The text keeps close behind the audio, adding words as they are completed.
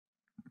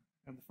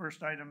And the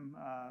first item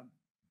on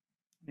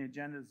the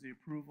agenda is the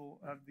approval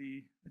of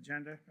the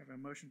agenda. I have a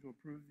motion to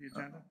approve the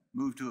agenda.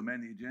 Move to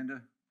amend the agenda.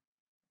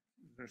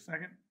 Is there a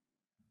second?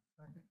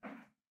 Second.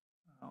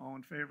 All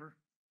in favor?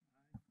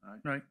 Aye.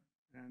 Right.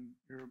 And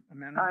your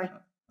amendment?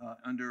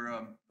 Under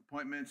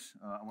appointments,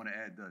 I want to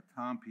add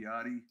Tom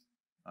Piatti,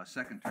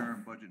 second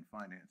term, budget and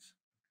finance.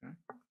 Okay.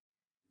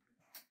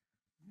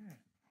 Yeah.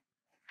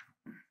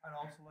 I'd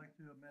also like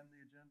to amend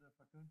the agenda if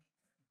I could.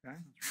 Okay.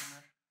 Since we're in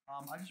there.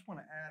 I just want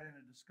to add in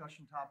a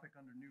discussion topic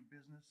under new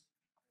business.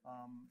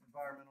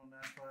 Environmental and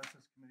Natural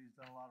Assets Committee's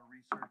done a lot of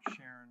research,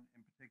 Sharon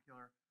in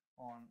particular,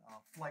 on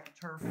flight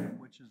turf,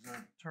 which is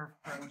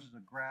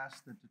a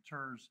grass that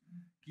deters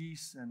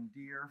geese and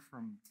deer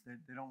from,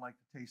 they don't like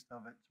the taste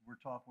of it. So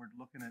we're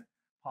looking at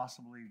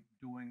possibly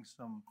doing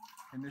some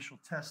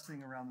initial testing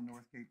around the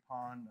Northgate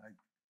Pond.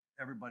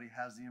 Everybody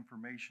has the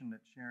information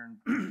that Sharon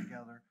put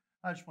together.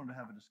 I just wanted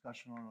to have a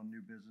discussion on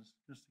new business,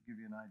 just to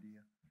give you an idea.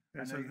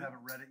 I know you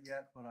haven't read it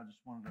yet, but I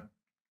just wanted to,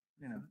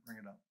 bring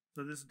it up.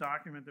 So this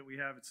document that we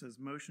have, it says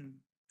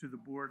motion to the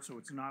board, so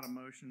it's not a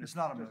motion. It's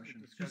not a motion,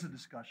 it's just a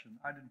discussion.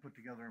 I didn't put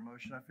together a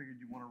motion. I figured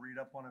you'd want to read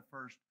up on it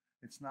first.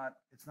 It's not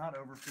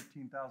over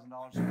 $15,000,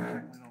 so we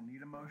technically don't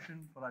need a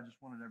motion, but I just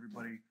wanted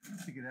everybody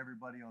to get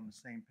everybody on the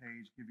same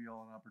page, give you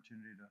all an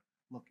opportunity to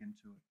look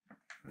into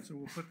it. So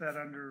we'll put that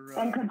under.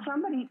 And could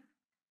somebody,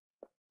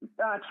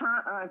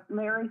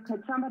 Larry,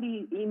 could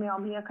somebody email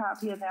me a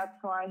copy of that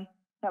so I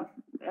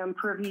am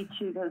privy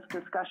to this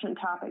discussion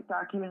topic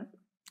document?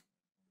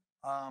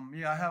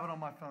 Yeah, I have it on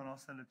my phone. I'll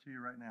send it to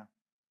you right now.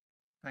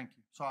 Thank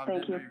you. So I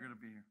didn't know you're going to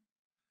be here.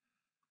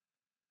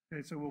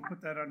 Okay, so we'll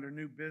put that under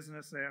new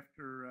business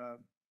after the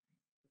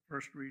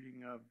first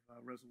reading of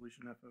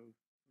Resolution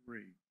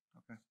FO3.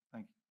 Okay,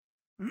 thank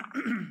you.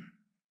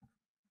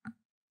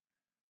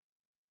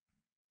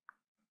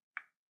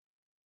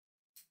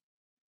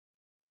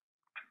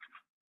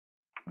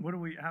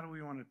 How do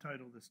we want to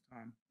title this,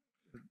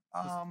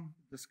 Tom?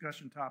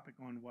 Discussion topic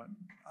on what?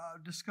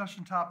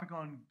 Discussion topic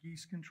on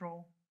geese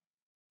control.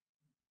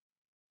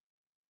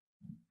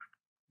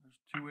 There's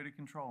two ways to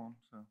control them.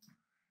 So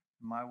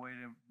my way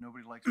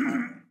nobody likes my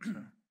way.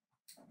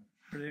 So.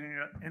 Are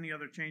there any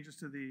other changes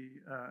to the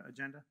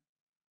agenda?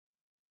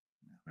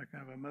 No. I can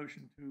have a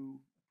motion to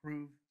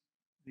approve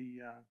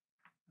the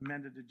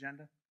amended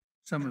agenda.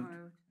 So moved.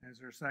 Is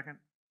there a second?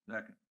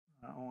 Second.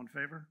 All in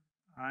favor?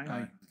 Aye.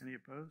 Aye. Any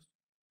opposed?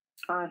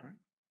 Aye. Right.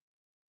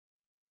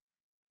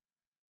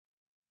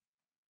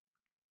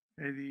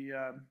 Okay,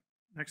 the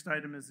next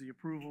item is the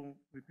approval.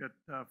 We've got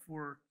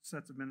 4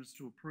 sets of minutes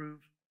to approve.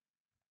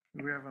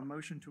 We have a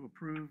motion to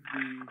approve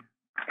the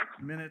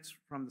minutes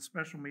from the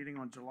special meeting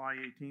on July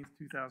 18th,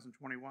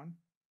 2021. Is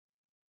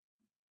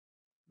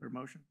there a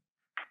motion?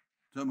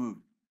 So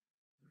moved.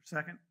 Is there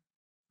a second?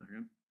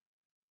 Second.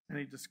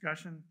 Any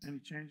discussion? Any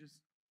changes?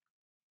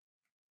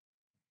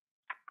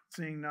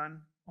 Seeing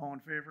none, all in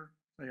favor,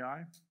 say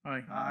aye.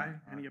 Aye. Aye.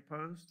 Any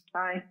opposed?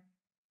 Aye.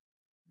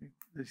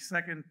 The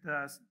second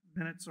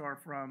minutes are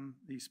from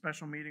the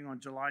special meeting on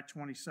July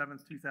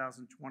 27th,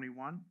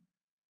 2021. Is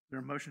there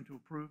a motion to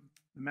approve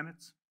the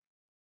minutes?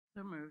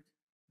 So moved.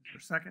 Is there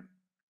a second?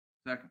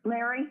 Second.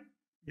 Larry?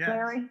 Yes.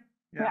 Larry?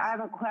 Yes. Yeah, I have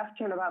a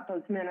question about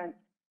those minutes.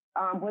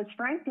 Was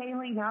Frank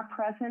Daly not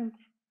present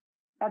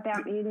at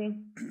that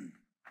meeting?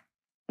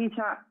 He's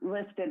not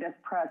listed as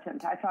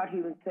present. I thought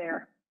he was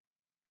there.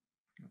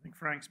 I think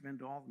Frank's been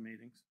to all the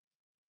meetings.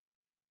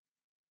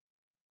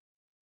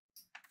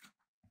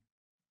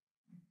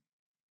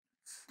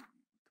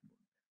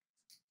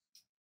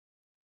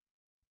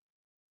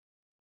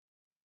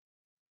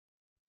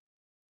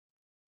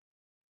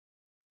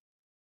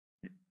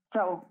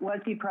 So was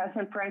he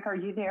present? Frank, are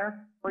you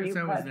there? Were Yes,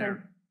 you I was present?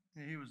 there.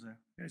 Yeah, he was there.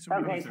 Okay, so,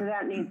 Okay, so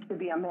that needs to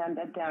be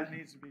amended then. that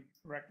needs to be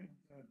corrected.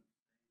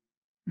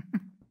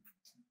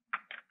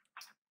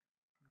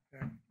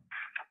 Okay.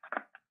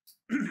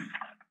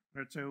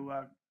 All right,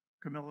 so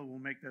Camilla will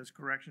make those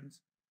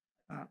corrections.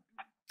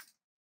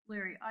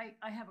 Larry,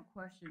 I have a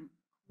question.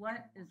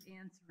 What is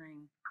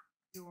answering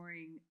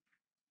during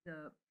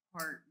the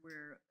part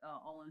where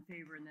all in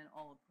favor and then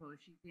all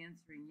opposed? She's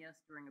answering yes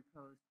during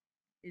opposed.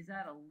 Is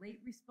that a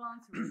late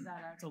response or is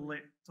that actually?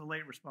 It's a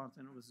late response,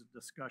 and it was a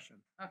discussion.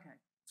 Okay.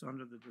 It's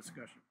under the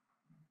discussion.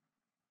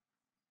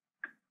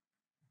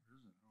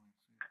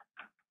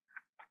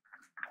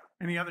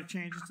 Any other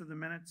changes to the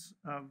minutes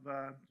of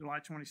July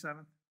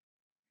 27th?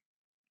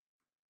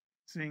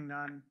 Seeing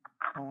none,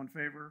 all in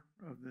favor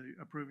of the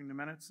approving the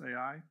minutes, say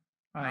aye.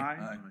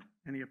 Aye.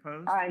 Any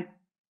opposed? Aye.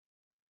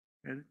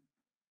 Good.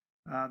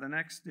 The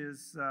next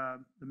is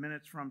the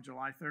minutes from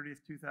July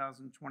 30th,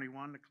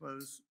 2021, the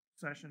closed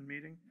session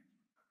meeting.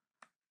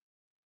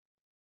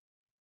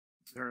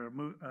 Is there a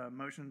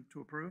motion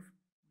to approve?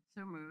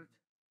 So moved.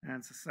 And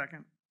it's a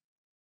second.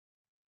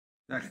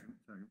 Second.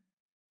 Second.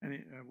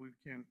 Any, we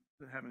can't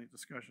have any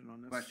discussion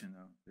on this. Question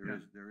though, Yeah.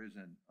 there is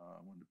an, I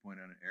wanted to point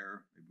out an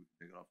error. Maybe we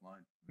can take it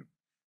offline.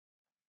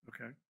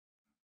 Okay.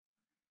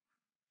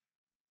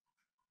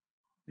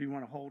 Do you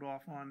want to hold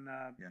off on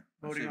Yeah.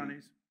 voting on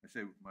these? I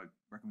say my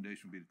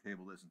recommendation would be to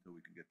table this until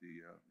we can get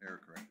the error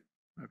corrected.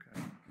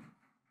 Okay.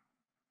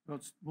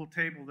 We'll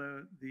table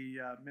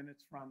the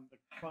minutes from the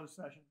closed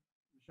session.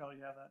 Michelle,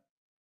 you have that?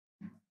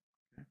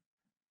 Okay.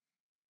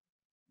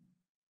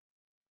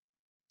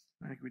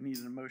 I think we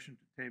needed a motion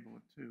to table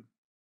it too.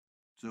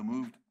 So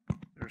moved.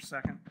 There's a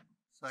second?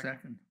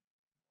 Second.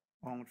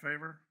 All in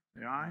favor?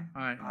 Say aye.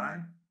 Aye.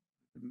 Aye.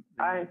 The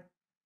Aye.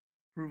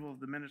 approval of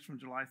the minutes from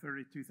July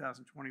 30,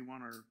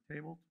 2021 are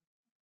tabled.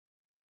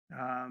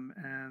 And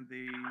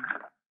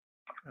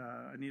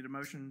I need a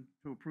motion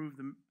to approve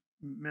the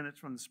minutes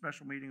from the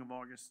special meeting of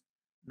August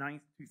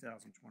 9th,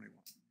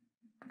 2021.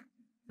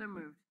 So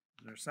moved.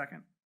 Is there a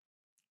second?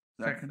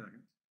 Second.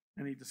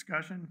 Any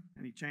discussion?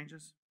 Any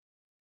changes?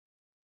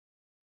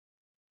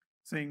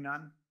 Seeing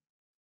none,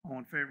 all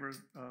in favor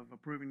of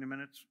approving the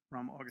minutes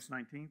from August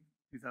 19th,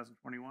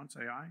 2021,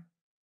 say aye.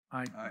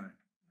 Aye. Aye.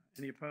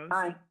 Any opposed?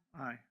 Aye.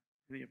 Aye.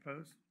 Any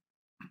opposed?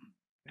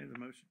 Okay, the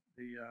motion,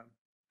 the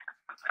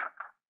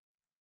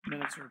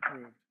minutes are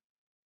approved.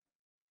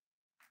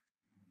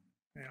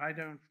 Okay, I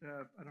don't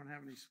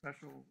have any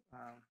special,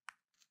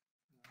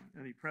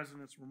 any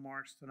president's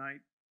remarks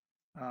tonight.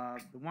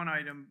 The one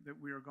item that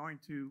we're going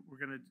to,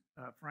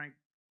 Frank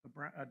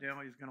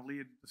Daly is going to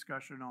lead a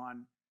discussion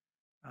on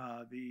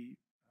the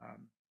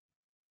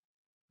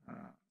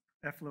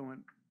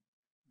effluent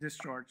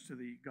discharge to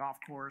the golf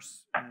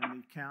course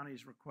and the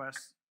county's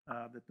request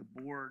that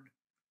the board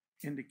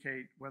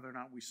indicate whether or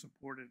not we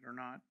support it or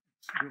not.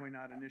 It's really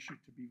not an issue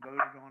to be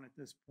voted on at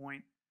this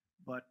point,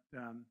 but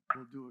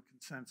we'll do a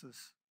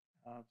consensus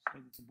so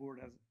that the board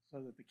has,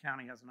 so that the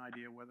county has an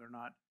idea whether or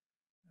not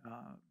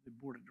the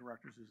board of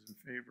directors is in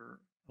favor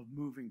of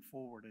moving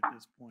forward at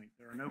this point.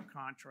 There are no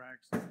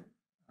contracts.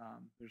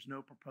 There's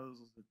no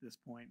proposals at this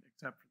point,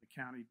 except for the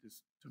county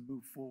to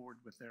move forward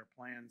with their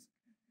plans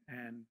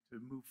and to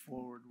move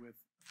forward with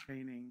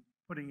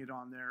putting it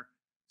on their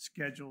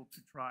schedule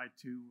to try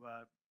to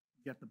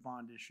get the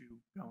bond issue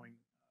going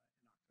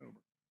in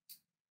October.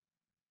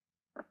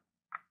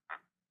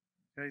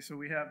 Okay, so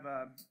we have,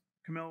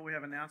 Camilla, we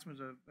have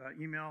announcements of an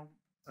email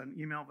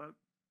vote.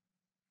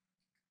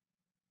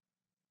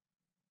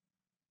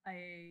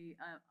 I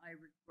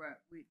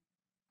regret, we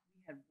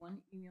had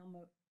one email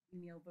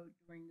vote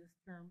during this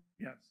term,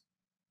 Yes.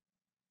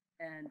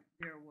 and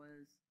there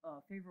was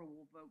a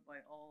favorable vote by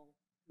all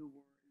who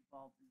were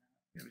involved in that.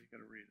 Yeah, but you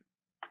got to read it.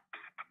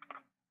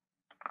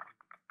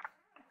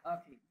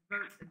 Okay,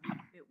 vote,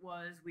 it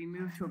was, we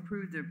moved to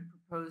approve the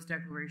proposed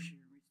declaration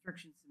and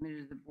restrictions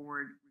submitted to the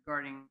board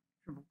regarding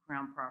Triple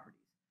Crown properties.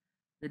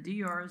 The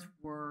DRs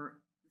were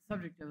the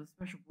subject of a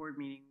special board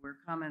meeting where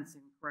comments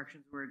and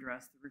corrections were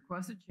addressed. The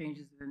requested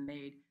changes have been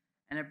made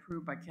and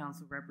approved by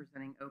council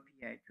representing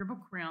OPA. Triple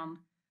Crown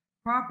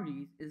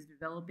Properties is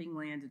developing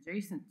land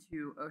adjacent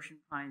to Ocean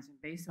Pines,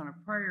 and based on a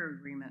prior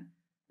agreement,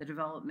 the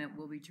development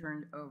will be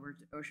turned over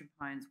to Ocean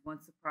Pines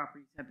once the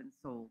properties have been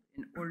sold.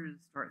 In order to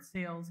start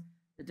sales,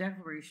 the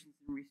declarations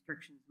and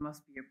restrictions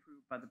must be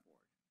approved by the board.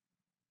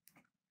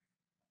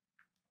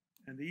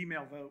 And the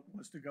email vote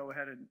was to go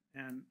ahead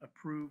and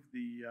approve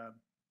the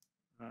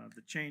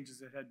changes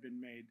that had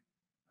been made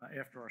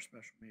after our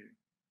special meeting.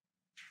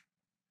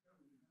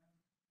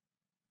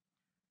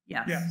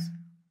 Yes. Yes.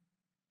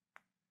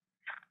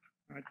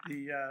 All right,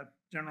 the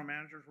general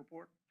manager's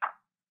report.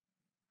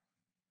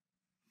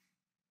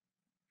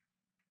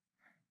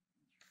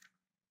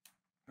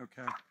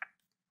 Okay.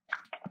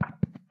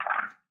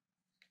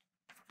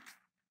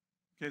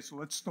 Okay, so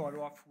let's start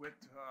off with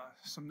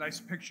some nice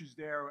pictures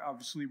there.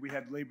 Obviously, we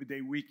had Labor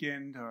Day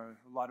weekend, a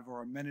lot of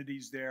our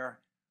amenities there.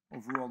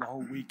 Overall, the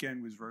whole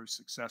weekend was very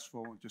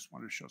successful. I just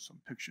wanted to show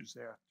some pictures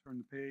there. Turn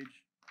the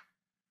page.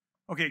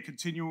 Okay,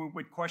 continuing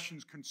with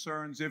questions,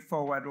 concerns,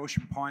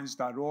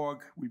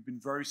 info@oceanpines.org. We've been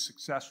very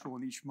successful,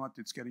 and each month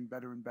it's getting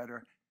better and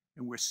better.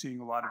 And we're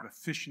seeing a lot of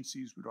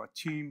efficiencies with our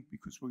team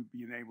because we're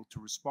being able to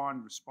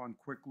respond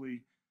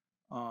quickly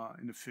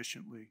and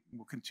efficiently. And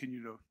we'll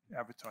continue to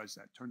advertise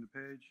that. Turn the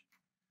page.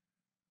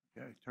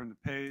 Okay, turn the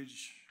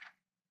page.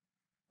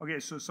 Okay,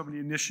 so some of the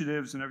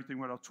initiatives and everything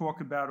what I'll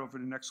talk about over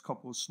the next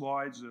couple of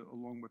slides,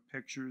 along with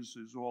pictures,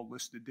 is all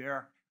listed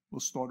there.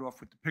 We'll start off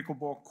with the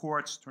pickleball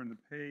courts. Turn the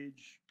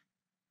page.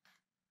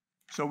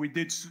 So we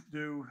did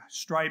do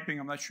striping.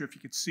 I'm not sure if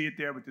you could see it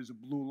there, but there's a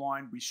blue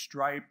line. We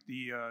striped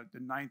the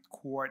 9th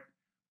court.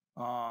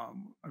 I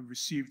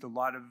received a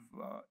lot of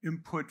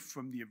input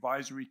from the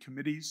advisory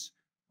committees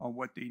on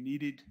what they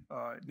needed.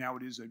 Now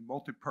it is a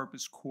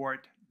multi-purpose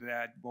court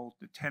that both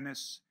the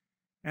tennis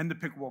and the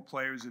pickleball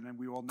players, and then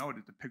we all know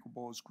that the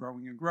pickleball is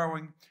growing and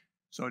growing.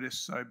 So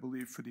this, I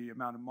believe, for the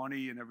amount of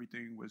money and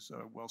everything was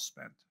well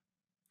spent.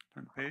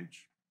 Turn the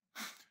page.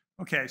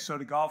 Okay, so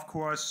the golf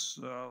course,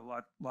 a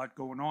lot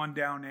going on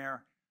down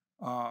there.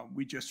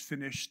 We just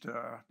finished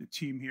the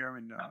team here,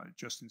 and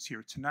Justin's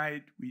here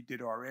tonight. We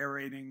did our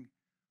aerating,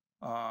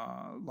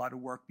 a lot of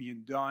work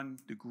being done.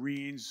 The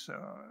greens,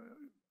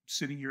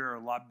 sitting here are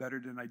a lot better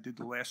than I did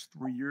the last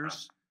 3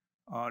 years.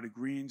 the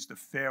greens, the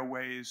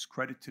fairways,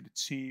 credit to the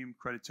team,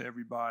 credit to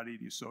everybody,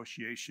 the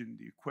association,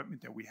 the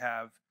equipment that we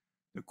have.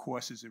 The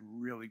course is in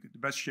really good, the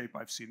best shape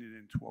I've seen it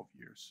in 12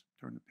 years.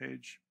 Turn the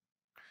page.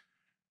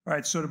 All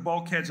right, so the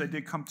bulkheads, I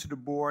did come to the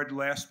board,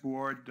 last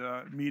board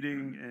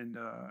meeting, and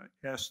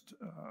asked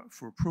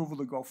for approval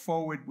to go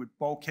forward with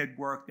bulkhead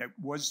work that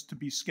was to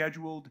be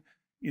scheduled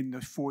in the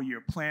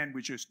 4-year plan.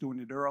 We're just doing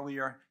it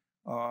earlier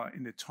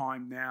in the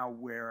time now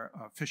where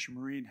Fish and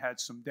Marine had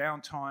some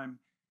downtime.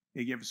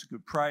 They gave us a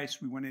good price.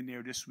 We went in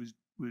there. This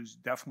was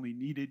definitely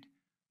needed,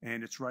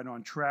 and it's right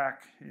on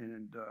track,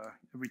 and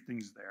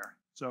everything's there.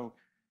 So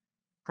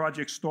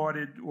project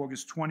started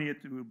August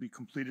 20th. It will be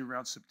completed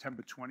around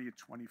September 20th,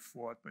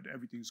 24th, but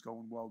everything's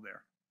going well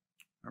there.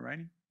 All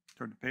righty,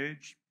 turn the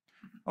page.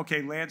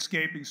 Okay,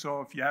 landscaping. So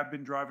if you have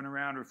been driving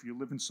around or if you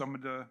live in some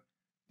of the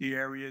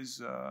areas,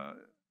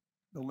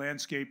 the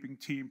landscaping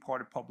team, part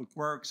of Public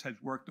Works, has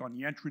worked on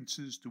the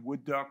entrances to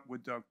Wood Duck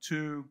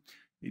 2.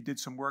 They did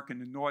some work in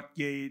the North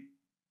Gate,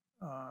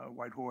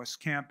 White Horse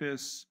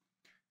campus,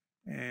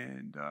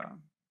 and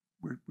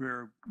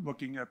we're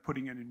looking at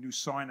putting in a new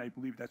sign. I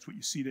believe that's what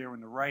you see there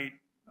on the right,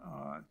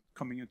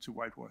 coming into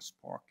White Horse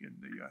Park in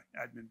the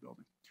admin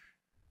building.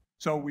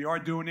 So we are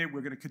doing it.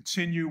 We're going to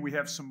continue. We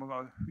have some,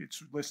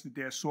 it's listed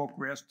there,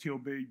 Saltgrass, Teal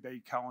Bay,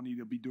 Bay Colony.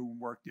 They'll be doing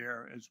work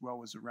there as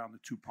well as around the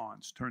 2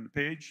 ponds. Turn the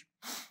page.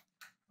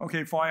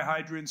 Okay, fire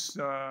hydrants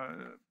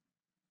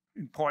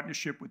in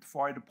partnership with the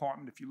fire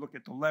department. If you look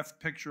at the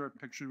left picture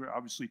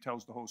obviously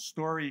tells the whole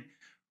story.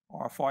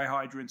 Our fire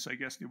hydrants, I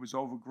guess there was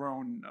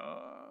overgrown,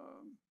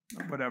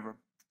 whatever,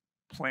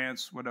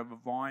 plants, whatever,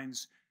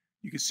 vines.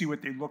 You can see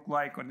what they look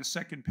like on the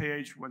second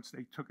page once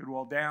they took it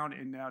all down,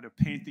 and now they're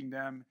painting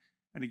them.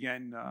 And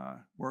again,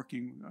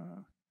 working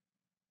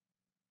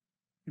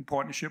in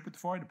partnership with the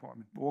fire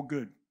department. All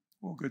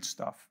good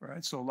stuff,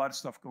 right? So a lot of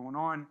stuff going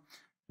on.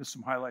 Just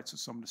some highlights of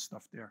some of the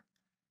stuff there.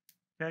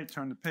 Okay,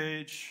 turn the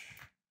page.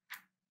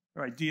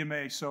 All right,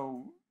 DMA.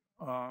 So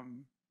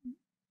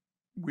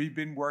we've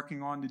been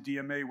working on the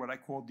DMA, what I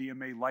call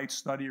DMA light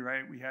study,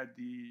 right? We had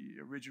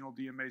the original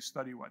DMA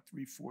study,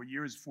 4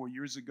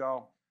 years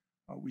ago.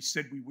 We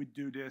said we would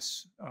do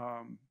this.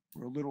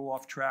 We're a little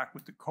off track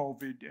with the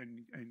COVID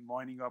and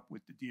lining up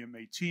with the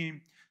DMA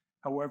team.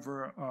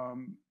 However,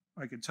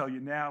 I can tell you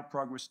now,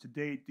 progress to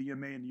date,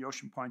 DMA and the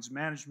Ocean Pines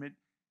Management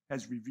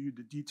has reviewed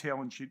the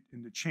detail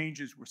and the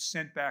changes were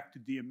sent back to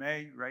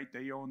DMA, right?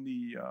 They own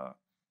the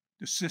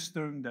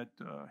system that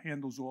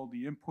handles all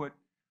the input.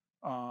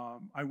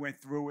 I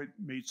went through it,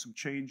 made some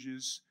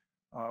changes.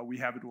 We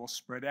have it all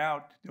spread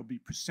out. There'll be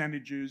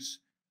percentages.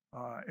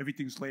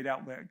 Everything's laid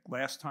out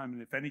last time,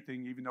 and if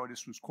anything, even though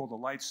this was called a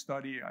light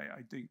study,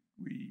 I think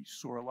we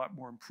saw a lot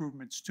more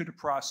improvements to the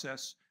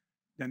process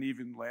than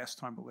even last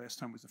time, but last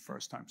time was the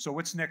first time. So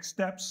what's next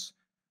steps?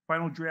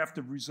 Final draft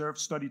of reserve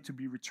study to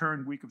be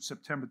returned week of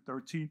September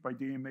 13th by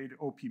DMA to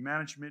OP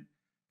Management.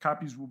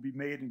 Copies will be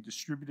made and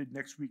distributed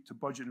next week to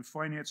Budget and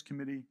Finance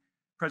Committee.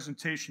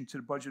 Presentation to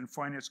the Budget and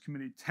Finance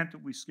Committee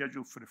tentatively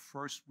scheduled for the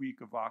first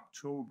week of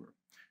October.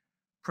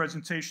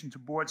 Presentation to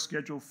board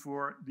scheduled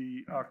for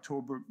the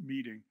October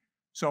meeting.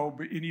 So,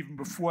 and even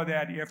before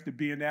that, after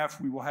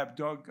BNF, we will have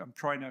Doug. I'm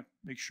trying to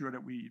make sure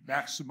that we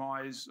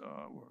maximize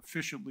or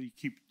efficiently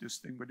keep this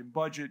thing within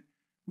budget.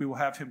 We will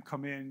have him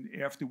come in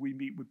after we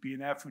meet with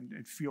BNF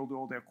and field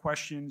all their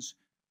questions.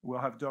 We'll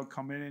have Doug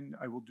come in.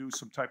 I will do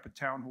some type of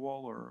town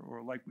hall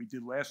or like we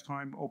did last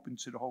time, open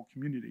to the whole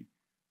community.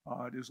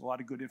 There's a lot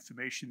of good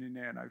information in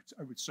there, and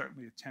I would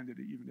certainly attend it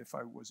even if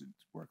I wasn't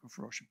working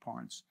for Ocean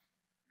Pines.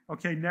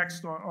 Okay,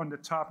 next on the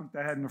topic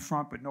that I had in the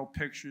front, but no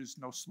pictures,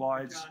 no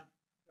slides.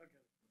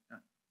 John.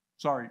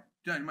 Sorry.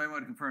 John, you might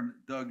want to confirm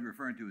Doug you're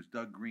referring to is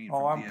Doug Green. Oh,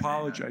 from I DMA,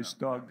 apologize,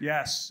 Doug.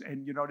 Yes,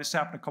 and you know, this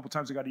happened a couple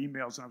times. I got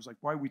emails, and I was like,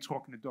 why are we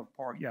talking to Doug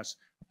Park? Yes,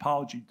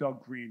 apology,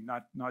 Doug Green,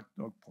 not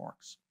Doug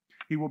Parks.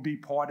 He will be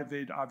part of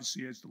it,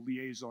 obviously, as the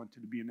liaison to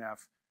the BNF,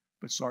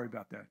 but sorry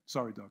about that.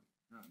 Sorry, Doug.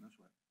 No, that's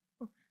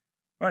right.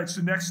 All right,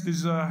 so next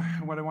is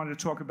what I wanted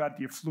to talk about,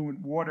 the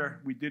affluent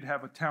water. We did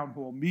have a town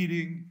hall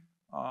meeting.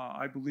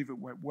 I believe it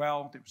went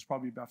well. There was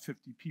probably about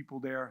 50 people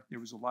there. There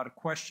was a lot of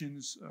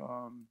questions,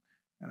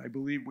 and I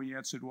believe we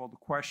answered all the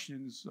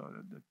questions,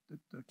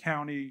 the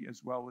county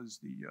as well as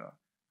the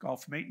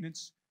golf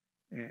maintenance.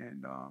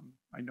 And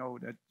I know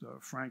that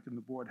Frank and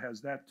the board has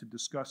that to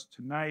discuss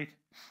tonight.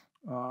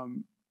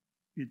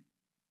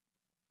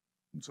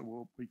 So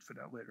we'll wait for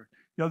that later.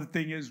 The other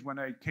thing is when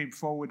I came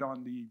forward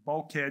on the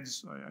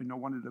bulkheads, I know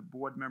one of the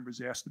board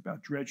members asked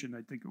about dredging.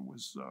 I think it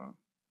was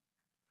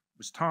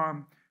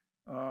Tom.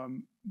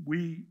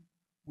 We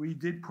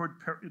did put,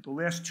 the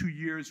last 2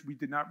 years, we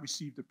did not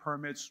receive the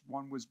permits.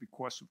 One was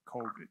because of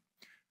COVID.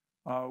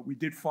 We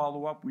did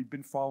follow up. We've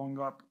been following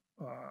up.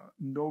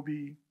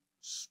 Nobi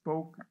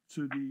spoke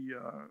to the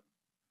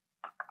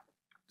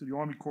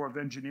Army Corps of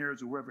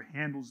Engineers or whoever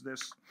handles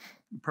this,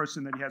 the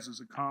person that he has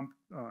as a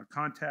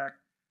contact.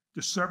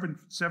 The seven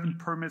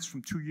permits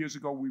from 2 years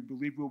ago, we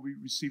believe we'll be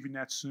receiving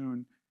that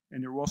soon.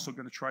 And they're also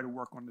going to try to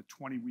work on the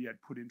 20 we had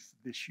put in for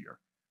this year.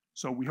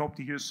 So we hope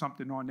to hear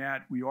something on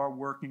that. We are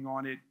working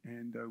on it,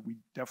 and we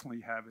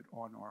definitely have it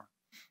on our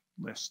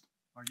list.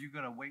 Are you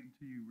gonna wait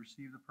until you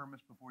receive the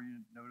permits before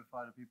you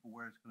notify the people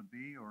where it's gonna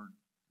be, or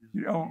do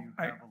You you know,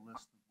 have a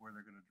list of where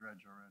they're gonna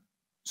dredge already?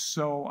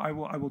 So I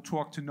will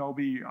talk to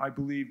Nobi. I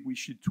believe we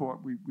should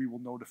talk, we will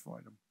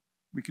notify them.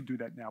 We can do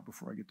that now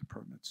before I get the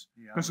permits.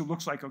 Yeah, I Because was- it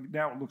looks like,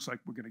 now it looks like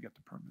we're gonna get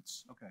the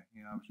permits. Okay,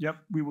 yeah, I was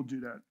Yep, we will do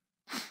that.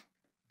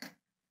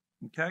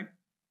 Okay,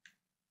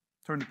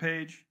 turn the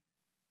page.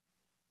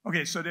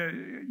 Okay, so there,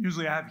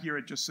 usually I have here,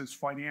 it just says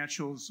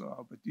financials,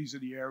 but these are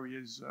the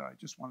areas. I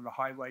just wanted to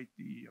highlight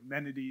the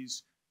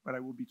amenities, but I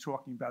will be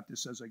talking about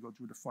this as I go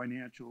through the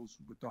financials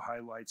with the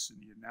highlights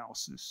and the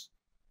analysis.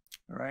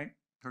 All right,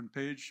 turn the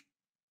page.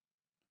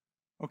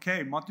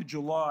 Okay, month of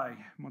July.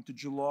 Month of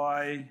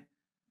July,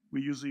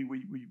 we usually,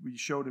 we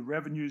show the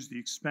revenues, the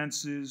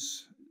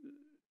expenses.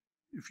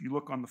 If you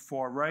look on the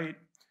far right,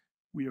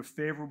 we are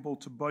favorable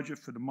to budget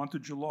for the month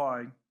of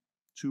July,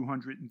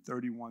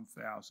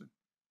 $231,000.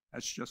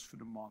 That's just for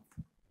the month.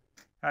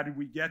 How did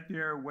we get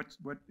there? What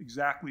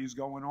exactly is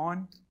going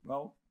on?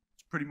 Well,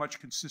 it's pretty much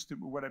consistent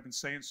with what I've been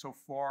saying so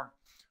far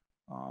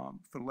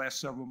for the last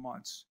several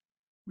months.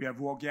 We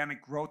have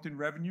organic growth in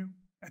revenue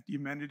at the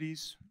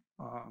amenities,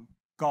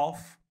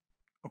 golf,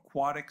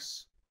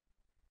 aquatics,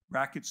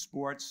 racket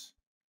sports,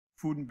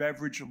 food and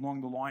beverage along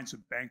the lines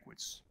of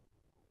banquets.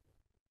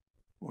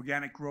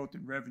 Organic growth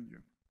in revenue.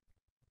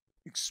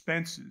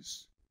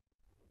 Expenses.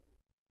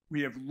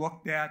 We have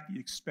looked at the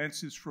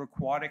expenses for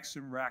aquatics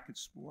and racket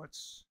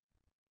sports,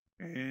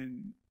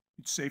 and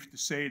it's safe to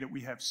say that we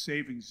have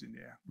savings in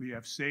there. We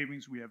have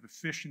savings, we have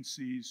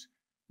efficiencies,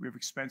 we have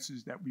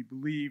expenses that we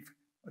believe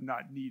are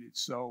not needed.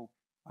 So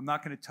I'm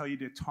not going to tell you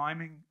the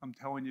timing. I'm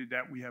telling you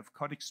that we have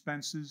cut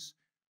expenses.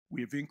 We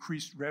have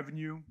increased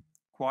revenue,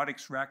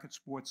 aquatics, racket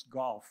sports,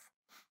 golf.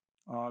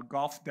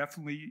 Golf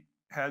definitely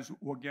has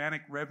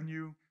organic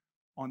revenue.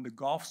 On the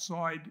golf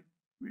side,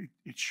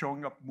 it's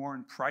showing up more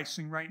in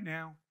pricing right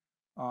now,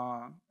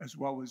 as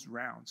well as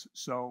rounds.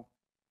 So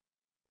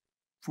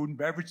food and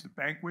beverage, the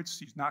banquets,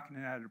 he's knocking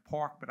it out of the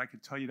park, but I can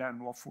tell you that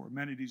in all four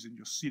amenities, and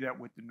you'll see that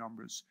with the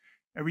numbers.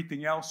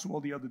 Everything else, all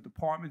the other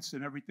departments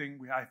and everything,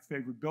 we have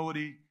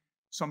favorability.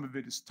 Some of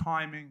it is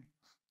timing.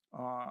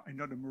 I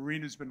know the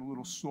marina's been a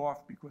little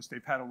soft because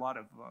they've had a lot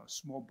of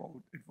small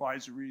boat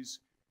advisories,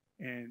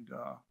 and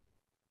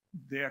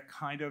they're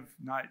kind of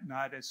not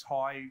as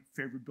high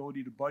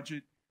favorability to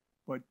budget,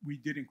 but we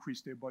did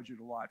increase their budget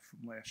a lot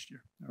from last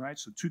year. All right,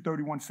 so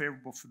 231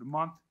 favorable for the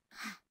month.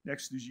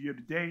 Next is year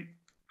to date.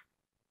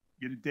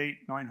 Year to date,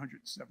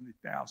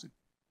 970,000,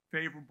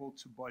 favorable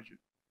to budget.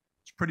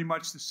 It's pretty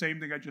much the same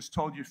thing I just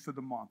told you for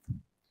the month.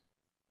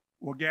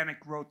 Organic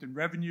growth in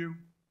revenue,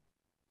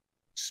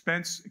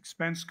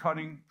 expense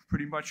cutting,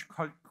 pretty much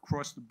cut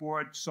across the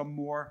board, some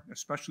more,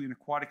 especially in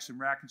aquatics and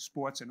racket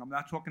sports. And I'm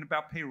not talking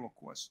about payroll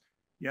costs.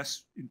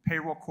 Yes, in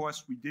payroll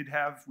costs, we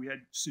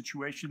had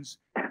situations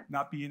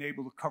not being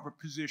able to cover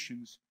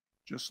positions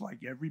just like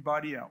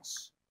everybody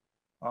else.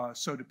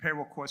 So the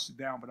payroll costs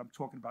are down, but I'm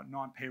talking about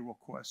non-payroll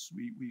costs.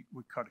 We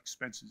cut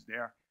expenses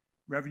there.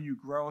 Revenue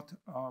growth,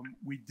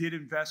 we did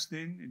invest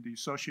in, and the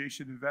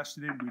association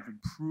invested in. We've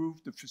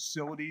improved the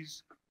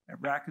facilities at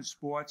racket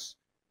sports,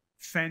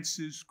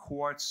 fences,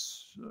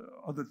 courts,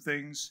 other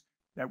things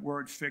that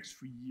weren't fixed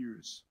for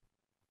years.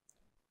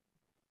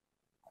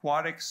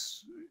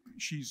 Aquatics,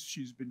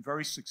 she's been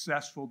very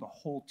successful. The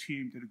whole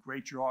team did a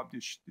great job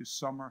this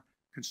summer,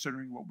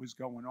 considering what was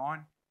going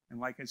on. And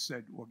like I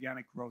said,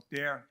 organic growth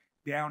there.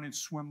 Down in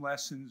swim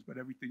lessons, but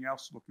everything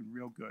else looking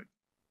real good.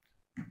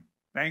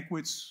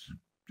 Banquets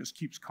just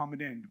keeps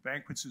coming in. The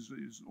banquets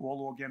is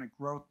all organic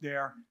growth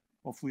there.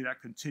 Hopefully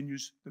that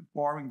continues. The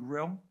bar and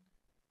grill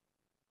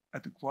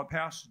at the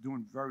clubhouse is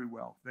doing very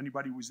well. If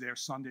anybody was there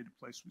Sunday,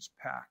 the place was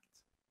packed.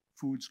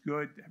 Food's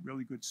good, they have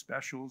really good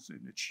specials,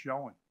 and it's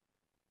showing.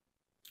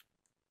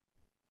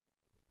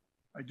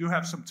 I do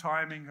have some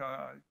timing.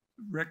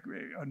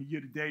 On the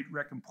year-to-date,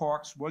 Rec and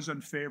Parks was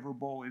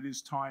unfavorable. It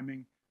is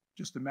timing.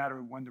 Just a matter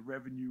of when the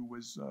revenue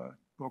was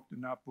booked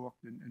and not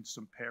booked, and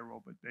some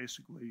payroll, but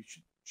basically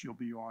she'll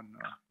be on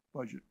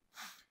budget.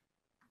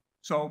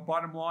 So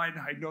bottom line,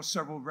 I know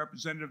several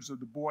representatives of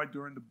the board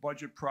during the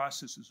budget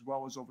process, as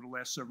well as over the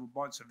last several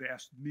months, have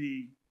asked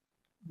me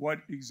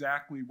what is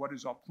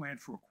our plan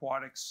for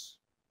aquatics.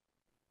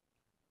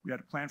 We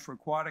had a plan for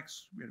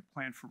aquatics, we had a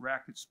plan for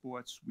racket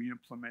sports, we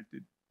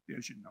implemented.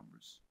 There's your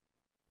numbers.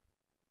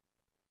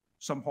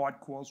 Some hard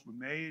calls were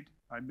made,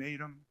 I made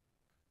them.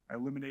 I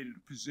eliminated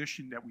a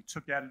position that we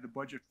took out of the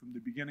budget from the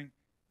beginning.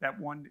 That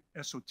one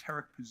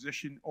esoteric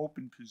position,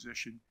 open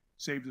position,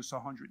 saved us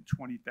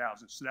 $120,000.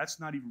 So that's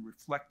not even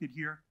reflected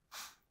here.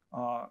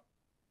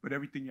 But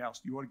everything else,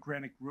 the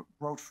organic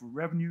growth for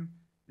revenue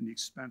and the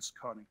expense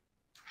cutting.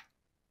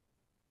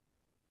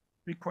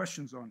 Big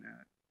questions on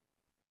that.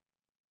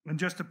 And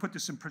just to put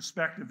this in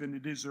perspective, and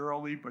it is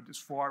early, but as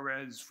far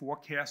as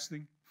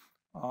forecasting,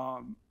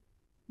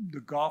 the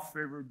golf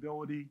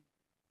favorability,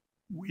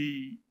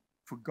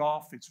 for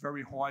golf, it's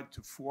very hard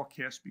to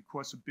forecast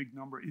because a big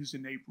number is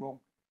in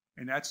April.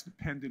 and that's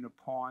dependent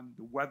upon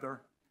the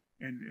weather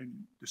and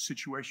the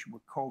situation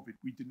with COVID.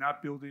 We did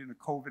not build in a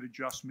COVID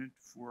adjustment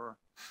for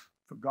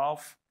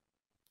golf,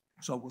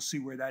 so we'll see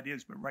where that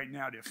is. But right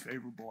now they're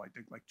favorable, I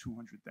think like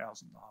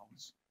 $200,000.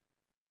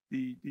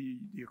 The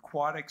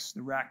aquatics,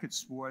 the racket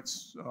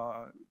sports,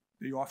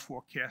 they are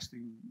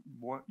forecasting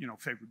more,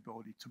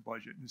 favorability to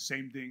budget. And the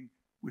same thing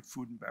with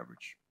food and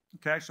beverage.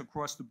 Okay, so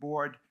across the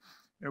board,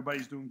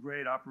 everybody's doing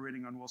great,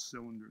 operating on all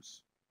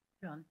cylinders.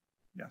 John,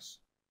 Yes.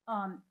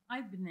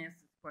 I've been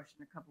asked this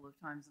question a couple of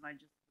times, and I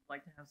just would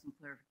like to have some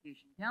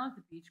clarification. Down at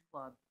the beach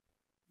club,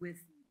 with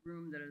the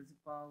room that is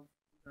above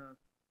the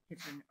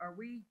kitchen, are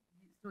we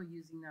still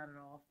using that at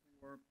all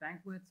for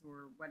banquets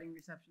or wedding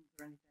receptions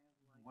or anything like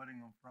that?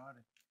 Wedding on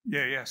Friday.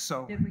 Yeah.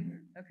 So. Did we?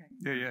 Okay.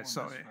 Yeah. On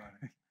So. this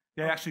Friday.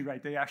 They're actually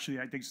right. I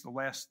think it's the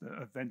last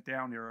event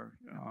down there.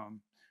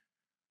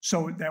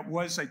 So that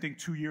was, I think,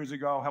 2 years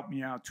ago. Helped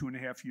me out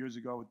 2.5 years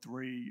ago.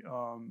 3.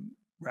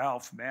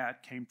 Ralph,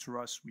 Matt came to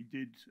us. We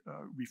did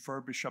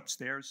refurbish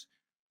upstairs.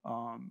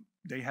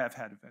 They have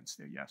had events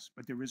there, yes,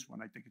 but there is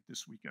one. I think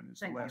this weekend is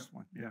Thank the you. last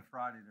one. Yeah, Yeah.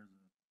 Friday there's a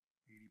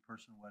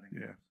 80-person wedding. Yeah.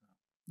 there, so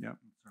Yeah.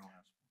 it's their last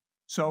one.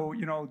 So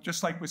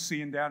just like we're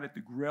seeing down at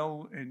the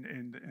grill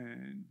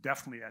and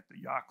definitely at the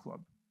yacht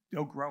club,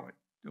 they'll grow it.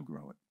 They'll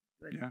grow it.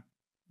 Good. Yeah.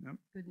 Yep.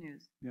 Good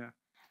news. Yeah.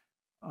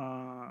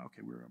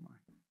 Okay, where am I?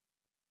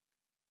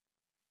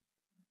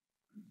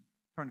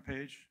 Turn the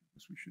page.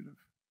 Guess we should have.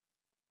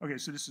 Okay,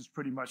 so this is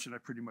pretty much, and I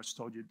pretty much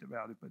told you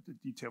about it, but the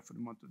detail for the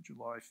month of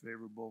July,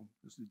 favorable.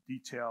 This is the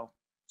detail.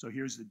 So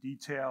here's the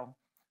detail.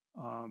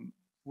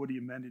 For the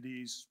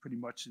amenities, pretty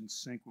much in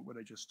sync with what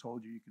I just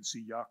told you. You can see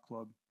yacht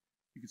club.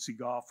 You can see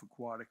golf,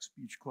 aquatics,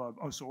 beach club.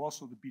 Oh, so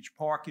also the beach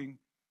parking.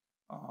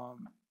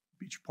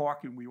 Beach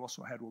parking, we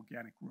also had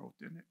organic growth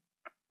in it.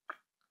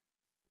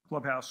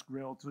 Clubhouse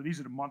grill. So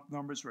these are the month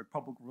numbers, right?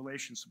 Public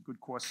relations, some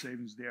good cost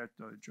savings there.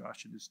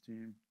 Josh and his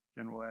team,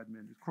 general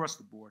admin, across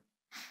the board.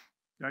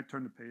 I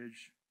turn the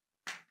page.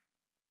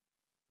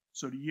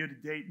 So the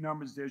year-to-date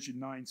numbers, there's your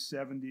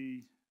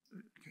 970.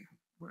 Okay.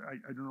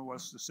 I don't know what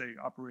else to say.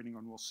 Operating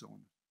on all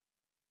cylinders.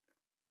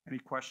 Any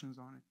questions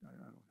on it? I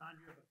don't. Don,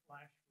 you have a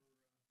flash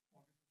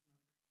for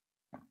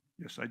August?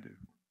 Yes, I do.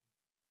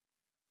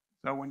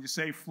 So when you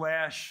say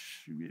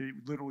flash,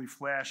 literally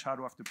flash, hot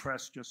off the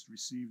press, just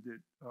received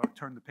it.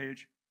 Turn the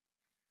page.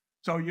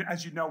 So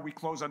as you know, we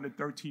close on the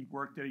 13th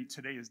workday.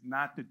 Today is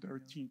not the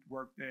 13th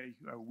workday.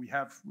 We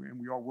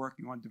are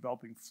working on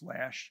developing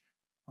flash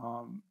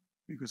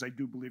because I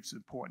do believe it's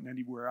important.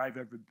 Anywhere I've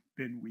ever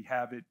been, we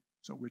have it.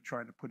 So we're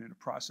trying to put in a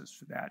process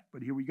for that.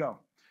 But here we go.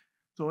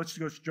 So let's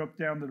just jump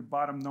down to the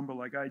bottom number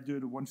like I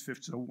do, the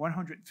 150. So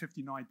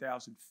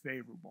 159,000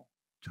 favorable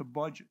to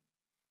budget.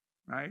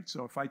 Right?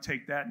 So if I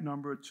take that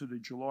number to the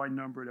July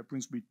number, that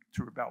brings me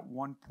to about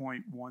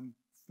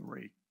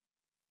 1.13.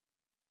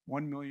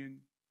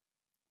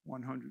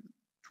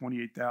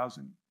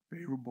 1,128,000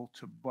 favorable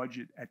to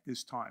budget at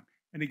this time.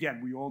 And again,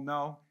 we all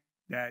know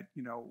that,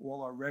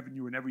 all our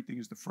revenue and everything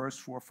is the first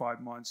 4 or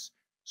 5 months.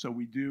 So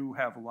we do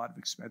have a lot of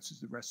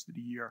expenses the rest of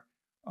the year.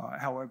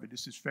 However,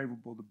 this is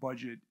favorable to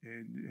budget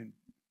and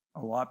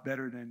a lot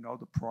better than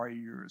other prior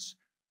years.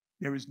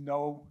 There is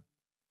no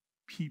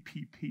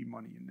PPP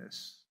money in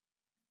this.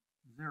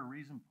 Is there a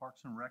reason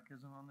Parks and Rec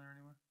isn't on there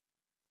anywhere?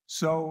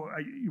 So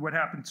what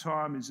happened,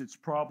 Tom, is it's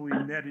probably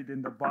netted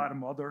in the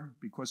bottom other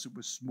because it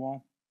was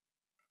small.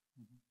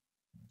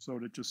 So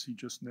that he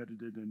just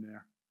netted it in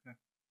there. Okay.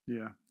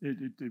 Yeah,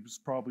 it was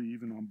probably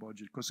even on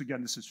budget because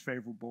again, this is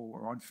favorable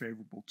or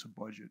unfavorable to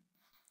budget.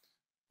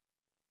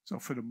 So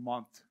for the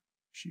month,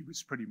 she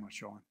was pretty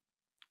much on.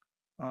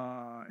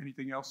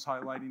 Anything else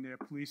highlighting there,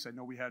 police? I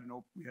know we had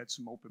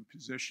some open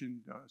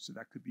position, so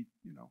that could be,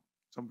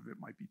 some of it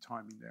might be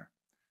timing there.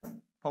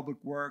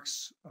 Public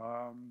Works.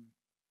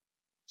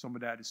 Some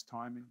of that is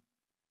timing.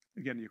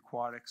 Again, the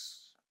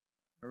aquatics.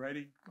 All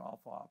righty,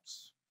 golf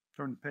ops.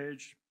 Turn the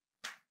page.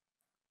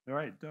 All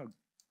right, Doug.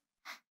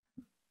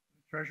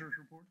 Treasurer's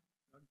report?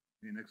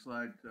 Okay, next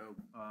slide. So,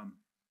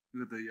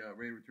 look at the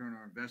rate of return on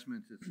our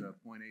investments. It's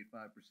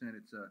 0.85%.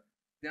 It's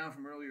down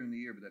from earlier in the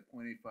year, but that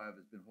 0.85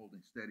 has been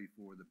holding steady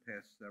for the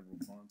past several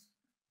months.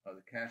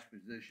 The cash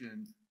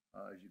position,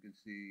 as you can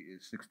see,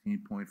 is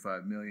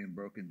 16.5 million,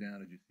 broken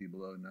down as you see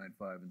below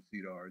 9.5 in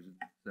CDARS and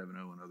 7.0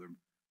 and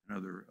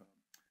other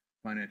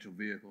financial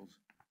vehicles.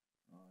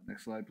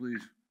 Next slide,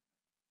 please.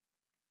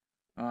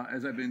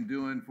 As I've been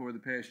doing for the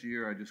past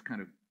year, I just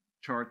kind of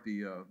chart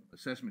the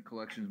assessment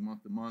collections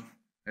month to month.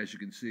 As you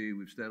can see,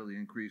 we've steadily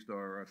increased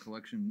our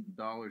collection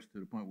dollars to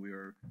the point we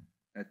are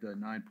at the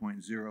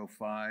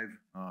 9.05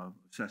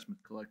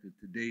 assessments collected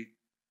to date.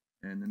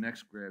 And the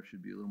next graph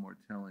should be a little more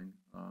telling.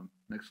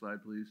 Next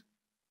slide, please.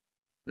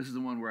 This is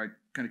the one where I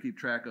kind of keep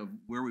track of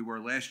where we were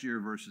last year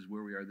versus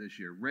where we are this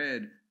year.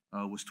 Red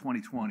was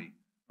 2020.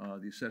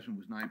 The assessment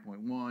was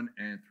 9.1,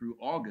 and through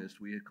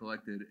August, we had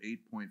collected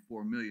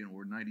 8.4 million,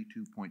 or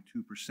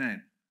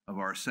 92.2% of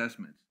our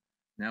assessments.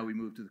 Now we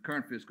move to the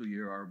current fiscal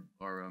year,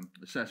 our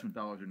assessment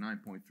dollars are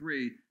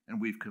 9.3, and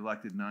we've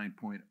collected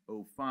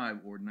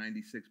 9.05, or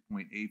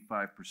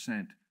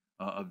 96.85%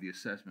 of the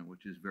assessment,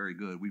 which is very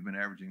good. We've been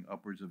averaging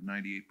upwards of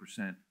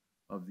 98%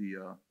 of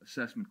the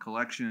assessment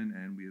collection,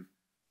 and we've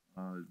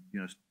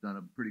done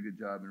a pretty good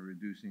job in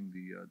reducing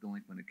the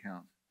delinquent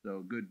accounts.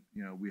 So good,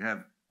 we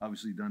have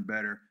obviously done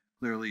better.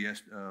 Clearly,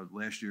 yes,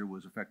 last year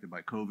was affected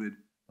by COVID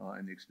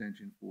and the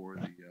extension for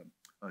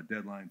the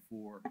deadline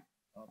for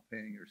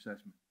paying your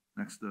assessment.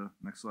 Next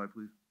slide,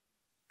 please.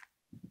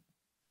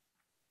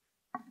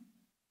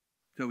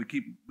 So we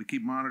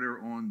keep monitor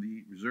on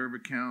the reserve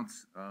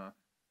accounts.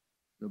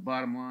 The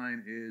bottom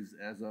line is,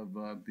 as of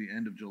the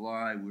end of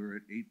July, we were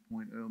at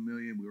 8.0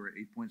 million. We were at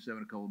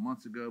 8.7 a couple of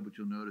months ago, but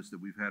you'll notice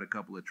that we've had a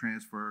couple of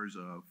transfers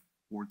of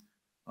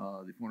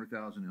the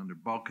 400,000 under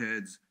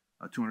bulkheads,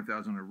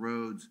 200,000 under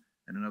roads,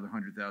 and another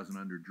 100,000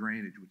 under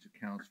drainage, which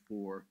accounts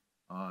for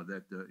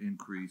that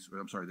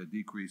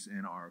decrease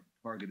in our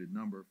targeted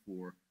number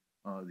for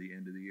the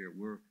end of the year.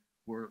 We're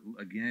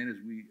again,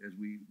 as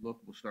we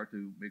look, we'll start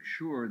to make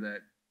sure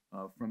that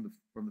from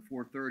the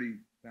 430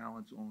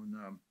 balance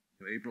on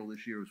April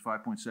this year was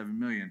 5.7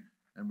 million,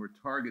 and we're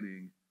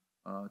targeting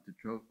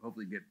to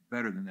hopefully get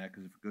better than that,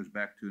 because if it goes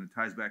back to, and it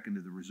ties back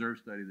into the reserve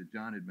study that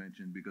John had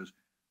mentioned, because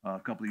a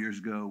couple of years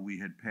ago we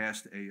had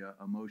passed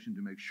a motion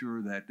to make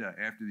sure that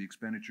after the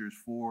expenditures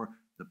for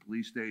the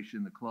police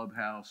station, the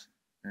clubhouse,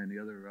 and the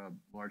other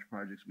large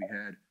projects we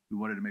had, we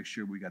wanted to make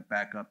sure we got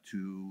back up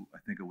to, I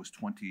think it was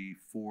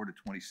 24 to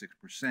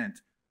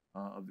 26%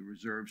 of the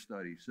reserve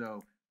study.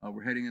 So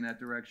we're heading in that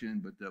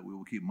direction, but we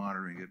will keep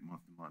monitoring it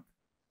month to month.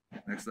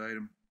 Next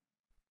item.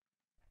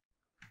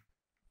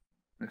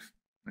 Next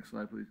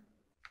slide, please.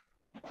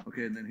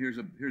 Okay, and then here's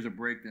a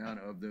breakdown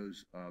of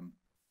those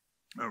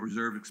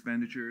reserve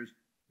expenditures.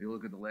 You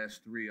look at the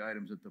last three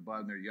items at the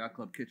bottom there: yacht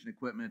club kitchen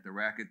equipment, the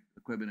racket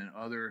equipment, and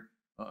other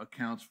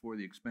accounts for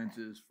the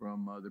expenses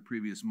from the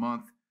previous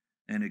month.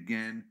 And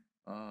again,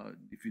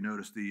 if you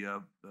notice,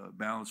 the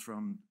balance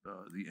from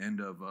the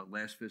end of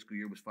last fiscal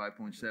year was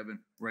 5.7.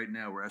 Right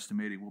now, we're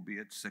estimating we'll be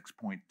at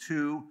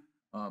 6.2,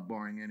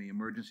 barring any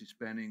emergency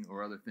spending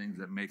or other things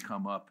that may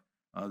come up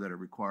that are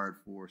required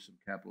for some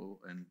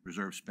capital and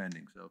reserve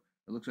spending. So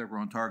it looks like we're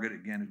on target.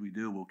 Again, as we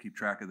do, we'll keep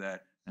track of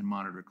that and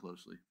monitor it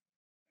closely.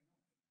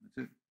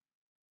 That's it.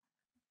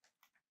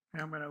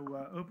 I'm going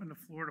to open the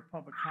floor to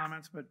public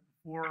comments, but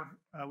before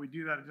we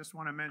do that, I just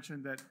want to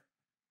mention that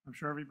I'm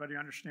sure everybody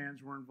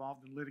understands we're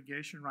involved in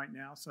litigation right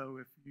now. So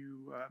if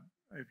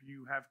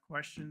you have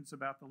questions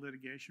about the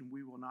litigation,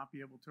 we will not be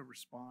able to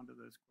respond to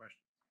those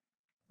questions.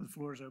 The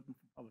floor is open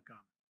for public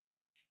comment.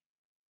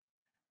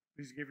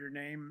 Please give your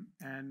name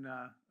and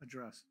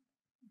address.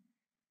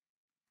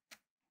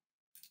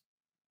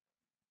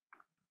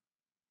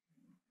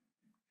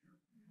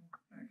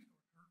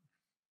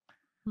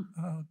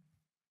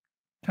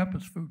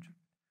 Tempest Foods.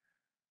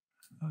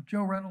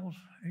 Joe Reynolds,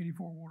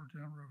 84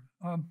 Watertown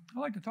Road. I'd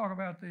like to talk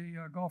about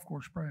the golf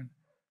course spraying.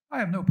 I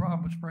have no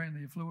problem with spraying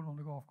the effluent on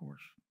the golf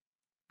course.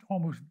 It's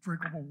almost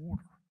drinkable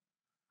water.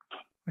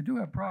 I do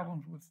have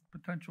problems with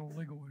potential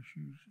legal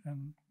issues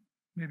and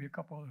maybe a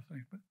couple other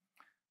things. But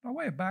by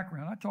way of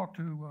background, I talked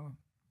to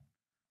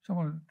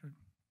someone that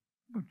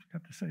I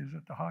have to say is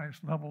at the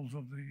highest levels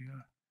of the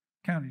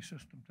county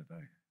system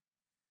today.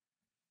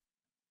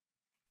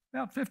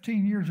 About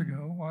 15 years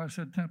ago, while I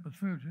said Tempest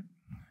Foods,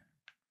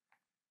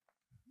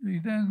 the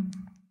then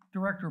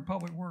Director of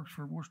Public Works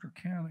for Worcester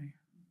County,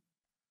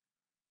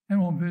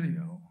 and on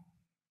video,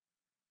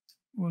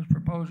 was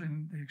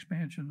proposing the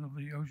expansion of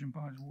the Ocean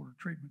Pines water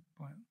treatment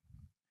plant.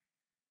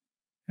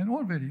 And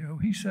on video,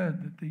 he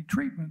said that the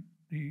treatment,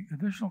 the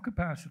additional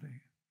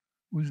capacity,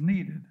 was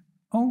needed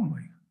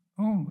only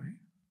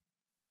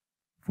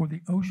for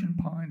the Ocean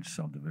Pines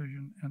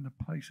subdivision and the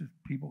places,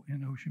 people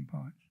in Ocean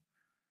Pines.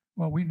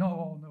 Well, we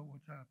all know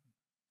what's happened.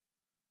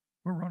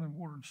 We're running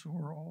water and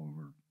sewer all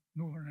over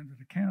northern end of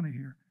the county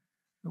here.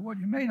 But what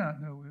you may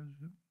not know is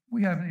that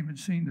we haven't even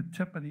seen the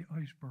tip of the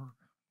iceberg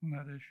on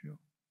that issue.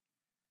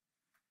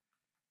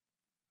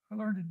 I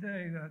learned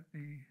today that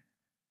the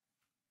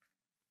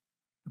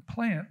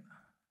plant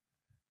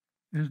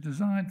is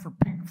designed for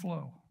peak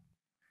flow.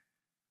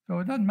 So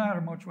it doesn't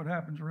matter much what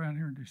happens around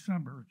here in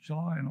December. It's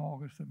July and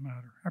August that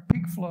matter. Our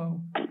peak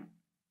flow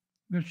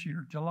this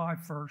year, July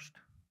 1st,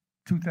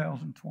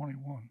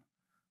 2021,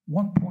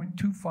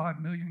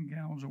 1.25 million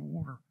gallons of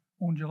water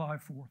on July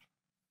 4th.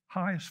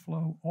 Highest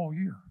flow all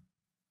year.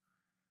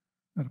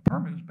 Now, the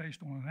permit is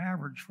based on an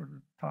average for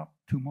the top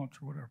 2 months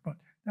or whatever, but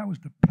that was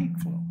the peak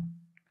flow.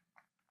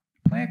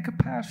 Plant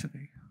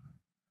capacity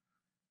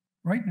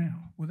right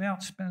now,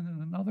 without spending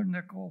another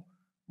nickel,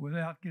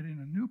 without getting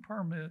a new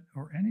permit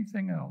or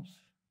anything else,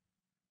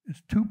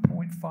 is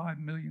 2.5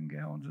 million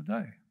gallons a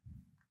day.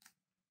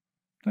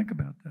 Think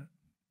about that.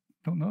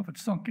 Don't know if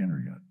it's sunk in or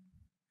yet.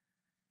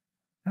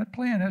 That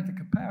plant has the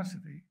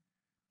capacity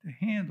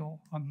to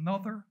handle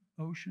another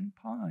Ocean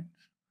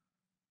Pines,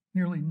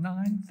 nearly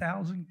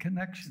 9,000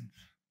 connections.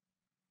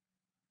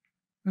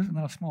 This is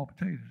not small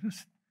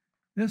potatoes.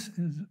 This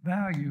is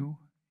value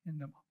in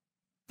the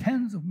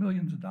tens of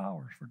millions of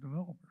dollars for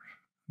developers.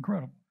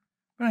 Incredible.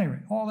 But anyway,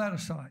 all that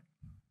aside,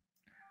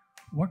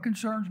 what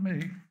concerns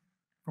me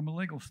from a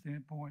legal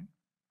standpoint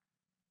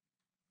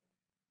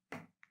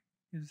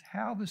is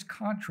how this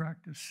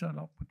contract is set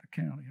up with the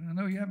county. And I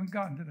know you haven't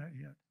gotten to that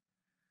yet,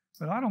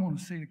 but I don't want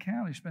to see the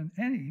county spend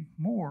any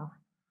more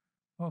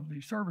of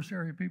the service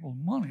area people's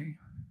money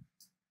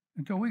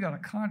until we got a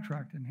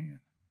contract in hand.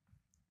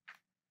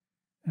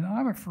 And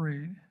I'm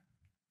afraid,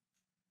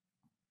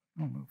 I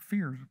don't know if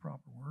fear is the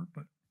proper word,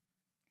 but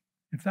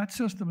if that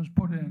system is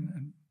put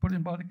in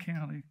by the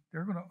county,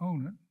 they're going to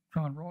own it.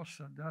 John Ross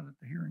said that at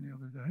the hearing the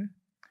other day,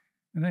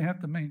 and they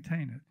have to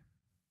maintain it.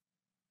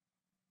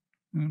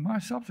 And in my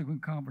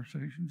subsequent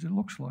conversations, it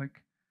looks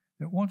like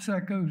that once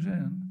that goes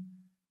in,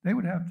 they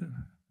would have to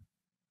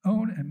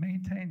own and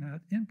maintain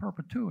that in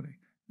perpetuity.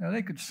 Now,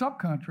 they could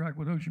subcontract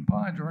with Ocean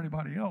Pines or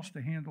anybody else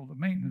to handle the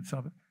maintenance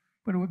of it,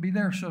 but it would be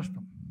their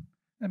system.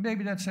 And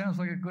maybe that sounds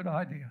like a good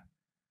idea,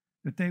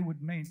 that they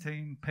would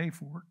maintain, pay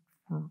for it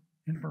for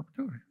in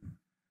perpetuity.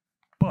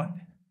 But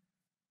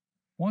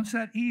once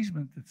that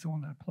easement that's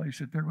on that place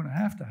that they're going to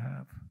have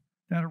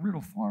down at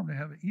Riddle Farm, they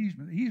have an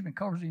easement. The easement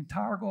covers the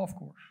entire golf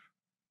course.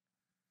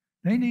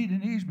 They need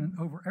an easement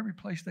over every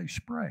place they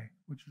spray,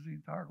 which is the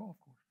entire golf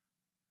course.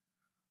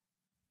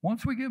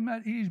 Once we give them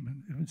that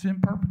easement, if it's in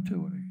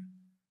perpetuity,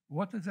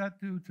 what does that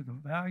do to the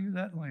value of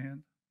that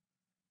land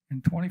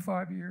in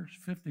 25 years,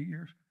 50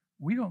 years?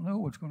 We don't know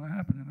what's going to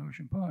happen in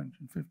Ocean Pines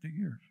in 50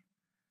 years.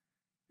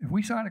 If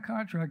we sign a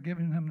contract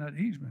giving them that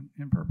easement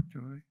in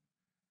perpetuity,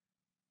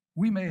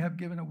 we may have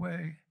given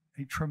away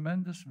a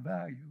tremendous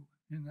value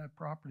in that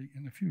property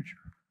in the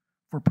future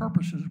for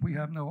purposes we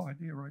have no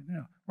idea right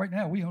now. Right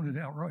now, we own it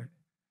outright.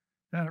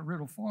 Down at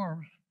Riddle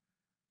Farms,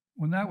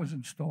 when that was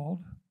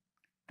installed,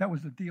 that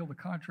was the deal, the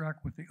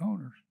contract with the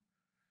owners.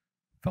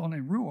 A fellow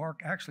named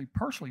Ruark actually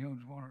personally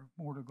owns one or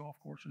more of the golf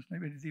courses. They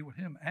made a deal with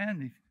him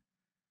and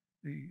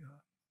the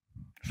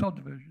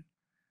subdivision.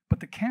 But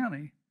the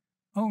county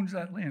owns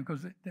that land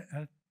because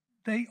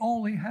they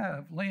only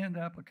have land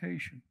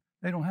application.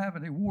 They don't have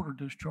any water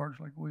discharge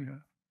like we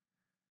have.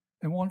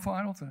 And one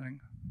final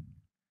thing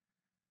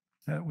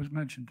that was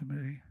mentioned to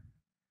me,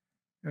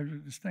 there's a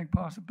distinct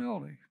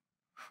possibility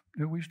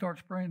that we start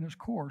spraying this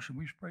course and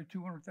we spray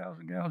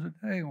 200,000 gallons a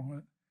day on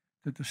it,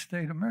 that the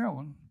state of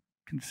Maryland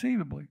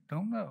conceivably,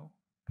 don't know,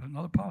 but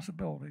another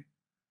possibility,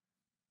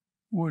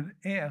 would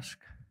ask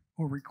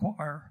or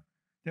require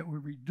that we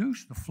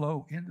reduce the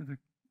flow into the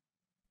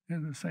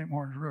St.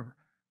 Martin's River,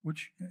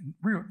 which in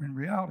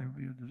reality would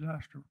be a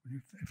disaster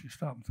if you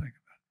stop and think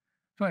about it.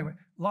 So anyway,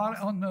 a lot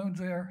of unknowns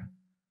there.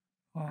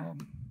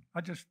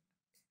 I just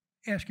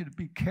ask you to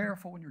be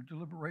careful in your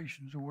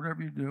deliberations or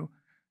whatever you do,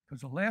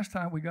 because the last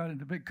time we got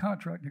into big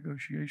contract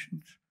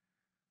negotiations,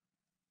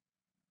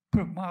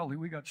 put it mildly,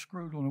 we got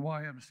screwed on the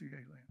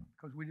YMCA land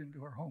because we didn't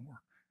do our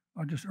homework.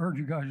 I just urge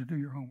you guys to do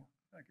your homework.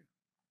 Thank you.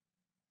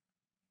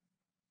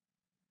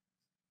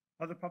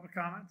 Other public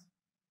comments?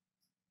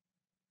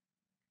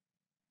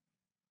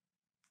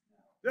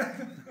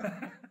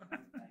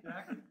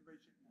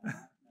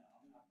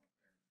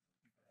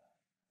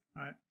 All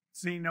right.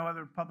 Seeing no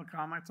other public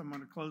comments, I'm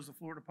going to close the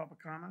floor to public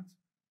comments.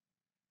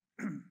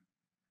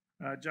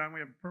 John, we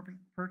have a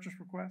purchase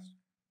request.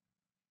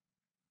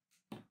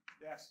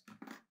 Yes.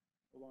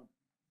 Hold on.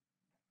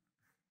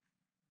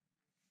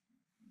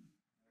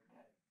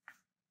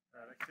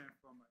 That came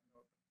from my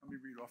note. Let me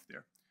read off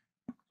there.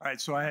 All right,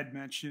 so I had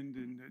mentioned,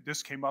 and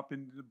this came up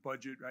in the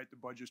budget, right, the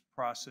budget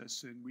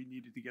process, and we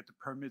needed to get the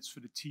permits for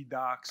the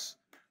T-docks.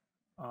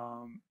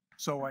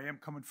 So I am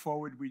coming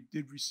forward. We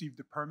did receive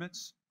the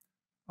permits.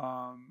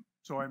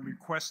 So I'm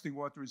requesting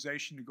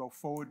authorization to go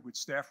forward with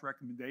staff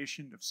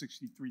recommendation of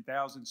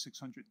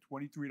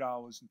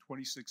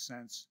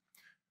 $63,623.26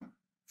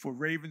 for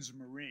Ravens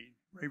Marine.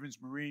 Ravens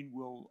Marine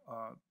will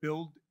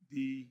build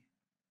the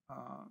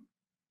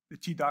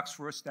T-docks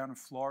for us down in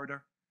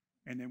Florida.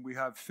 And then we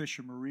have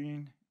Fisher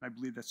Marine, I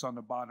believe that's on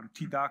the bottom,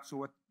 T-docks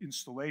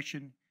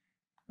installation.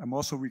 I'm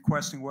also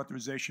requesting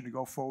authorization to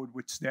go forward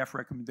with staff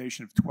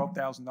recommendation of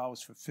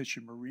 $12,000 for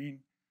Fisher Marine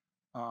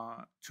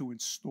to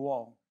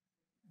install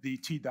the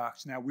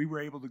T-docks. Now, we were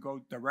able to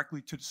go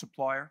directly to the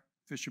supplier.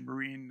 Fisher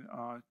Marine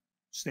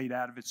stayed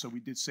out of it, so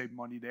we did save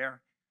money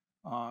there.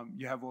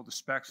 You have all the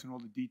specs and all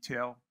the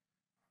detail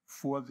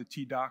for the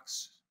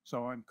T-docks,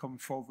 so I'm coming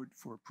forward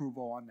for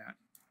approval on that.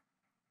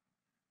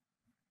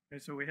 Okay,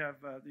 so we have,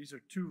 these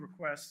are two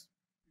requests.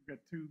 We've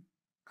got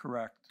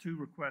Correct. two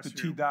requests The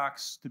here.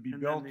 T-docks to be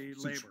And built. then the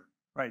since- labor.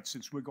 Right,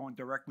 since we're going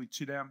directly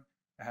to them,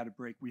 we had to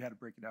break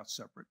it out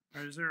separate.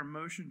 All right, is there a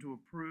motion to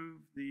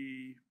approve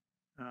the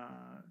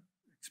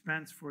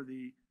expense for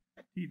the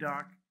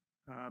T-dock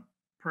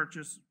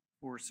purchase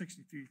for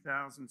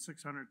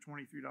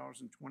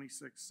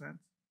 $63,623.26?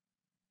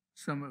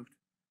 So moved. Is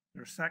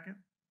there a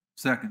second?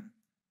 Second.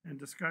 And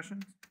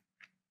discussions?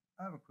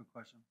 I have a quick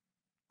question.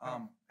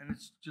 And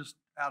it's just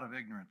out of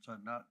ignorance, so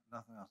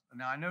nothing else.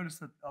 Now, I noticed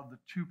that of the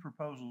two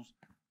proposals,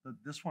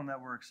 this one that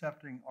we're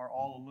accepting are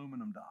all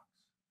aluminum docks.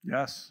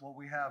 Yes. What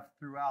we have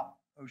throughout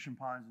Ocean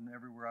Pines and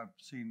everywhere I've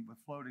seen with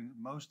floating,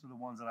 most of the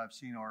ones that I've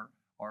seen are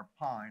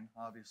pine,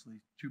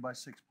 obviously,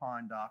 2x6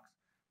 pine docks.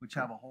 which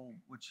have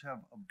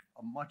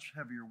a much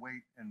heavier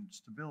weight and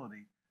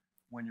stability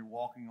when you're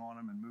walking on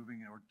them and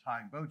moving or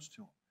tying boats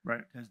to them.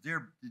 Right.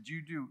 Did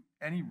you do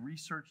any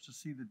research to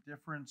see the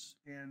difference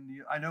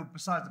in I know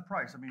besides the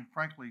price, I mean,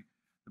 frankly,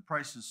 the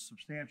price is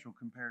substantial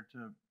compared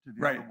to the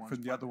Right, other ones. for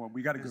the but other one.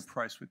 We got a is- good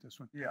price with this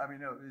one. Yeah, I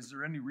mean, no, is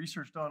there any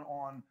research done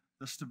on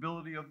the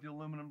stability of the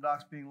aluminum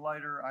docks being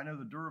lighter? I know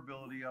the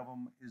durability of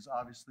them is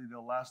obviously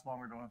they'll last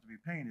longer, don't have to be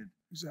painted.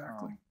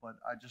 Exactly. But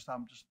I'm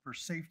just for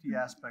safety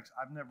aspects,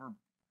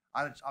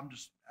 I'm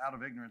just out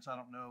of ignorance. I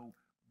don't know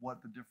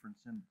what the difference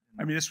in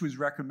I mean, this was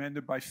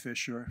recommended by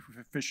Fisher.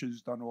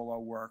 Fisher's done all our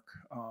work.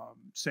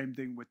 Same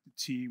thing with the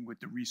team, with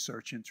the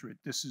research into it.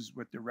 This is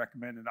what they're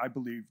recommending. I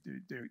believe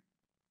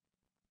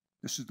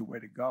this is the way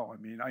to go. I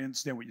mean, I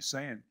understand what you're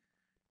saying.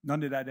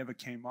 None of that ever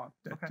came up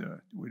that Okay.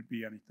 would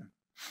be anything.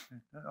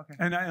 Okay.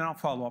 And I'll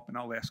follow up and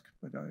I'll ask,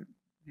 but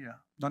Yeah.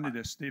 none of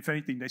this. If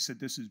anything, they said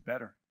this is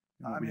better.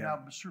 than what I we mean, have.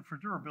 I'm sure for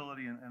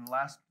durability and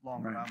last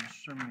longer, Right. I'm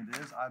assuming it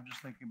is. I'm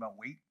just thinking about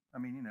weight. I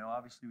mean,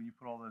 obviously when you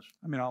put all those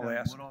I mean, I'll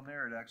ask. wood on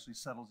there, it actually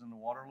settles in the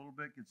water a little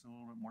bit, gets a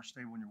little bit more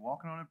stable when you're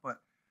walking on it.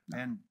 But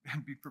and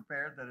be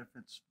prepared that if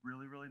it's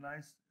really, really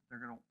nice, we're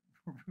gonna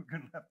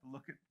have to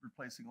look at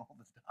replacing all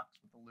the docks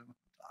with aluminum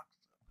docks.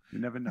 So You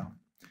never know.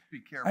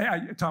 be careful.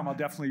 Tom, I'll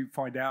definitely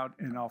find out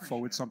and I'll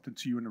forward Appreciate it. something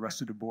to you and the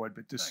rest of the board,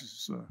 but this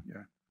Thanks. is,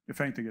 yeah, if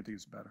anything, I think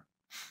it's better.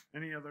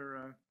 Any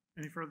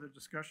further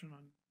discussion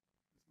on this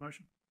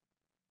motion?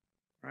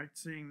 All right,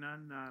 seeing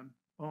none,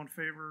 all in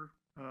favor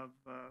of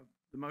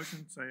the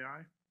motion, say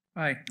aye.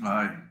 Aye.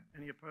 Aye.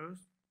 Any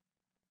opposed?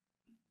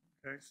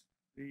 Okay,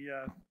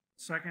 the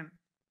second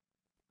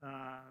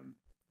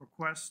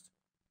request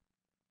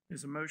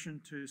is a motion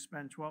to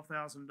spend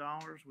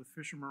 $12,000 with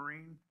Fisher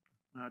Marine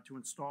to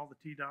install the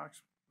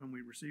T-docks when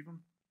we receive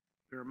them.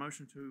 Is there a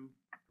motion to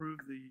approve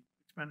the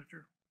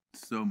expenditure?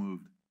 So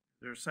moved.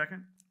 Is there a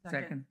second?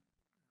 Second.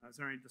 Is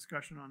there any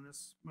discussion on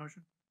this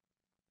motion?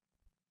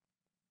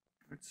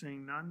 All right,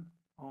 seeing none,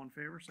 all in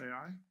favor, say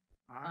aye.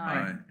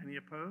 Aye. Any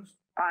opposed?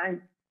 Aye.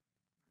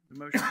 The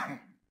motion,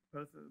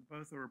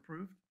 both are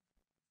approved.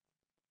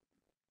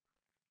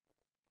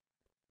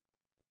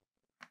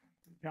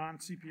 John,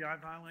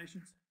 CPI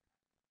violations?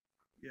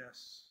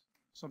 Yes.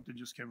 Something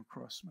just came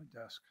across my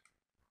desk.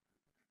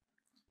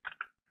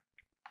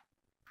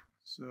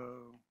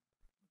 So,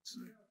 let's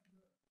see.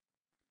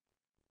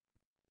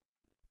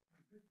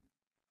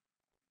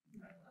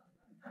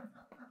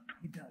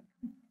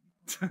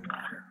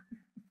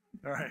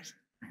 All right.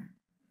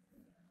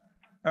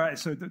 All right,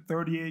 so the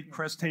 38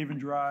 Crest Haven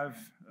Drive,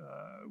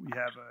 we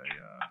have a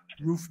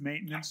roof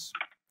maintenance.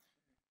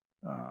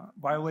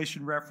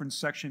 Violation reference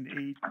section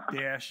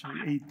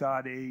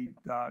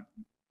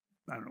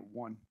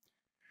 8-8.8.1.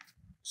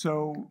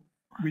 So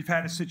we've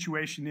had a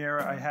situation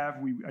there.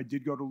 I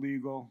did go to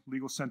legal.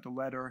 Legal sent a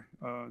letter.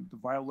 The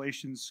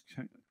violations,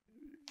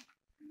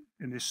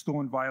 and they're still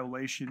in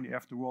violation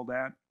after all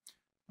that.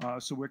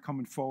 So we're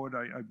coming forward.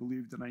 I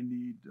believe that I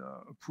need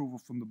approval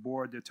from the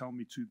board. They're telling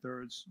me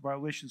 2/3.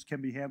 Violations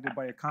can be handled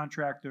by a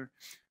contractor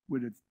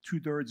with a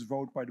 2/3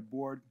 vote by the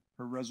board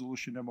per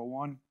resolution number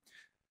 1.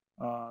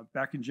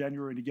 Back in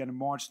January and again in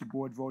March, the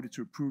board voted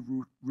to approve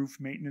roof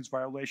maintenance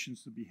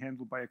violations to be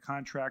handled by a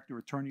contractor.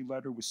 Attorney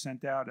letter was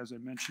sent out, as I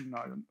mentioned,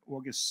 on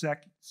August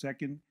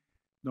 2nd,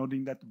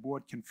 noting that the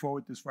board can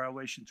forward this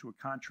violation to a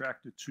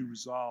contractor to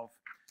resolve.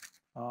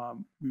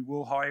 We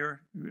will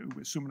hire,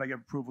 assuming I get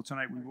approval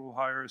tonight, we will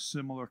hire a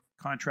similar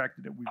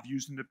contractor that we've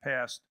used in the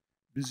past,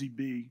 Busy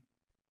Bee,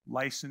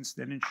 licensed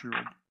and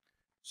insured,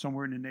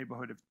 somewhere in the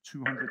neighborhood of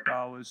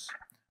 $200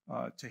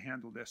 to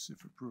handle this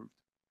if approved.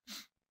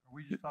 Are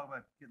we just talking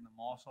about getting the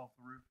moss off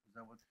the roof? Is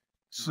that what?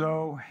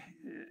 So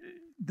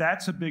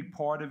that's a big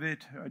part of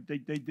it. They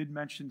did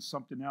mention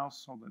something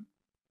else. Hold on.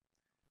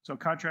 So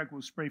contractor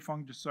will spray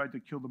fungicide to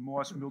kill the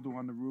moss mildew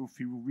on the roof.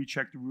 He will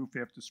recheck the roof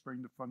after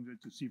spraying the fungicide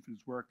to see if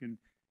it's working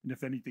and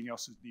if anything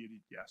else is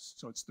needed. Yes.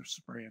 So it's the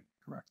spraying,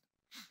 correct?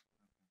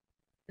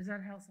 Is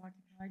that house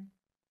occupied?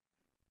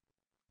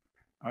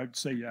 I'd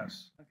say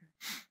yes. Okay.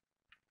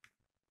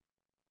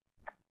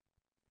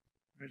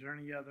 Is there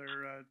any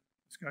other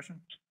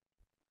discussion?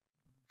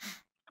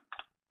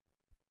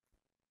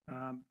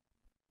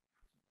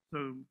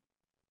 So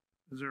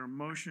is there a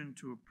motion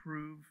to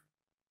approve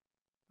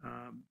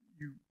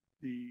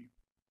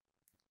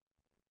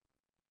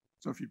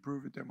So if you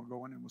prove it, then we'll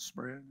go in and we'll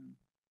spray it.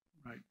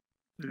 right?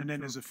 And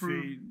then there's a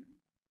fee.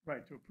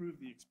 Right, to approve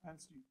the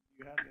expense,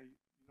 you had the, the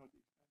expense.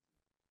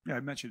 Yeah, I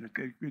mentioned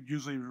it. It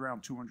usually is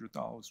around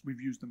 $200. We've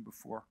used them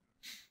before.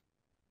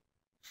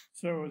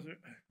 So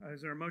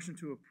is there a motion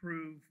to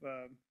approve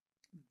the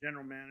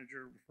general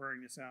manager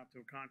referring this out to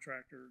a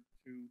contractor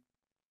to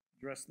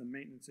address the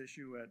maintenance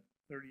issue at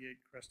 38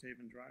 Crest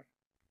Haven Drive?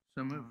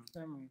 So moved.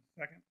 So moved.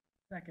 Second?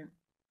 Second.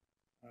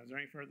 Is there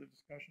any further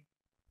discussion?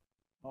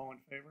 All in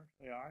favor,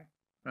 say aye.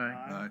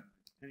 Aye. Aye.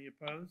 Any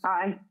opposed?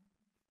 Aye.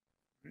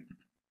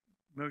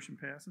 Motion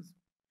passes.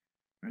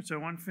 All right,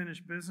 so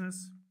unfinished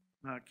business.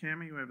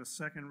 Cammie, you have a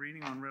second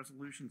reading on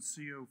resolution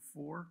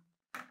CO4.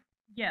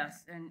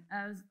 Yes, and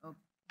as a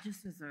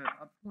just as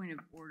a point of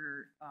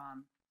order,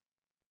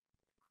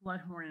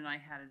 Floodhorn and I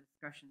had a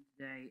discussion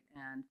today,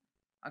 and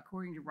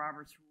according to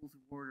Robert's Rules of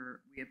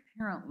Order, we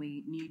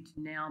apparently need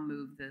to now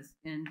move this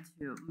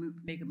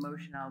make a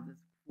motion out of this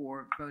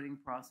for voting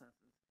processes.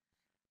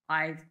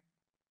 I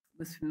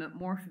was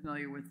more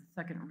familiar with the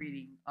second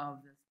reading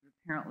of this, but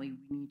apparently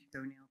we need to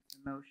go now to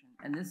the motion.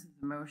 And this is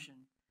a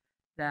motion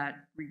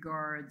that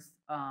regards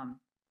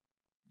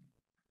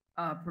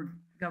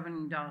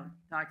governing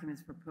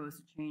documents proposed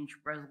to change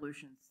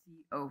resolution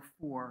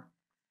C04.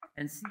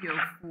 And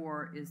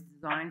C04 is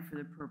designed for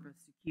the purpose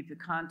to keep the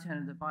content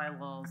of the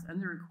bylaws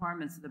and the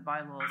requirements of the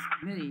bylaws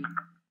committee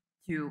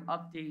to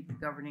update the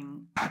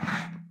governing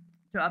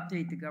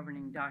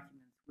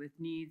documents with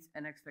needs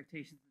and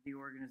expectations of the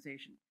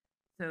organization.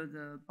 So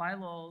the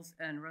bylaws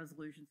and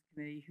resolutions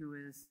committee, who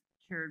is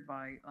chaired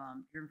by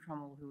Jim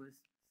Trummel, who is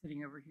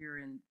sitting over here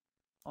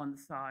on the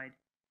side,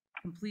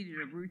 completed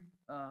a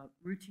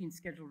routine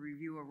scheduled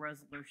review of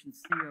resolution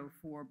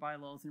C04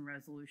 bylaws and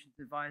resolutions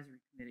advisory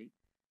committee.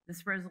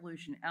 This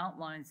resolution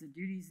outlines the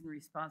duties and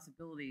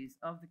responsibilities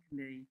of the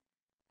committee.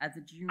 At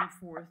the June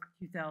 4th,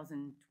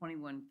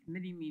 2021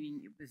 committee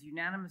meeting, it was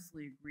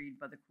unanimously agreed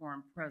by the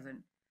quorum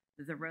present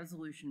that the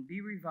resolution be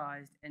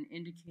revised and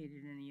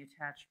indicated in the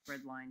attached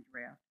red line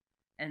draft.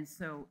 And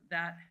so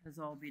that has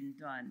all been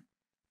done.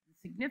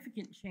 The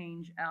significant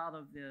change out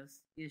of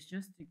this is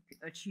just to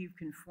achieve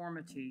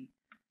conformity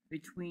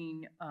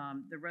between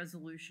the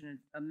resolution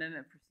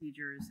amendment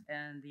procedures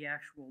and the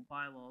actual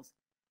bylaws.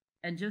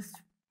 And just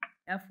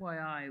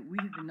FYI, we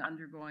have been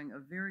undergoing a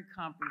very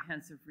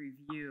comprehensive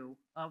review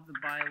of the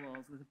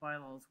bylaws with the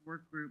bylaws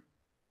work group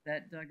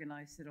that Doug and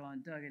I sit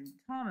on, Doug and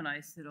Tom and I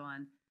sit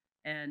on,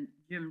 and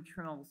Jim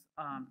Trimmel's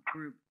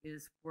group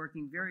is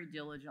working very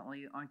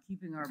diligently on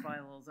keeping our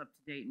bylaws up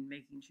to date and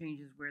making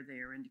changes where they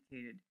are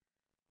indicated.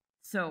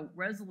 So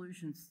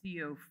resolution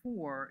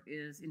C04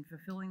 is in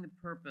fulfilling its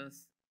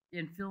purpose,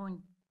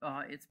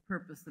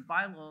 the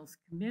bylaws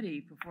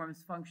committee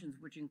performs functions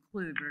which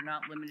include but are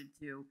not limited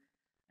to,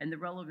 and the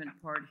relevant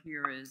part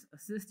here is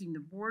assisting the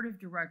board of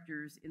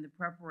directors in the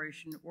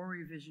preparation or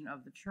revision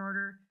of the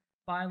charter,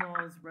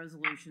 bylaws,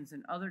 resolutions,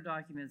 and other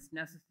documents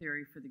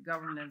necessary for the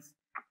governance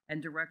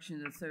and direction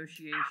of the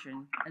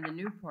association. And the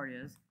new part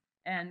is,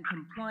 and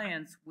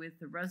compliance with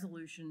the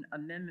resolution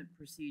amendment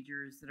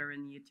procedures that are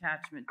in the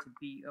attachment to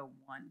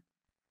B01.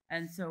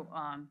 And so,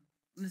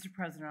 Mr.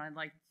 President, I'd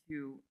like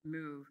to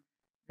move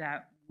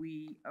that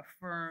we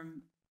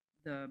affirm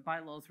the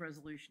bylaws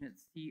resolution at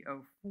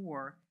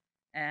C04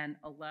 and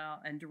allow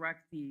and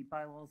direct the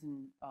bylaws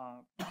and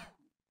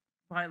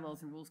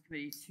rules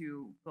committee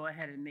to go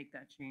ahead and make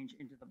that change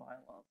into the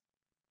bylaws.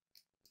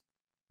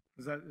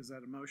 Is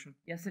that a motion?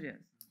 Yes, it is.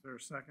 Is there a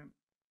second?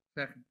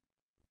 Second.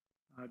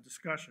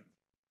 Discussion.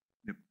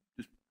 Yep.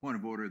 Just point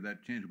of order,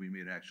 that change will be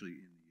made actually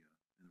in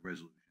the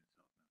resolution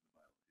itself,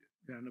 not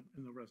the bylaws. Yeah,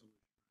 in the resolution.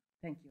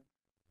 Thank you.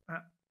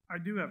 I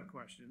do have a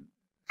question,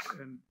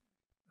 and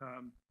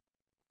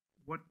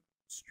what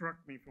struck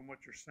me from what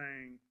you're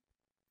saying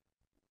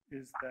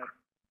is that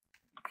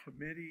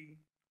committee,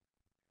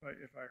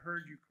 if I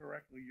heard you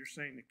correctly, you're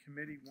saying the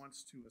committee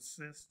wants to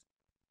assist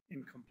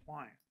in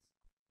compliance.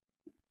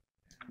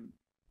 And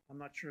I'm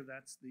not sure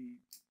that's the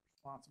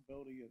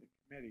responsibility of the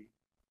committee.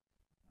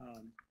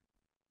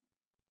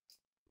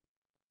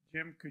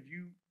 Jim, could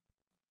you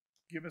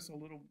give us a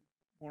little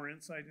more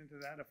insight into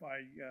that if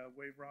I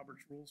waive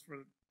Robert's rules for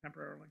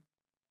temporarily?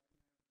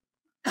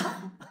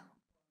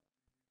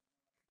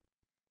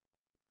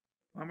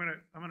 I'm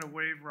gonna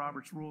waive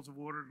Robert's rules of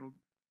order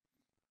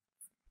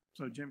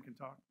so Jim can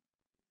talk.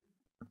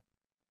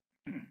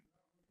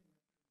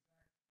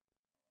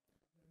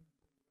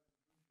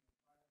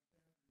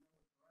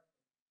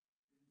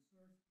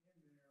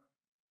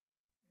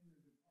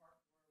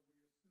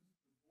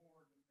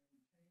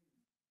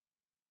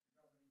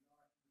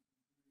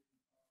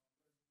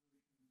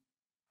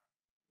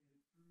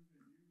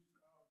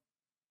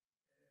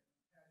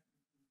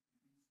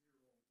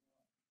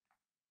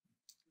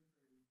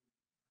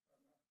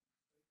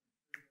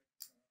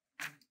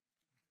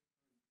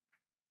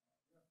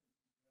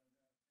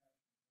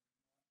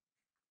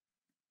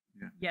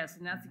 Yes,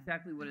 and that's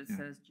exactly what it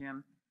says,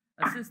 Jim.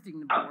 Assisting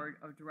the board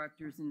of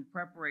directors in the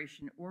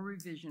preparation or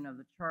revision of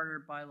the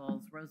charter,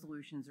 bylaws,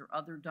 resolutions, or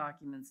other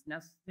documents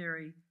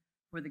necessary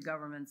for the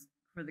governance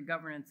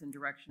and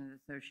direction of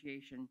the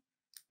association,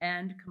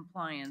 and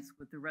compliance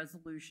with the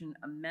resolution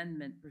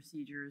amendment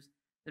procedures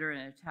that are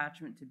an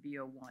attachment to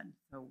B01.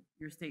 So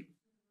your state.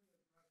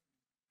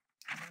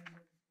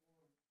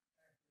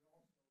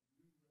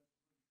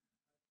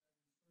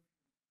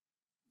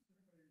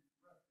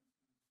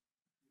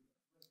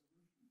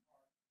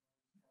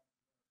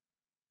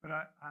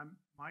 But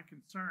my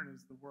concern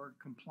is the word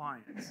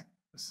compliance,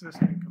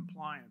 assisting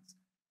compliance.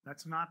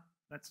 That's not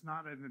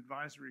an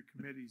advisory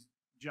committee's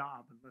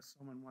job unless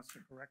someone wants to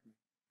correct me.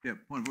 Yeah,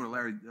 point of order,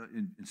 Larry,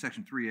 in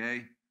section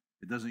 3A,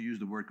 it doesn't use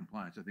the word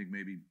compliance. I think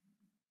maybe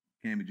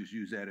Cam would just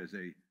use that as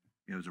a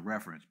as a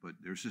reference, but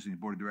they're assisting the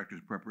board of directors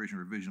in preparation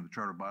and revision of the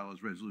charter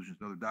bylaws, resolutions,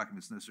 and other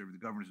documents necessary for the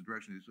governance and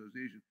direction of the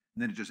association.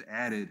 And then it just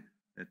added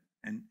that,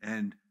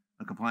 and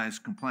a compliance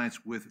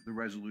with the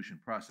resolution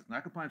process,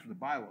 not compliance with the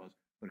bylaws,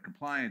 but a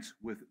compliance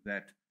with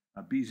that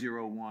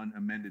B01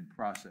 amended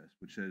process,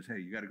 which says, hey,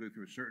 you got to go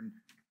through a certain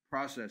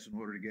process in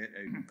order to get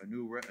a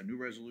new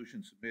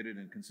resolution submitted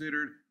and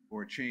considered,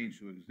 or a change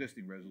to an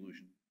existing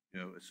resolution,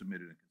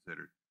 submitted and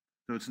considered.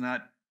 So it's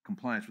not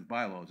compliance with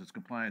bylaws; it's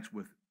compliance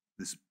with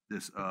this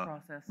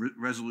process.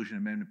 resolution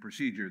amendment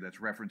procedure that's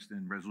referenced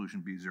in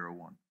Resolution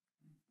B01.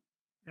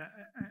 Yeah,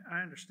 I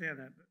understand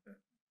that,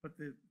 but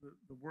the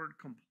word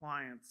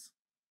compliance,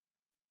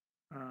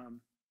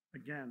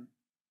 again,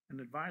 an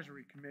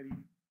advisory committee,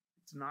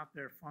 it's not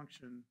their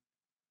function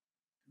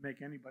to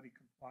make anybody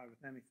comply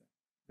with anything.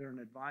 They're an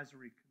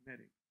advisory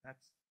committee.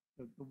 That's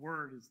the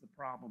word is the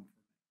problem for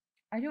me.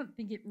 I don't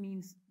think it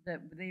means that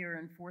they are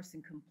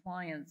enforcing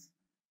compliance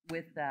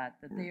with that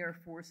they are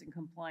forcing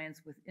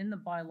compliance within the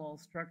bylaw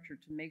structure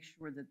to make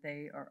sure that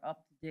they are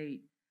up to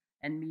date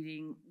and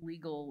meeting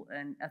legal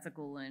and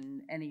ethical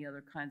and any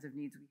other kinds of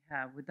needs we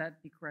have. Would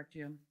that be correct,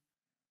 Jim?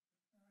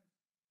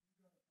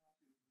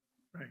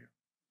 Right here.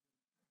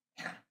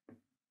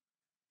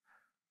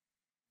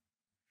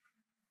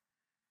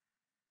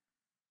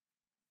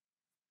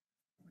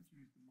 Let's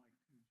use the mic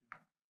too, Jim.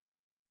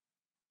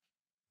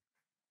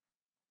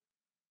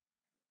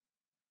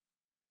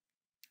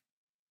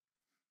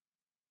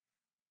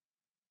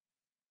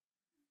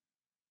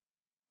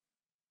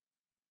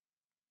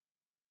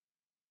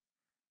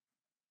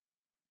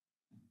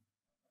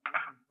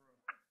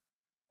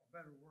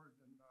 Better word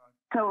than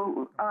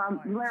So,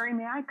 compliance. Larry,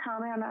 may I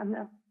comment on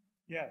this?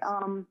 Yes.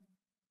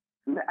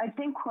 I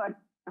think what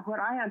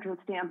I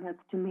understand this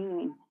to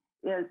mean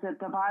is that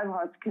the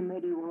bylaws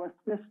committee will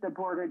assist the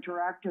board of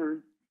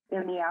directors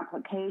in the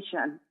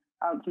application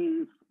of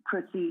these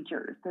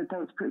procedures, that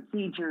those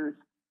procedures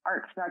are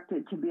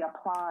expected to be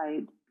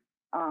applied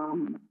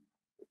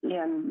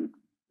in,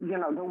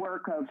 the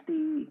work of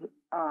the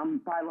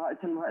bylaws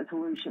and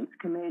resolutions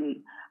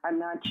committee. I'm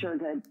not sure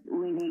that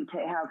we need to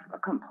have a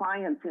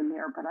compliance in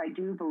there, but I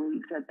do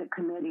believe that the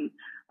committee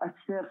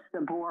assists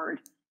the board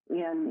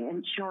in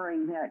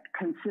ensuring that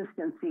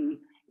consistency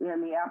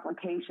in the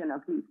application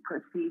of these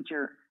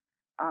procedures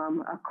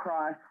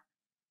across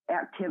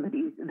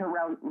activities,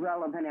 the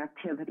relevant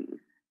activities.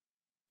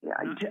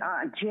 Yeah,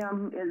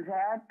 Jim, is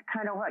that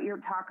kind of what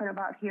you're talking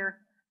about here?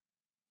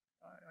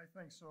 I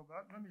think so,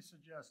 but let me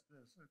suggest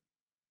this.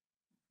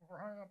 If we're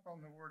hung up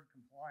on the word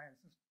compliance,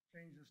 this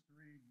changes to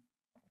read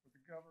with the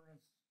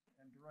governance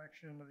and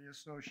direction of the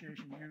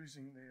association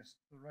using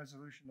the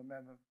resolution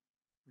amendment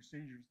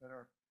procedures that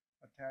are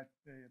attached,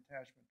 the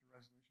attachment to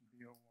resolution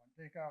B01.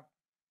 Take out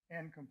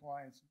and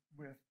compliance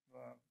with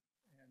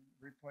and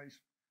replace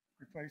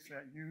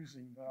that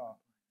using the.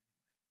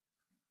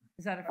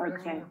 Is that a That's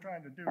friendly? what we're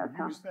trying to do.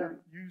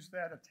 Use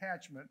that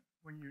attachment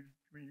when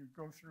you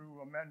go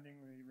through amending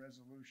the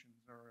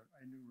resolutions or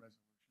a new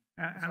resolution.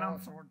 And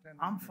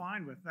I'm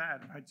fine with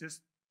that. I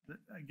just,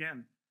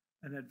 again,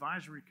 an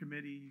advisory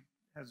committee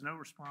has no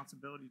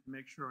responsibility to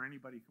make sure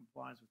anybody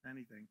complies with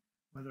anything,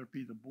 whether it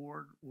be the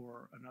board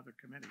or another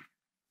committee.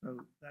 So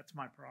that's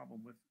my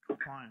problem with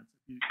compliance.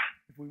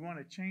 If we want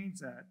to change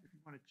that, if you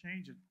want to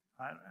change it,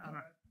 I don't.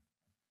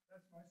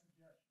 That's my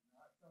suggestion.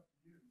 It's up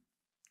to you.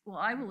 Well,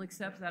 I will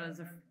accept that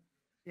as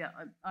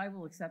I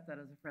will accept that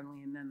as a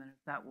friendly amendment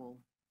if that will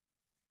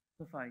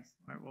suffice.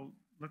 All right, well,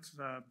 let's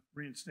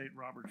reinstate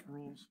Robert's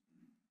rules.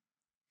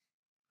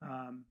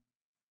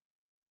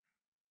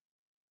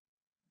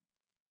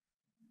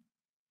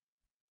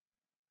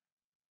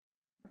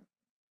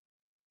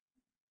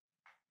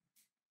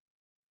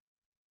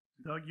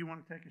 Doug, you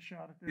want to take a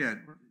shot at this?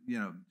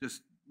 Yeah,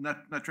 just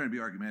not trying to be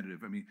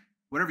argumentative. I mean,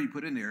 whatever you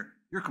put in there,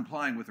 you're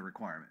complying with a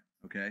requirement,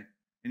 okay?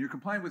 And you're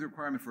complying with a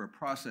requirement for a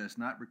process,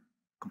 not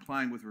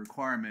complying with a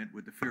requirement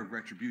with the fear of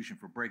retribution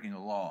for breaking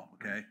a law,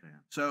 okay?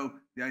 So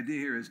the idea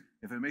here is,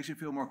 if it makes you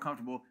feel more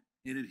comfortable,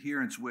 in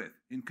adherence with,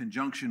 in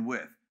conjunction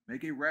with,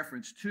 make a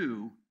reference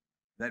to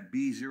that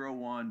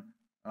B01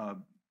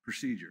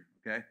 procedure,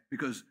 okay?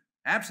 Because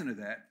absent of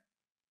that,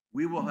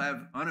 we will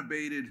have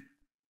unabated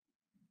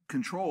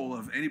control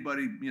of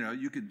anybody.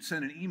 You could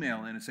send an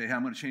email in and say, hey,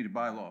 I'm going to change a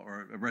bylaw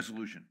or a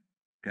resolution,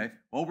 okay?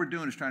 All we're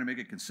doing is trying to make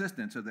it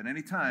consistent so that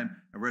any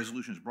time a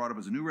resolution is brought up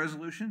as a new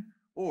resolution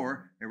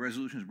or a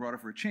resolution is brought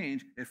up for a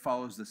change, it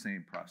follows the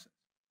same process,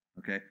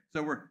 okay?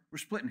 So we're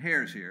splitting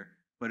hairs here,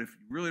 but if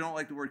you really don't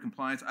like the word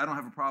compliance, I don't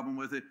have a problem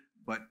with it,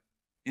 but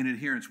in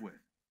adherence with.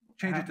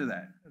 Change it to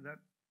that.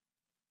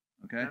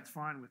 Okay? That's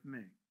fine with me.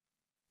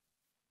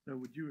 So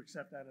would you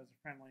accept that as a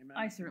friendly amendment?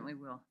 I certainly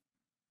will.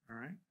 All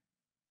right.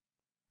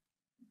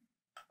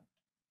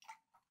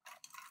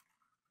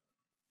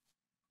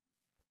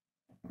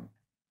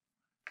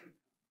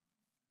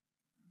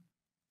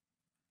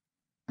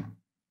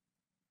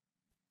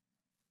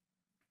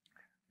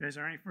 Okay, is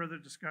there any further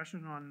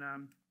discussion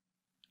on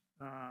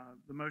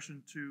the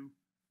motion to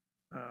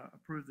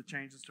approve the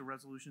changes to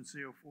Resolution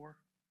CO4?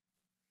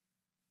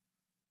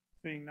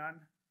 Being none,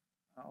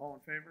 All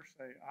in favor,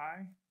 say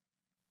aye.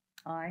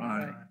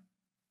 Aye.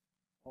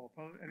 All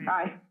opposed? Any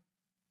Aye. opposed?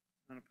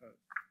 None opposed.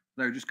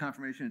 Larry, just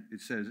confirmation,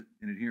 it says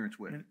in adherence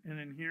with. In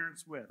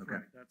adherence with, Okay.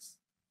 right, that's,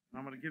 and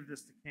I'm gonna give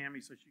this to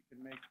Cammie so she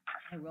can make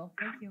I will,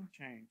 thank you.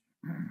 change.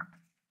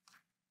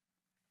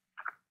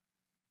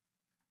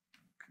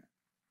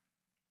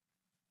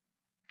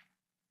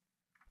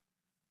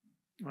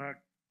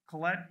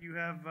 Colette, you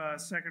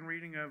have second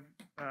reading of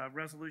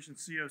Resolution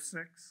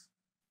CO6.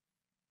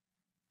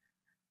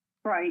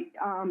 Right,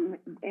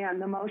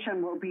 and the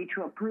motion will be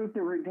to approve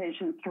the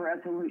revisions to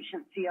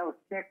Resolution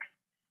CO6,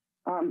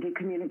 the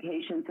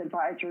Communications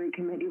Advisory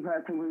Committee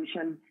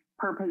resolution.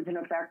 Purpose and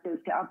effect is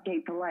to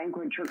update the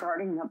language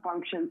regarding the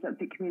functions of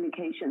the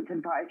Communications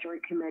Advisory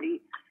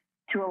Committee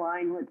to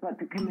align with what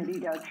the committee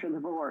does for the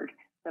board.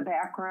 The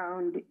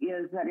background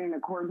is that in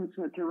accordance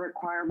with the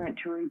requirement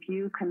to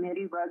review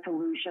committee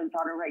resolutions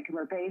on a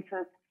regular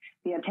basis,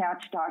 the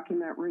attached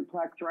document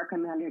reflects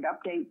recommended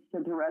updates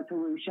to the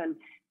resolution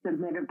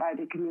submitted by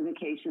the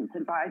Communications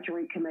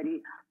Advisory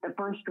Committee. The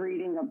first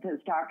reading of this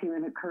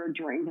document occurred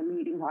during the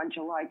meeting on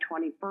July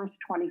 21st,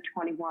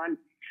 2021.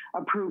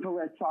 Approval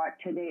is sought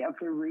today of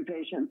the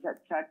revisions as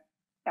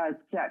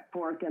set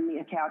forth in the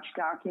attached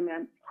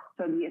document.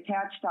 So the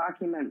attached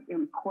document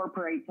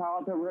incorporates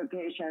all the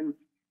revisions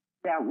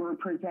that were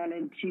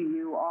presented to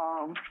you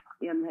all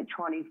in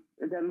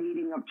the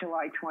meeting of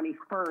July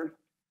 21st.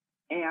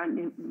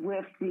 And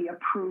with the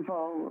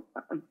approval,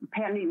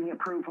 pending the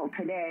approval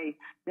today,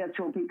 this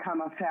will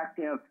become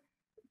effective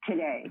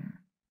today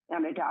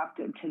and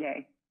adopted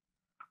today.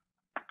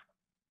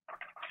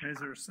 Is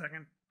there a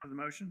second to the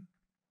motion?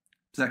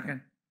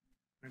 Second.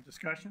 Any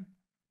discussion?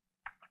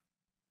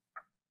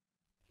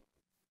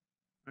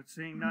 Not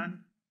seeing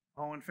none.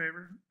 All in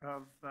favor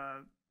of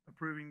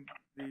approving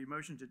the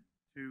motion to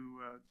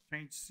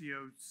change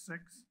CO6,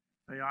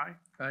 say aye.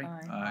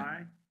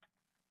 Aye.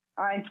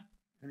 Aye.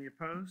 Any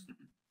opposed?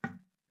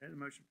 Okay, the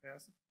motion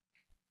passes.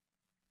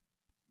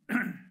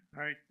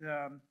 All right,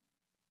 the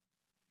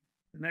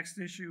next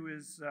issue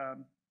is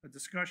a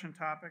discussion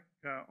topic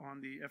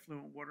on the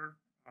effluent water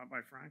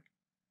by Frank.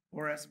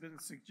 Or as has been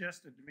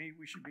suggested to me,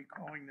 we should be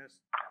calling this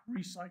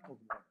recycled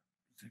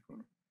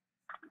water.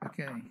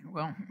 Okay,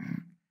 well,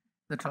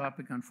 the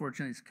topic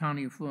unfortunately is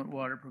county affluent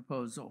water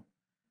proposal.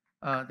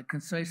 The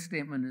concise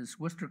statement is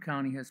Worcester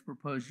County has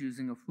proposed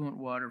using affluent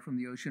water from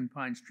the Ocean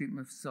Pines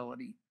treatment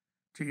facility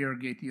to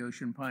irrigate the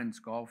Ocean Pines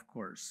golf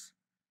course.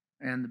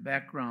 And the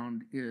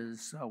background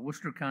is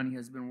Worcester County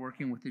has been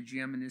working with the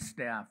GM and his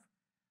staff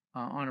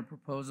on a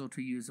proposal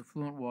to use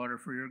affluent water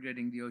for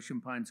irrigating the Ocean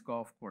Pines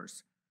golf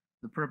course.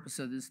 The purpose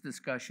of this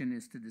discussion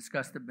is to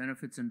discuss the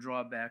benefits and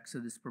drawbacks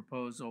of this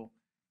proposal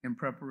in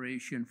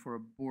preparation for a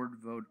board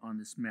vote on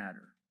this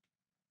matter.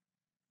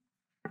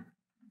 Let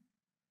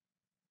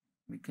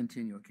me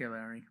continue, okay,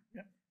 Larry?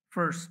 Yep.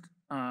 First,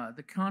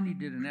 the county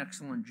did an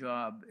excellent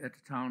job at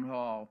the town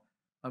hall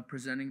of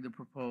presenting the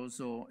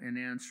proposal and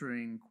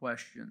answering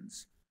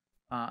questions.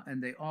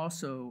 And they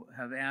also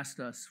have asked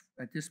us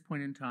at this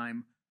point in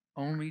time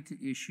only to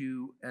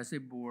issue as a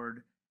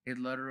board a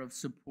letter of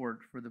support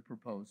for the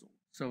proposal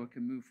so it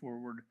can move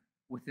forward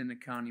within the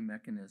county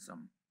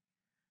mechanism.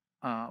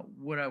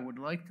 What I would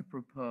like to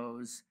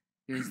propose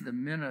is the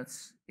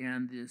minutes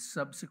and the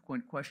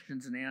subsequent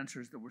questions and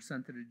answers that were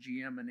sent to the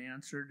GM and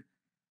answered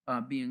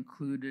be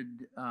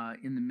included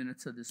in the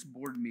minutes of this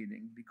board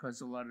meeting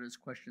because a lot of those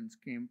questions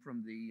came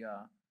from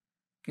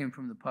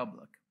the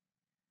public.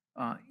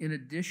 In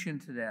addition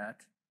to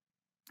that,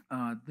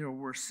 there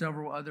were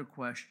several other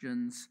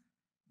questions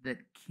that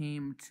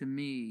came to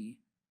me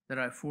that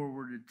I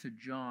forwarded to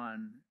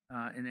John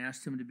and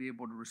asked him to be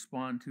able to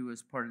respond to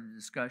as part of the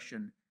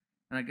discussion.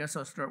 And I guess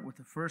I'll start with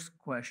the first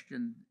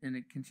question, and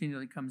it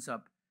continually comes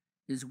up,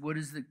 is what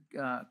is the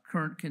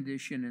current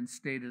condition and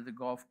state of the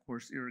golf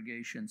course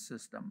irrigation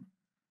system?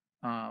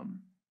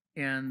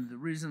 And the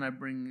reason I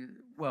bring,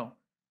 well,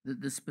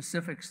 the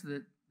specifics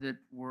that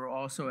were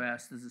also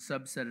asked as a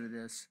subset of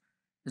this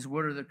is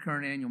what are the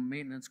current annual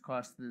maintenance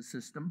costs of the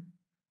system?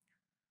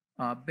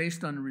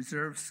 Based on the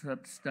reserve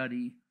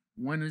study,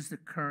 when is the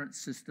current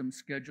system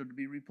scheduled to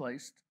be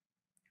replaced?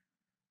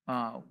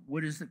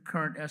 What is the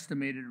current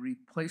estimated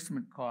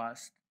replacement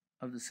cost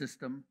of the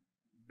system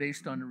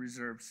based on the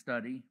reserve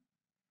study?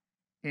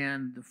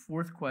 And the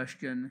fourth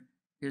question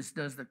is,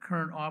 does the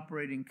current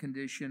operating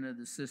condition of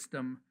the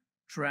system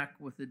track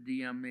with the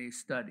DMA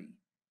study?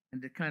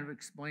 And to kind of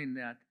explain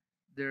that,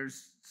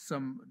 there's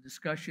some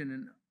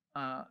discussion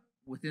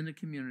within the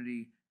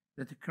community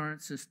that the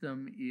current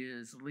system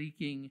is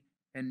leaking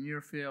and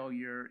near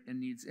failure and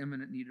needs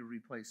imminent need of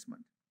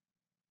replacement.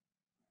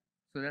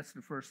 So that's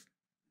the first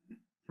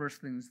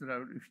things that I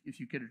would, if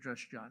you could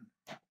address, John.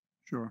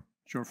 Sure,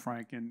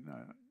 Frank. And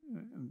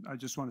I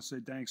just want to say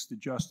thanks to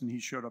Justin. He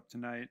showed up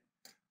tonight.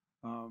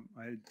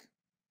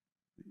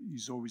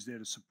 He's always there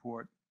to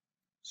support.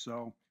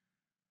 So,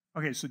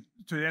 okay, so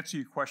to answer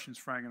your questions,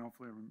 Frank, and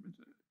hopefully,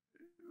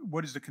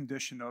 what is the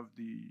condition of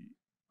the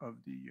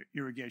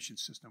irrigation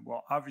system?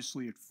 Well,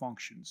 obviously it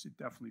functions. It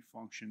definitely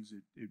functions.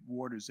 It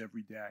waters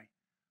every day.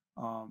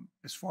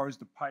 As far as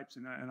the pipes,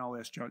 and I'll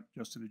ask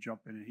Justin to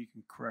jump in and he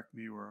can correct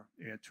me or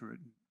add to it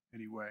in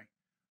any way.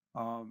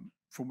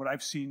 From what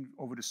I've seen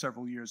over the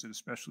several years, and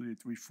especially the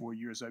 3-4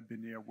 years I've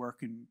been there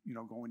working,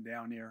 going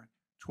down there,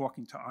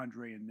 talking to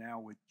Andre and now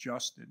with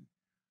Justin,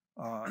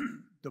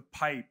 the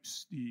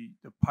pipes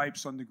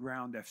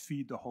underground that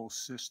feed the whole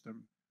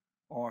system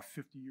are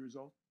 50 years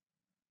old.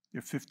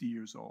 They're 50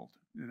 years old,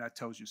 and that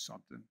tells you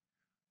something.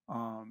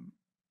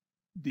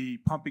 The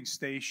pumping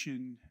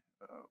station,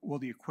 all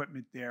the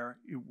equipment there,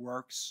 it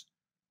works.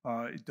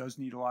 It does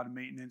need a lot of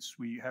maintenance.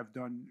 We have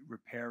done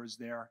repairs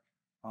there,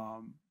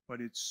 but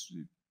it's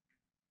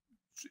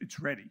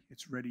ready.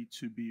 It's ready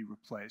to be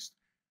replaced.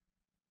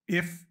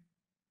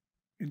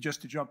 And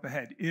just to jump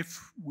ahead,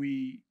 if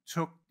we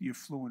took the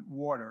effluent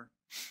water,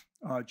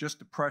 just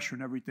the pressure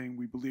and everything,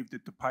 we believe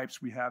that the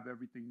pipes we have,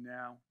 everything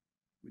now,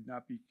 would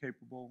not be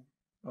capable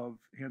of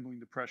handling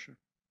the pressure.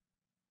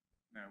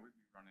 No, we'd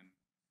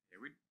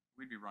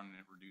be running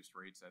at reduced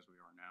rates as we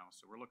are now.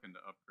 So we're looking to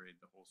upgrade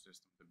the whole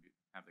system to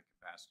have the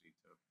capacity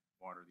to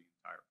water the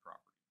entire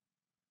property.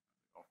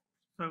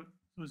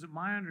 So is it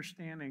my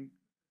understanding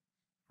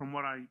from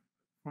what I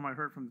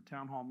heard from the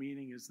town hall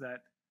meeting is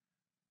that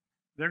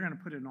they're going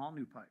to put in all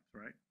new pipes,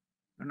 right?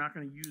 They're not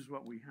going to use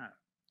what we have.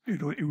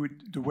 It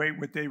would, the way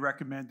what they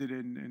recommended,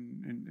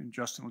 and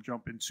Justin will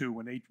jump in too,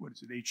 when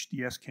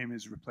HDS came in,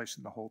 is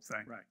replacing the whole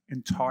thing. Right.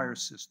 Entire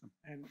system.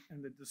 And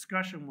the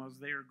discussion was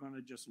they are going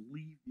to just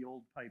leave the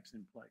old pipes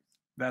in place.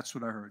 That's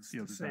what I heard the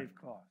To other day. save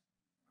cost.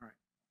 All right.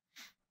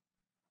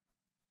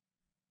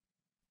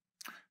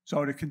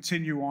 So to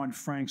continue on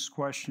Frank's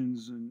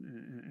questions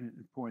and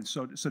points,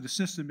 so the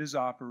system is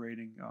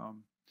operating.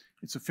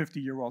 It's a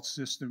 50-year-old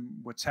system.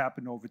 What's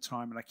happened over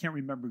time, and I can't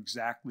remember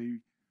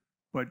exactly,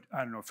 but I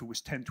don't know if it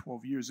was 10,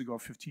 12 years ago,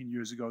 15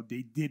 years ago,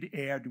 they did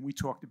add, and we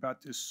talked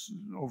about this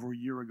over a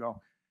year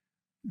ago,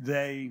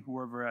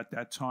 whoever at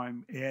that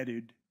time,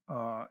 added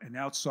an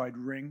outside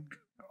ring.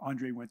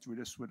 Andre went through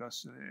this with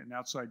us, an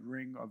outside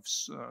ring of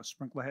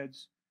sprinkler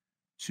heads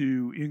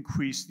to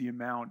increase the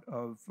amount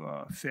of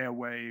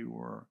fairway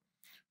or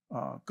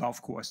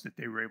golf course that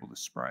they were able to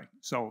spray.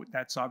 So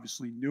that's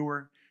obviously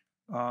newer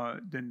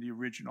than the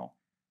original.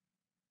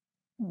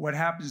 What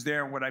happens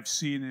there, and what I've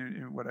seen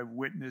and what I've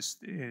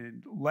witnessed,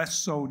 and less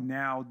so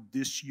now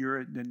this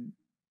year than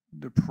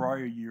the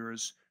prior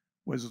years,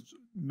 was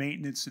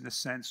maintenance in a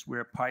sense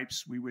where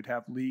pipes, we would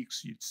have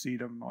leaks. You'd see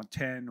them on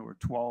 10 or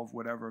 12,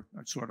 whatever.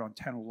 I saw it on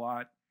 10 a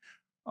lot,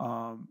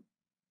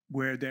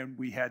 where then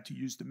we had to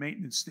use the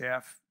maintenance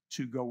staff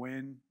to go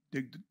in,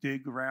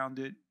 dig around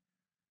it,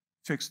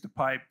 fix the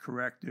pipe,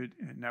 correct it,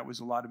 and that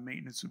was a lot of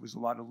maintenance. It was a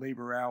lot of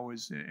labor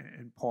hours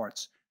and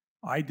parts.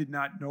 I did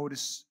not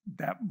notice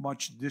that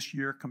much this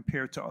year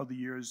compared to other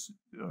years.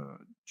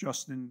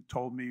 Justin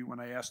told me when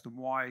I asked him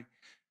why,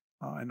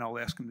 and I'll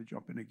ask him to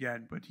jump in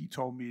again, but he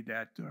told me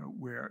that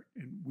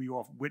and we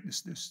all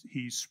witnessed this,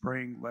 he's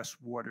spraying less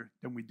water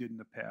than we did in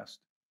the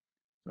past.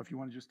 So if you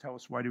want to just tell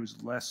us why there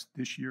was less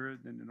this year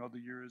than in other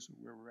years, or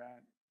where we're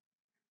at.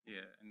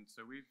 Yeah, and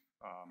so we've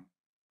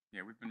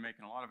been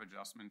making a lot of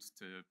adjustments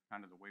to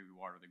kind of the way we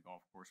water the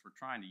golf course. We're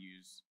trying to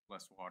use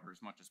less water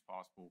as much as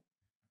possible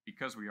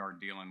because we are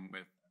dealing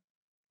with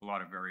a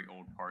lot of very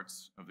old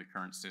parts of the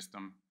current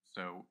system.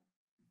 So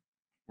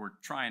we're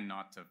trying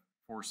not to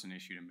force an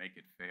issue to make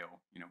it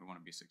fail. We want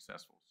to be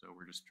successful. So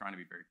we're just trying to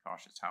be very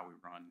cautious how we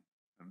run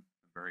a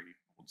very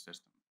old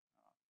system,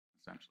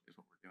 essentially, is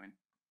what we're doing.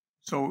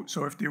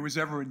 So if there was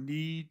ever a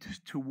need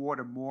to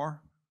water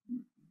more,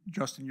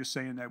 Justin, you're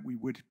saying that we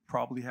would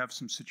probably have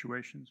some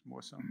situations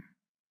more so?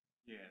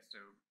 Yeah, so,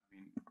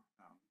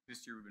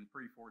 this year we've been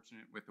pretty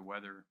fortunate with the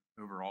weather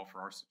overall for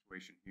our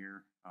situation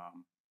here.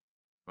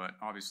 But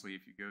obviously,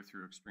 if you go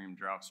through extreme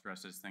drought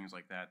stresses, things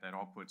like that, that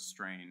all puts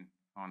strain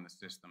on the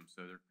system.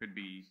 So there could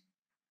be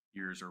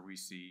years where we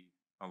see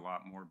a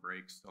lot more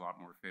breaks, a lot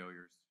more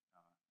failures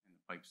in the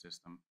pipe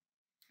system.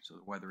 So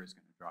the weather is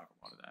going to drive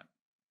a lot of that.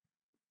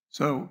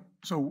 So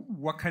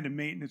what kind of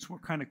maintenance,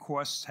 what kind of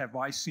costs have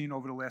I seen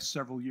over the last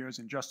several years?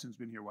 And Justin's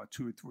been here,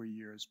 2 or 3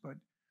 years. But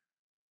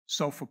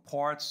so for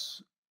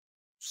parts,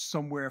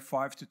 somewhere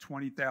 5,000 to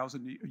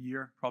 20,000 a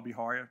year, probably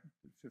higher,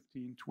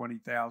 15,000,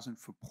 20,000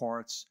 for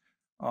parts,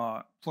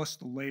 plus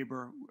the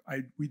labor.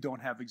 We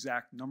don't have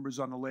exact numbers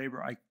on the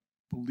labor. I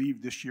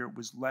believe this year it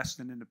was less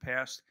than in the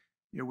past.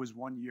 There was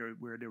one year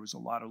where there was a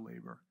lot of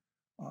labor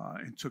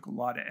and took a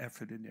lot of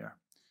effort in there.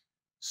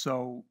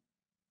 So,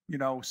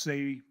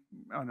 say,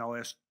 and I'll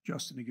ask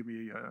Justin to give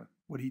me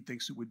what he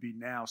thinks it would be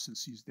now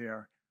since he's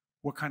there.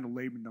 What kind of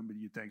labor number do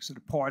you think? So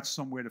the parts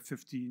somewhere to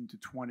 15,000 to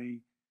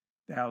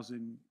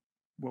 20,000.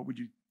 What would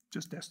you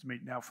just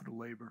estimate now for the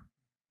labor?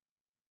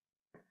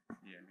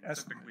 Yeah,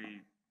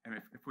 typically,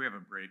 if we have a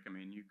break,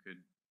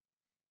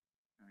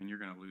 you're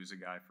going to lose a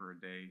guy for a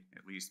day,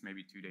 at least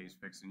maybe 2 days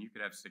fixing. You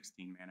could have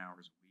 16 man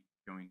hours a week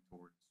going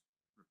towards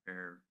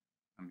repair,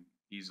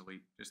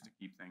 easily, just to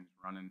keep things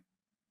running.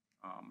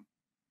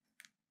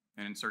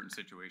 And in certain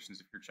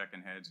situations, if you're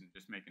checking heads and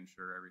just making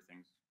sure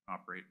everything's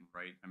operating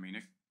right,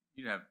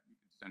 you could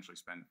essentially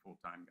spend a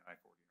full-time guy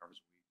 40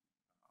 hours a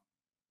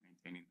week.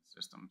 maintaining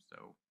the system.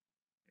 So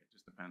it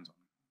just depends on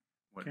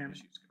what Cam?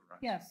 issues could arise.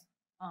 Yes,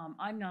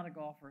 I'm not a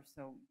golfer,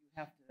 so you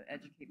have to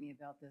educate me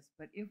about this,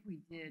 but if we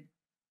did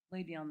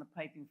lay down the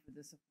piping for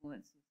this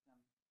affluent system,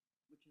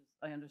 which is,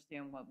 I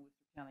understand what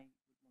Worcester County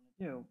would want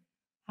to do,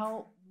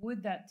 how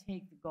would that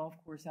take the golf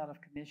course out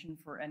of commission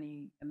for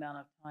any amount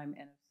of time,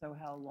 and if so,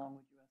 how long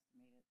would you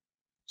estimate it?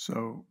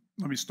 So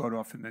let me start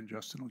off and then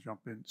Justin will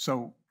jump in.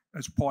 So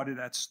as part of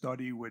that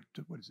study with,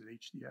 what is it,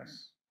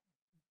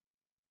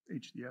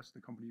 HDS,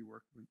 the company you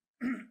work with,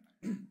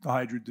 the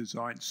Hydro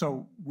Design.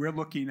 So we're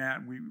looking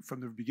at,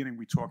 from the beginning,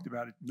 we talked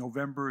about it,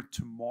 November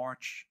to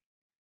March.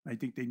 I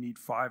think they need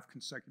 5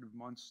 consecutive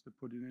months to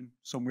put it in.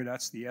 Somewhere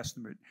that's the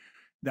estimate.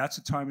 That's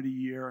a time of the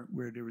year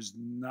where there is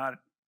not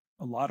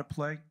a lot of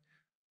play.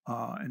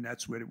 And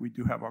that's where we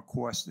do have our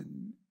cost.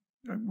 And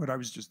what I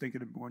was just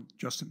thinking of when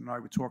Justin and I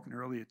were talking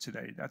earlier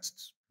today,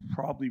 that's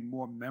probably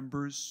more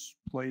members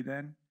play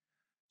then.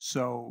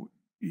 So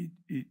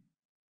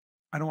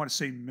I don't want to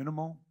say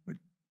minimal, but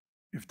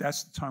if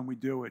that's the time we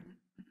do it,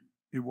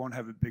 it won't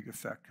have a big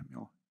effect,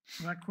 Camille.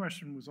 Well, that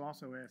question was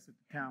also asked at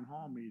the town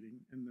hall meeting,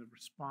 and the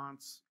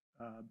response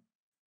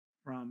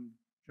from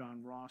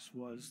John Ross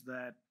was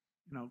that,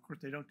 you know, of course,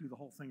 they don't do the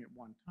whole thing at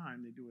one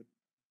time. They do it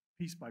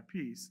piece by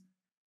piece.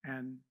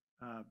 And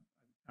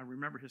I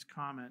remember his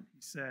comment.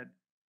 He said,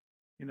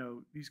 you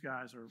know, these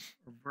guys are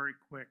very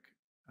quick,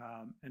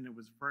 and there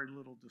was very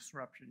little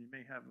disruption. You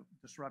may have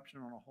a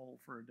disruption on a hole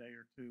for a day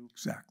or two.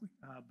 Exactly.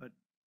 But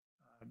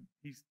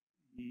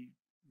he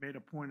made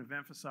a point of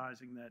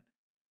emphasizing that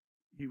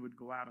he would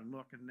go out and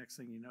look, and the next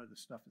thing you know, the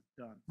stuff is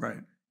done. Right.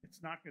 So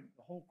it's not good.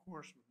 The whole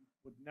course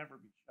would never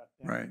be shut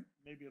down. Right.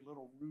 Maybe a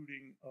little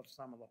rooting of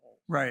some of the holes.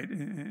 Right,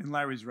 and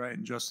Larry's right,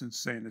 and Justin's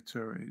saying it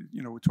too.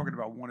 You know, we're talking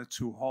about 1 or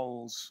 2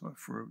 holes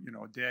for, you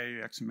know, a day,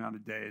 X amount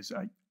of days.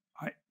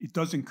 It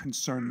doesn't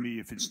concern me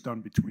if it's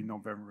done between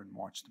November and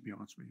March, to be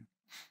honest with you.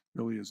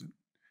 It really isn't.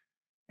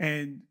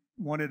 And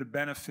one of the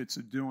benefits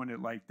of doing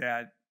it like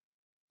that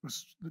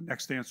was the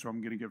next answer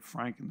I'm going to give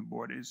Frank and the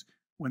board is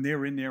when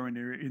they're in there and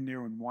they're in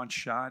there in one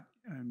shot,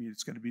 I mean,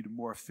 it's going to be the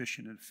more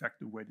efficient and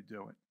effective way to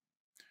do it.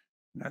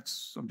 And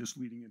that's, I'm just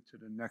leading into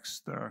the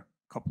next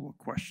couple of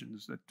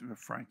questions that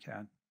Frank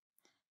had.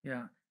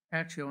 Yeah,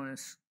 actually, I want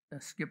to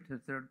skip to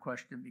the third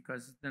question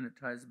because then it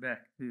ties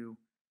back to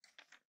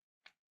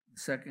the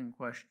second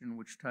question,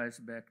 which ties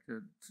back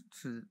to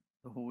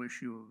the whole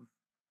issue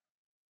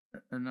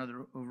of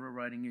another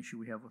overriding issue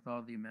we have with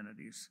all the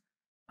amenities.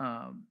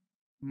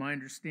 My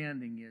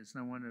understanding is,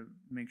 and I want to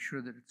make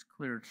sure that it's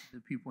clear to the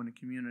people in the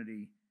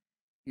community,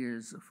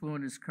 is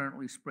Affluent is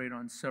currently sprayed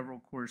on several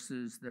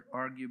courses that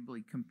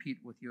arguably compete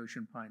with the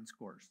Ocean Pines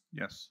course.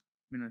 Yes.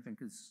 I mean, I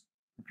think it's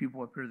the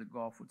people up here that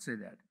golf would say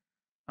that.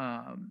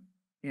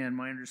 And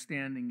my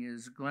understanding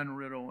is Glen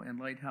Riddle and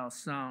Lighthouse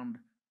Sound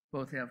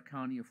both have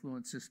county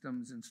affluent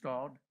systems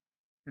installed,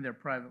 and they're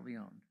privately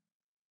owned.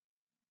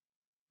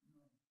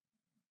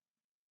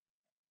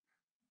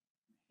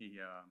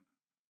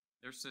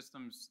 Their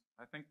systems,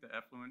 I think the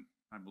effluent,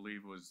 I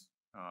believe, was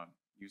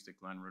used at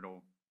Glen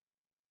Riddle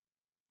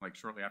like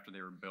shortly after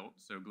they were built.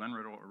 So Glen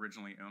Riddle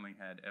originally only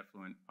had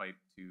effluent piped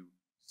to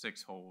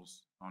 6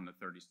 holes on the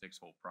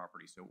 36-hole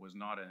property. So it was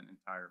not an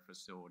entire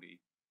facility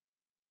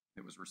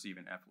that was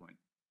receiving effluent.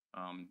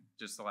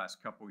 Just the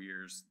last couple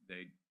years,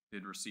 they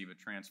did receive a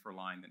transfer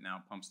line that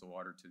now pumps the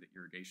water to the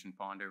irrigation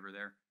pond over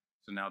there.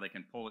 So now they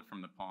can pull it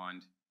from the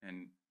pond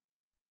and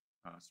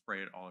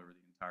spray it all over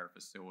the entire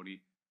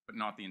facility, but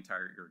not the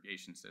entire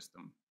irrigation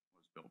system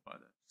was built by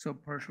that. So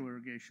partial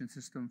irrigation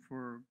system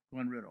for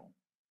Glen Riddle.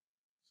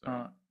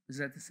 So Is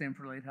that the same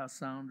for Lighthouse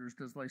Sound, or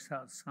does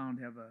Lighthouse Sound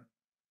have a?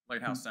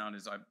 Lighthouse Sound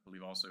is, I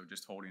believe, also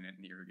just holding it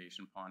in the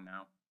irrigation pond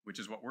now, which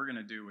is what we're going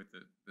to do with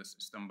the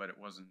system, but it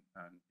wasn't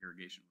an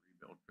irrigation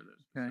rebuild for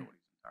those facilities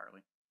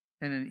entirely.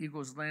 And then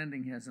Eagles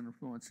Landing has an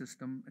affluent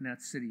system, and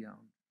that's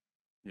city-owned.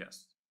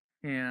 Yes.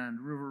 And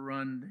River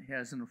Run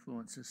has an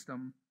affluent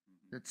system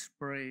that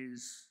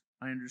sprays,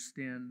 I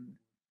understand,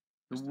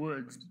 the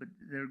woods, but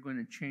they're going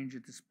to change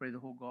it to spray the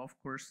whole golf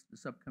course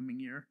this upcoming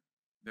year.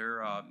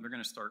 They're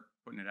going to start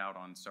putting it out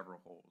on several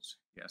holes.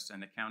 Yes,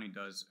 and the county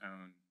does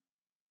own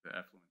the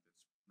effluent,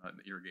 that's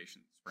the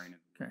irrigation spraying in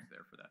the woods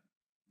there for that.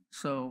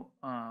 So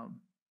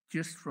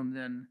just from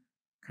then,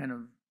 kind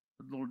of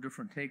a little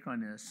different take on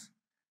this.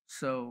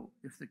 So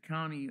if the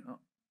county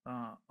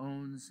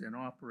owns and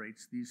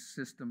operates these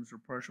systems or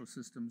partial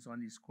systems on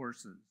these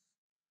courses,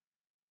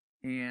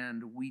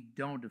 and we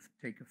don't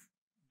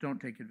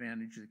take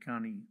advantage of the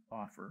county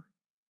offer,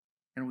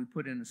 and we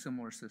put in a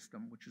similar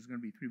system, which is going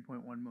to be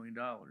 $3.1 million,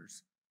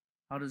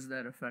 how does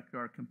that affect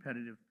our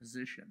competitive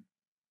position?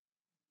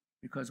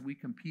 Because we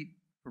compete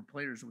for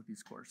players with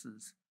these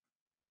courses,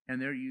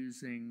 and they're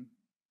using,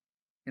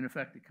 in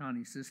effect, a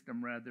county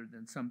system rather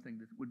than something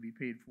that would be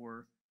paid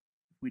for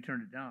if we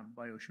turned it down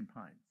by Ocean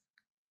Pines.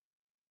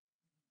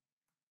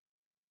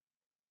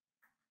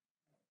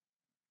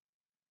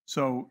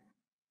 So,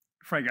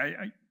 Frank,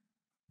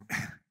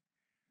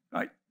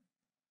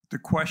 the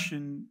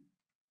question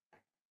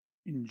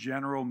in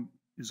general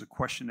is a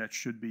question that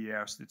should be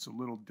asked. It's a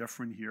little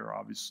different here,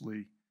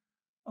 obviously.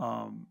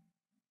 You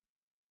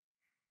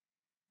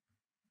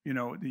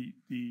know,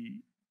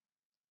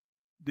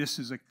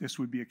 this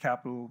would be a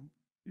capital.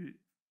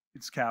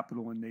 It's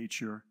capital in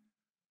nature.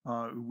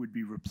 It would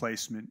be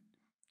replacement.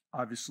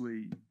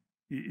 Obviously,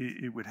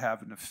 it would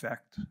have an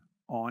effect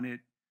on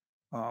it.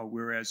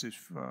 Whereas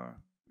if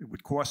it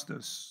would cost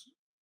us,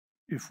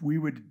 if we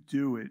would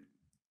do it,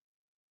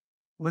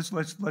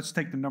 let's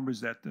take the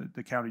numbers that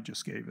the county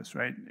just gave us,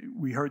 right?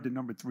 We heard the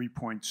number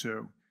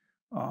 3.2.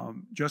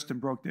 Justin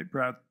broke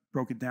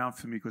it down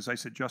for me because I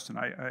said, Justin,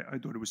 I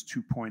thought it was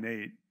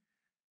 2.8.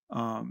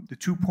 The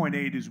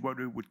 2.8 is what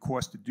it would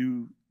cost to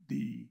do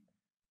the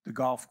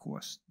golf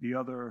course. The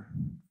other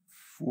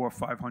 $400,000 or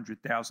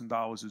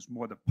 $500,000 is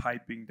more the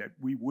piping that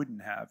we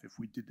wouldn't have if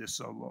we did this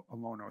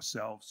alone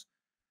ourselves,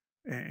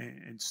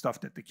 and stuff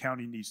that the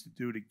county needs to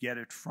do to get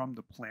it from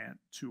the plant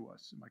to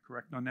us. Am I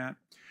correct on that?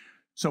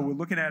 So we're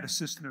looking at a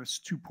system that's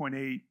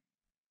 $2.8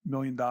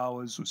 million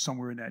or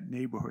somewhere in that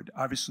neighborhood.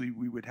 Obviously,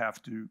 we would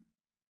have to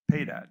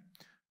pay that.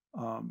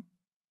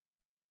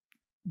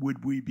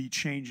 Would we be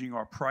changing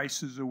our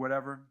prices or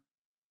whatever?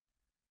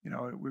 You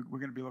know, we're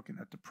going to be looking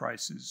at the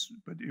prices,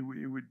 but it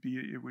would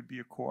be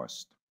a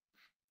cost.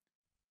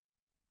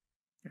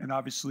 And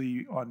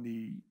obviously, on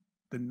the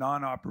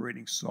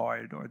non-operating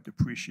side, our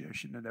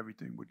depreciation and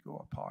everything would go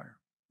up higher.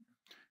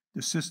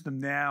 The system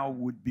now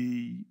would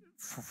be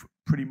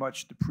pretty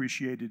much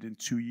depreciated in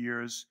 2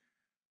 years.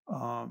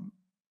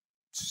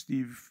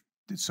 Steve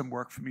did some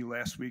work for me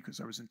last week because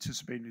I was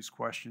anticipating these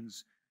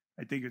questions.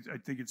 I think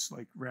it's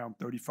like around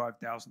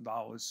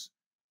 $35,000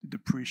 the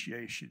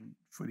depreciation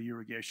for the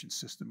irrigation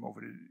system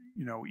over the,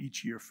 you know,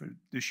 each year for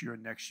this year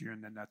and next year,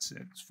 and then that's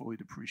it. It's fully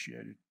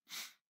depreciated.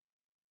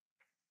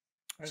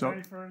 Is there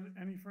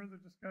any further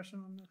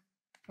discussion on this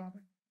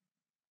topic?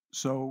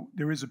 So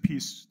there is a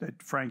piece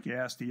that Frank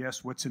asked. He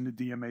asked what's in the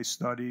DMA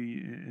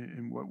study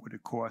and what would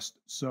it cost.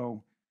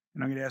 So,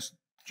 and I'm going to ask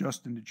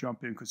Justin to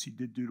jump in because he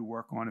did do the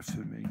work on it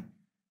for me,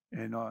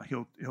 and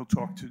he'll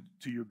talk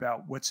to you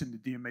about what's in the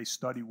DMA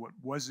study, what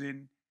was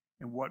in,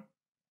 and what,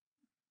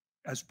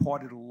 as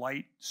part of the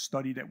light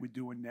study that we're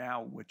doing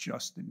now with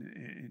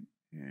Justin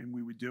and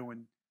we were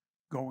doing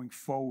going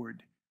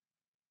forward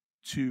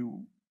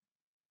to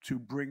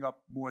bring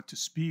up more to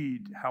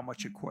speed how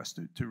much it costs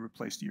to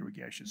replace the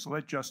irrigation. So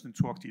let Justin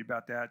talk to you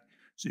about that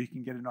so you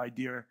can get an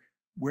idea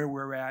where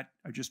we're at.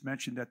 I just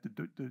mentioned that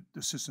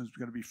the system is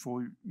going to be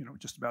fully, you know,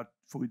 just about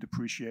fully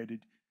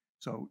depreciated.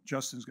 So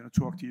Justin's going to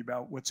talk to you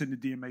about what's in the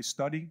DMA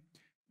study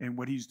and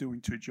what he's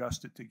doing to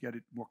adjust it to get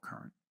it more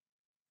current.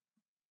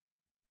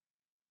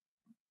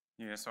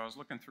 Yeah, so I was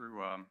looking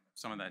through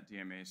some of that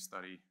DMA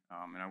study,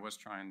 and I was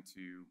trying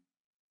to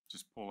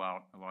just pull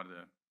out a lot of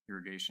the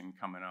irrigation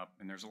coming up,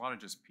 and there's a lot of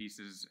just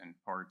pieces and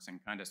parts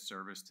and kind of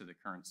service to the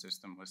current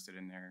system listed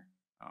in there.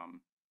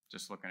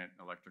 Just looking at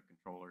electric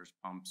controllers,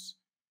 pumps,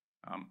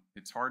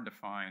 it's hard to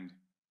find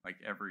like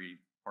every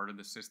part of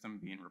the system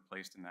being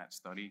replaced in that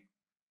study.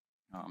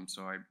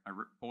 So I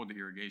pulled the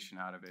irrigation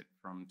out of it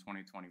from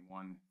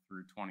 2021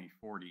 through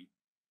 2040,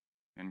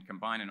 and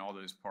combining all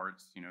those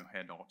parts, you know,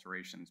 head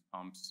alterations,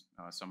 pumps,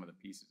 some of the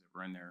pieces that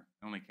were in there,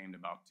 only came to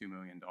about $2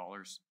 million.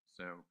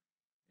 So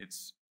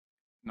it's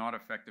not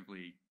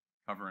effectively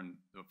covering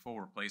the full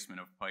replacement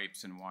of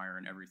pipes and wire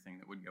and everything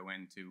that would go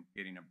into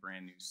getting a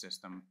brand new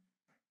system.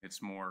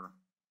 It's more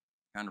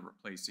kind of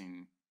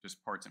replacing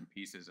just parts and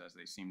pieces as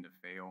they seem to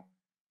fail.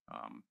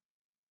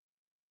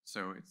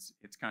 So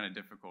it's kind of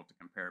difficult to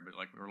compare, but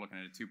like we're looking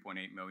at a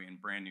 2.8 million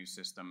brand new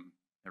system,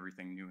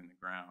 everything new in the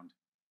ground,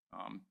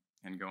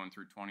 and going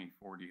through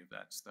 2040 of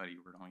that study,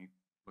 we're only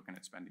looking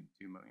at spending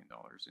 $2 million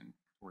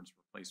towards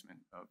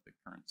replacement of the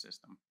current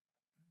system.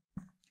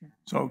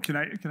 So can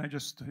I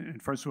just,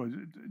 and first of all,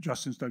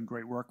 Justin's done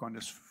great work on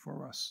this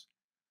for us.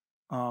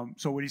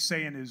 So what he's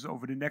saying is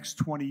over the next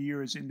 20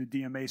 years in the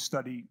DMA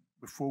study,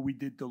 before we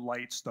did the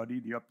light study,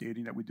 the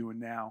updating that we're doing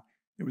now,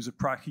 there was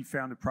he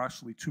found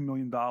approximately $2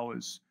 million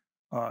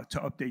to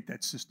update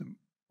that system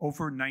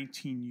over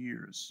 19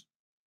 years.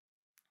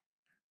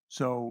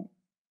 So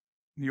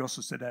he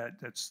also said that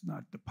that's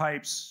not the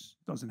pipes,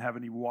 doesn't have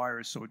any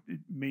wires, so it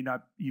may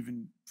not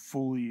even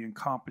fully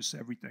encompass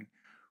everything.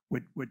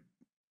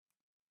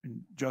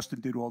 And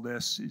Justin did all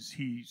this is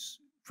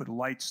for the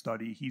light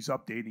study, he's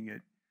updating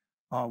it,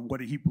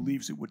 what he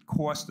believes it would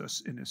cost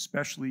us, and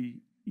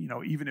especially, you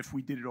know, even if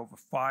we did it over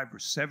 5 or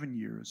 7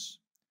 years,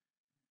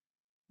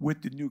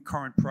 with the new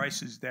current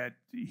prices that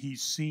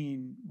he's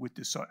seen with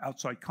this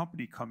outside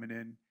company coming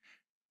in.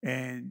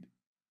 And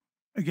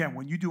again,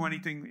 when you do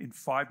anything in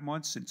 5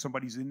 months and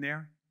somebody's in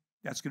there,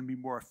 that's going to be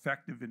more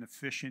effective and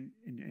efficient,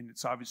 and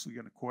it's obviously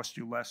going to cost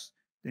you less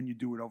than you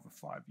do it over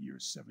 5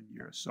 years, 7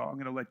 years. So I'm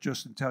going to let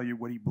Justin tell you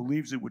what he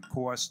believes it would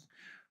cost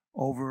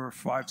over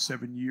 5,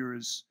 7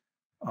 years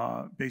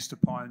based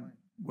upon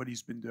what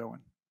he's been doing,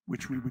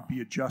 which we would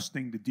be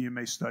adjusting the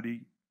DMA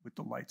study with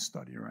the light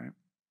study, right?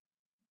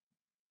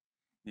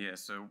 Yeah,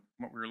 so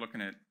what we were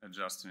looking at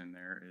adjusting in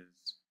there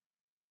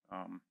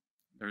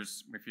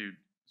is, if you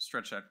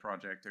stretch that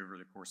project over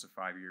the course of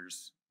 5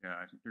 years,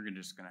 you're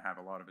just going to have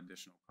a lot of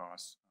additional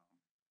costs.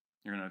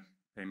 You're going to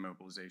pay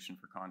mobilization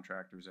for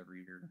contractors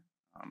every year,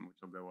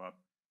 which will go up.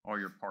 All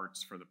your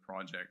parts for the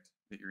project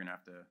that you're going to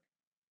have to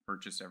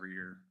purchase every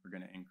year are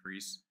going to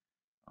increase.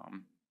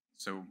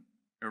 So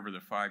over the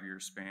 5-year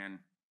span,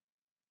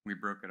 we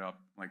broke it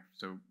up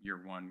so year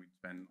one we'd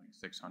spend like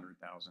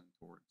 600,000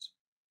 towards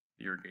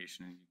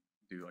irrigation, and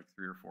you do like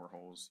 3 or 4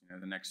 holes.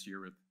 The next year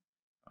with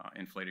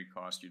inflated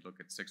cost, you'd look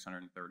at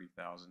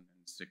 630,000 and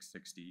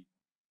 660,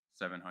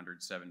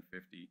 700,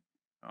 750.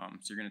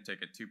 So you're going to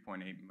take a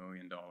 $2.8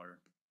 million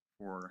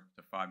 4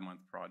 to 5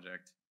 month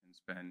project and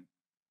spend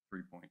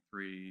 3.3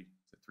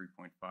 to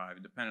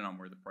 3.5, depending on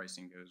where the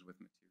pricing goes with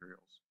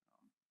materials.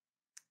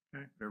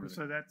 Okay,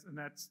 so that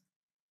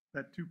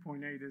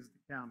 2.8 is the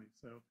county.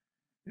 So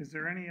is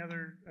there any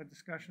other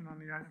discussion on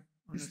the item?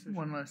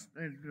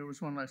 There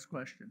was one last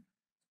question.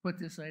 Put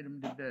this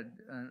item to bed.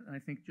 I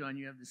think, John,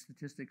 you have the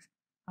statistics.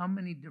 How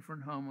many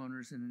different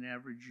homeowners in an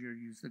average year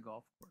use the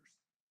golf course?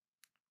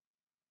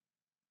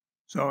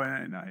 So,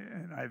 and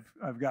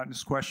I've gotten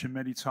this question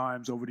many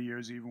times over the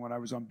years, even when I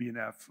was on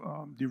BNF.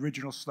 The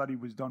original study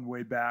was done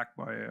way back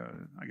by,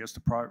 I guess,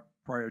 the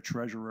prior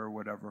treasurer or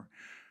whatever.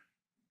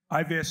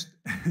 I've asked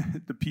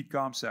the Pete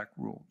Gomsak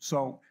rule.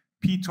 So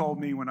Pete told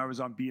me when I was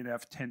on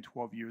BNF 10,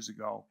 12 years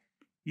ago,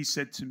 he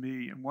said to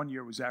me, and one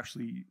year was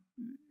actually,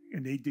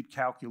 and they did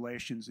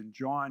calculations, and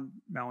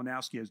John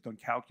Malinowski has done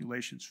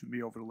calculations for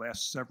me over the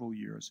last several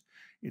years.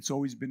 It's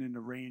always been in the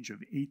range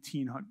of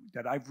 1,800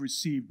 that I've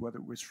received, whether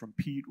it was from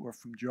Pete or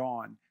from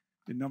John.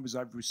 The numbers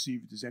I've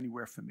received is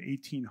anywhere from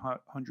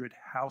 1,800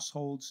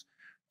 households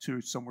to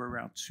somewhere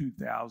around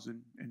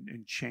 2,000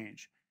 and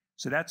change.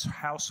 So that's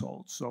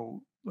households.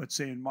 So let's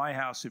say in my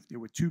house, if there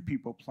were 2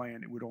 people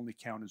playing, it would only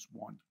count as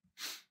 1.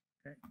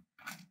 Okay.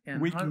 And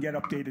we can get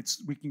updated.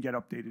 We can get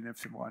updated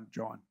if you want,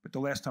 John. But the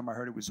last time I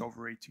heard it was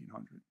over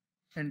 1,800.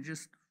 And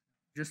just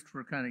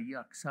for kind of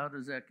yucks, how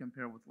does that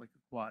compare with like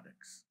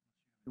aquatics?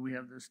 Do we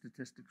have the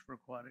statistics for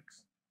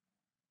aquatics?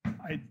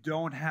 I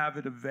don't have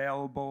it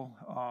available.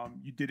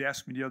 You did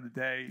ask me the other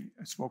day.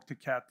 I spoke to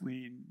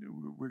Kathleen.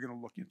 We're going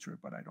to look into it,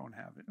 but I don't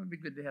have it. It would be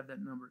good to have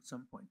that number at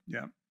some point.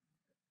 Yeah.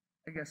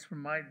 I guess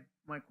from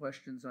my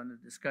questions on the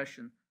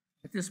discussion,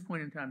 at this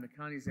point in time, the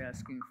county's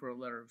asking for a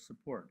letter of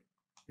support.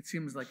 It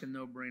seems like a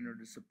no-brainer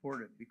to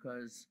support it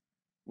because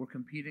we're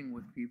competing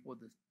with people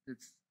that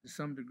to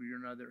some degree or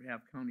another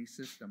have county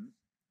systems.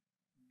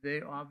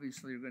 They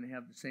obviously are going to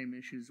have the same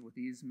issues with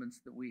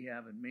easements that we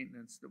have and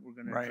maintenance that we're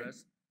going to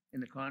address in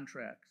the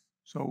contracts.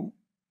 So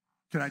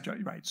can I tell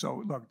you, right?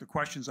 So look, the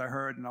questions I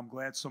heard, and I'm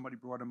glad somebody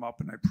brought them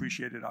up, and I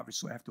appreciate it.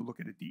 Obviously, I have to look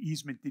at it. The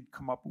easement did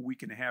come up a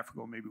week and a half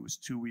ago, maybe it was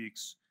 2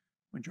 weeks,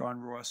 when John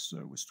Ross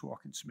was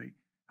talking to me.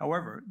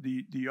 However,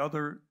 the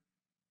other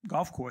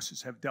golf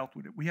courses have dealt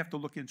with it. We have to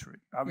look into it.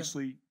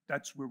 Obviously,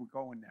 that's where we're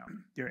going now.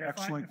 They're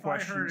excellent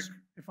questions.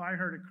 If I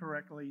heard it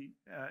correctly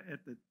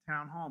at the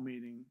town hall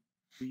meeting,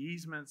 the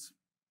easements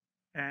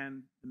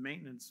and the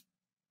maintenance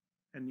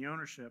and the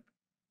ownership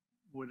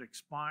would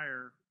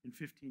expire in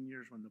 15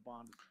 years when the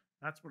bond is.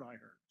 That's what I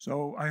heard.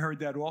 So I heard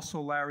that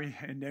also, Larry,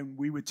 and then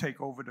we would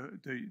take over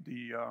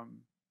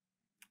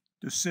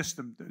the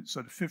system.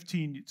 So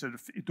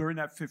during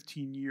that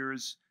 15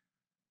 years,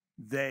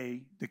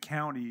 the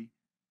county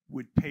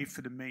would pay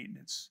for the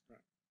maintenance. Right.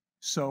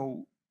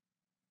 So,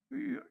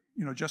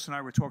 Justin and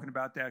I were talking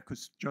about that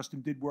because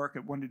Justin did work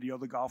at one of the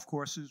other golf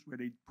courses where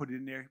they put it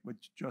in there. What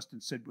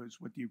Justin said was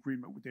what the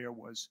agreement there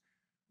was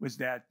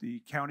that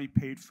the county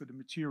paid for the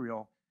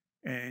material.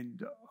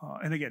 And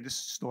again, this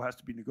still has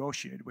to be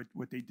negotiated. But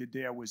what they did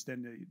there was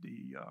then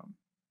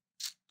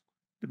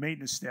the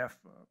maintenance staff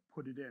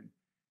put it in.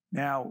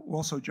 Now,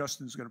 also,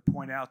 Justin's going to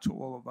point out to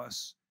all of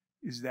us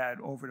is that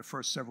over the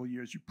first several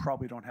years, you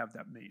probably don't have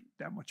that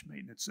much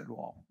maintenance at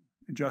all.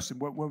 And Justin,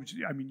 what would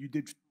you? I mean, you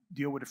did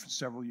deal with it for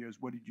several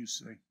years. What did you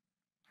say?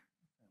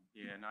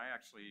 Yeah, and I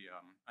actually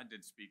I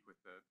did speak with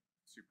the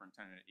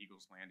superintendent at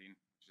Eagles Landing,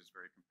 which is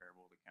very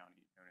comparable to the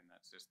county owning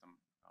that system.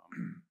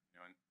 And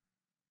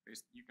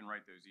you can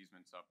write those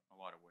easements up a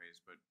lot of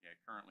ways, but yeah,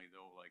 currently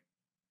they'll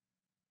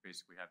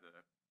basically have the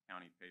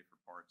county pay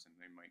for parts, and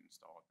they might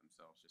install it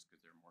themselves just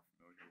because they're more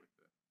familiar with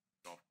the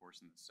golf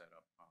course and the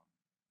setup.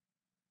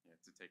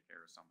 To take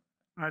care of some of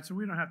that. All right, so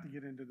we don't have to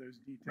get into those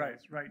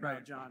details right now,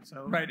 John.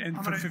 So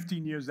and for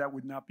 15 years, that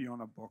would not be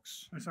on our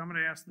books. So I'm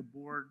going to ask the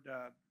board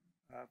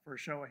for a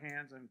show of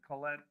hands, and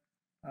Colette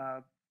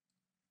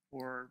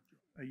for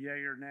a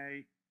yay or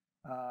nay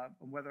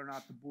on whether or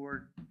not the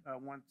board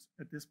wants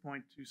at this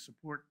point to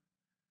support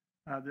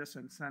this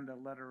and send a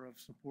letter of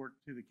support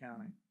to the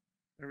county.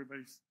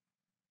 Everybody's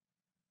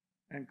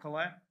and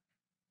Colette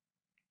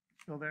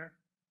still there?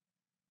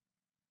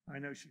 I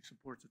know she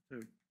supports it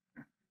too.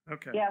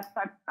 Okay. Yes,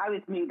 I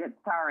was muted.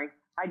 Sorry.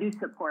 I do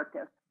support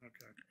this.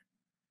 Okay.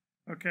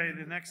 Okay,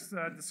 the next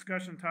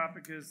discussion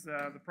topic is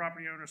the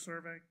property owner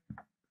survey.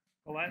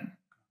 Colette?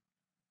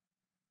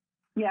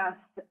 Yes.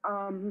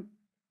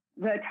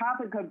 The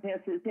topic of this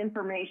is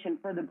information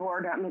for the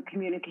board on the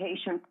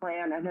communication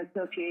plan and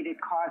associated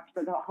costs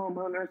for the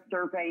homeowner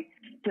survey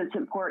to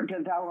support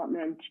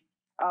development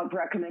of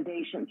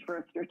recommendations for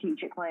a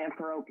strategic plan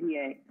for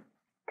OPA.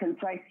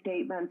 Concise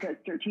statement: the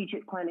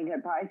Strategic Planning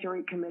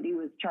Advisory Committee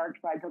was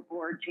charged by the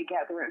board to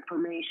gather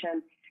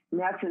information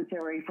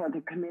necessary for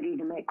the committee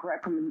to make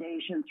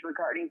recommendations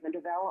regarding the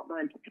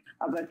development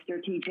of a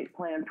strategic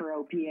plan for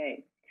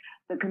OPA.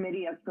 The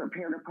committee has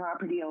prepared a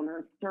property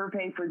owner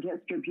survey for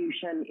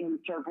distribution in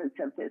service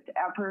of this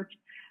effort.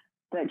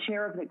 The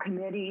chair of the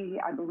committee,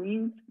 I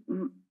believe,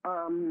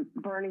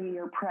 Bernie,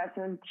 you're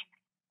present,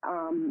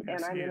 and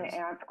I'm going to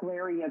ask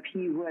Larry if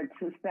he would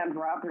suspend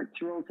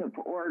Robert's Rules of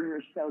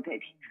Order so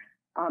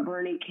that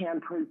Bernie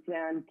can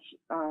present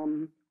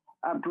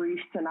a brief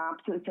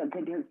synopsis of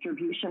the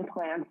distribution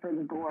plan for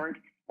the board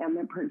and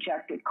the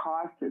projected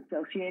costs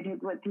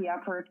associated with the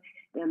effort,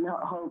 in the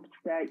hopes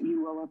that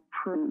you will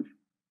approve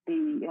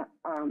the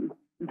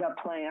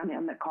plan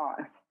and the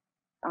cost.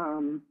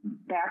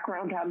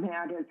 Background on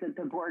that is that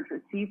the board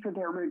received for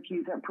their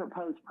review the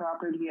proposed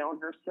property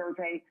owner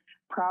survey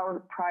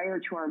prior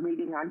to our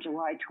meeting on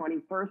July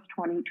 21st,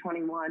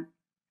 2021.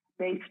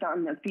 Based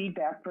on the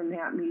feedback from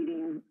that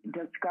meeting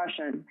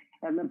discussion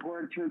and the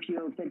board's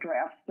review of the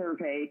draft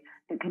survey,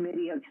 the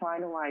committee has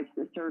finalized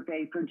the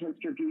survey for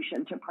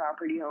distribution to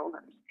property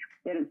owners.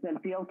 It has been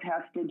field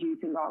tested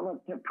using all of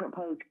the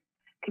proposed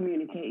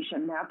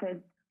communication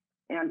methods,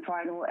 and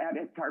final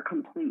edits are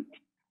complete.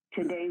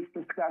 Today's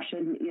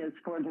discussion is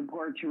for the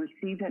board to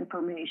receive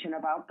information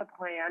about the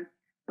plan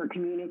for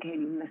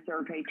communicating the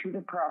survey to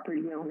the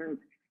property owners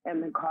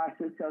and the costs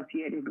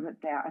associated with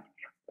that.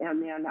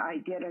 And then I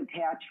did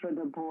attach for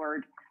the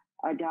board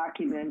a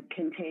document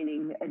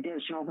containing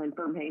additional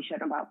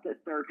information about the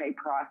survey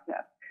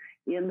process.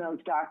 In those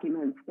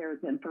documents,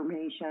 there's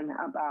information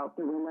about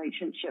the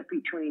relationship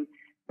between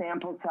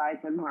sample size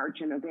and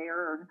margin of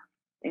error.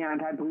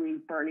 And I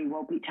believe Bernie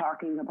will be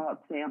talking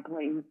about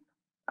sampling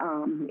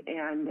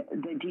and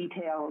the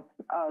details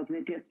of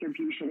the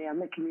distribution and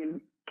the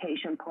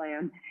communication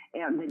plan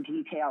and the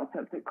details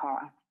of the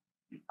cost.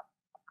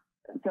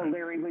 So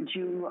Larry, would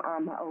you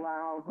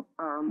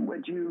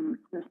would you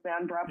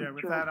suspend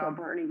Robert's rules so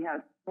Bernie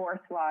has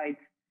 4 slides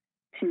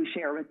to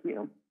share with you?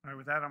 All right,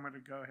 with that, I'm going to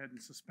go ahead and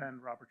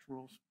suspend Robert's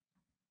rules.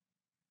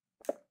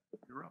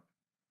 You're up.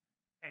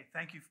 Hey,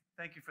 thank you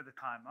for the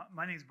time.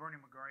 My name is Bernie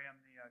McGurry. I'm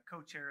the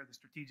co-chair of the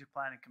Strategic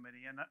Planning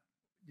Committee. And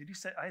did you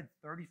say I had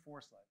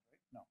 34 slides, right?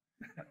 No,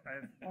 I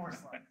have 4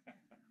 slides.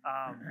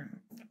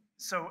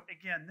 So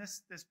again,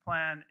 this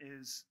plan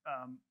is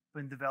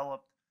been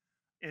developed.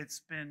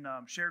 It's been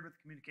shared with the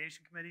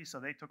Communication Committee, so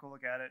they took a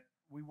look at it.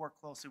 We work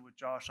closely with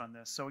Josh on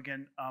this. So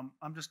again,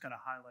 I'm just going to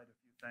highlight a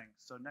few things.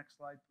 So next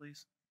slide,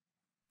 please.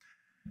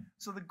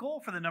 So the goal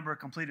for the number of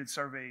completed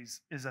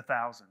surveys is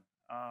 1,000.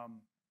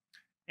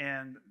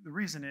 And the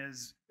reason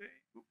is,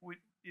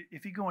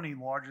 if you go any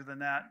larger than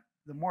that,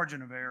 the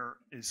margin of error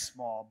is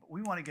small. But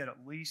we want to get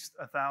at least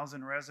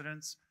 1,000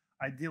 residents,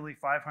 ideally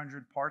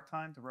 500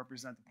 part-time to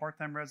represent the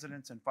part-time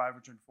residents and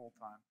 500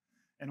 full-time.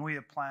 And we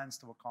have plans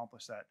to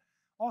accomplish that.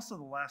 Also,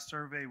 the last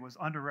survey was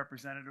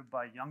underrepresented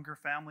by younger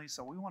families,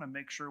 so we want to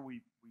make sure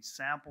we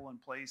sample in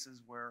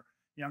places where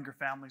younger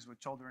families with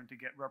children to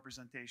get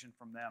representation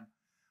from them.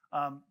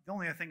 The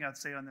only other thing I'd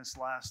say on this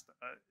last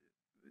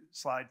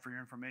slide for your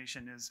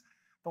information is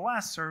the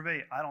last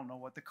survey, I don't know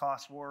what the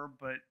costs were,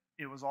 but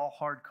it was all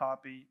hard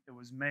copy. It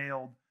was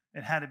mailed.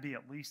 It had to be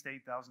at least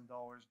 $8,000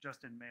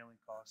 just in mailing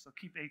costs. So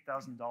keep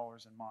 $8,000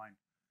 in mind.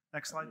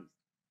 Next slide.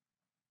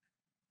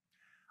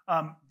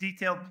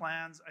 Detailed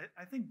plans.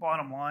 I think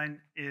bottom line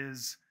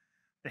is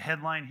the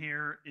headline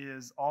here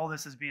is all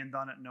this is being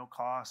done at no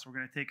cost. We're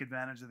going to take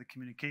advantage of the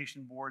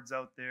communication boards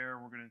out there.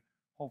 We're going to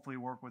hopefully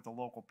work with the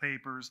local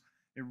papers.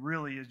 It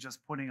really is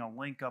just putting a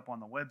link up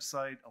on the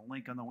website, a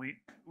link on the week.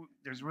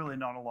 There's really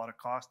not a lot of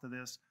cost to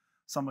this.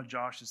 Some of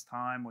Josh's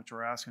time, which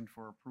we're asking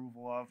for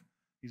approval of.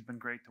 He's been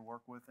great to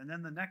work with. And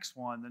then the next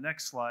one, the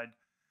next slide,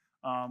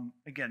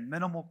 again,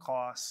 minimal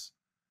costs.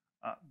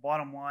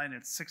 Bottom line,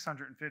 it's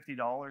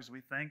 $650,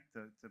 we think,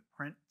 to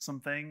print some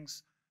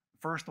things.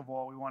 First of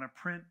all, we want to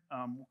print,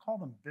 we'll call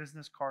them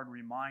business card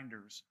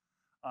reminders.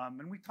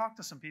 And we talked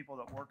to some people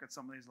that work at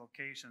some of these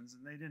locations,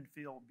 and they didn't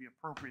feel it would be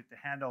appropriate to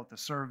hand out the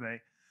survey.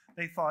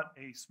 They thought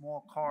a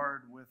small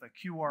card with a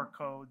QR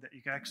code that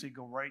you can actually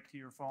go right to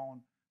your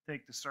phone,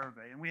 take the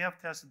survey. And we have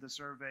tested the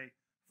survey,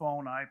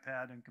 phone,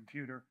 iPad, and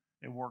computer.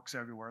 It works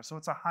everywhere. So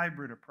it's a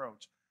hybrid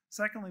approach.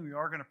 Secondly, we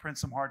are going to print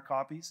some hard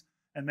copies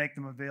and make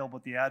them available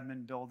at the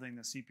admin building,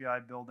 the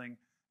CPI building,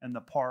 and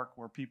the park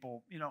where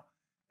people,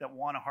 that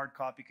want a hard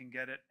copy can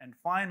get it. And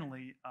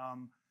finally,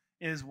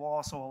 we'll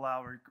also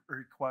allow a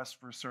request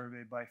for a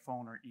survey by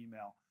phone or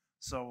email.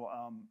 So,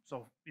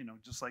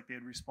 just like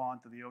they'd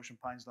respond to the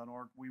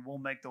oceanpines.org, we will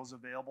make those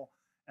available.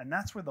 And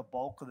that's where the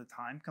bulk of the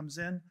time comes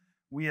in.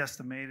 We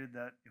estimated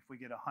that if we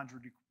get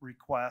 100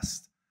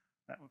 requests,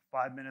 that was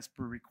 5 minutes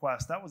per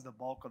request, that was the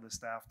bulk of the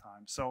staff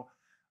time. So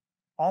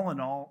all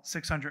in all,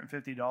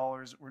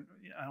 $650.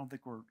 I don't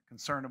think we're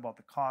concerned about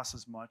the cost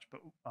as much,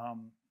 but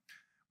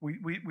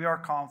we are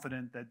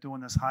confident that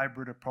doing this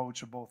hybrid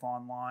approach of both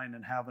online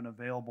and having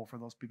available for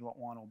those people that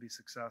want will be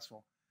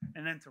successful.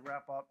 And then to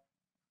wrap up,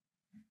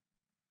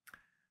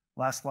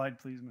 last slide,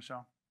 please,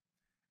 Michelle,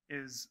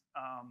 is,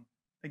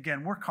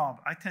 again,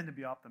 I tend to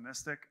be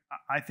optimistic.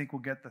 I think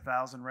we'll get the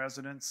 1,000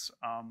 residents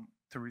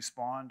to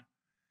respond.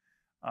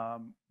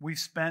 We've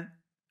spent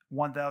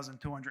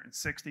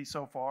 1,260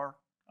 so far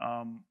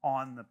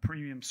on the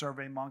premium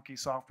SurveyMonkey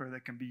software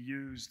that can be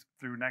used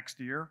through next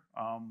year,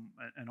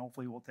 and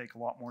hopefully we'll take a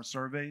lot more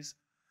surveys.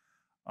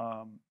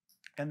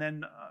 And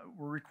then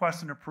we're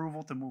requesting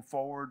approval to move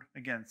forward.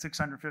 Again,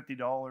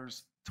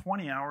 $650,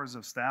 20 hours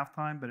of staff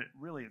time, but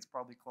it's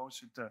probably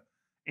closer to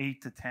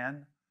 8 to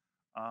 10,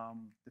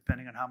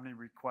 depending on how many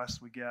requests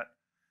we get.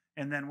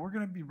 And then we're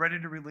going to be ready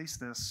to release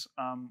this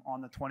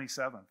on the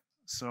 27th.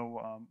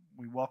 So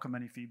we welcome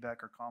any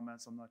feedback or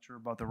comments. I'm not sure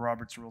about the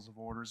Robert's Rules of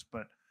Orders,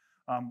 but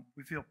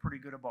we feel pretty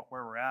good about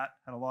where we're at.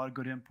 Had a lot of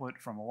good input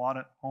from a lot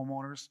of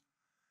homeowners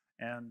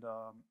and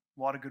a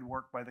lot of good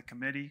work by the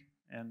committee,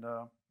 and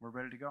we're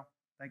ready to go.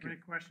 Thank you. Any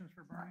questions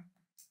for Bernie?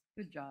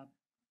 Good job.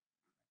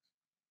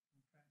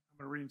 Okay. I'm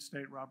going to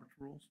reinstate Robert's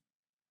rules.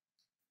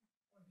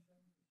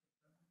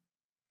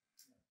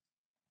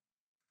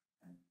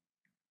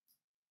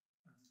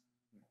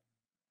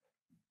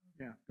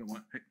 Yeah. Good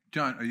one. Hey,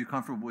 John, are you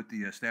comfortable with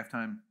the staff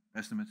time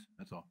estimates?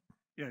 That's all.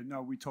 Yeah,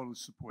 no, we totally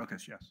support Okay.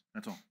 this, yes.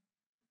 That's all.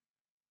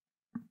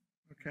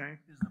 Okay.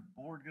 Is the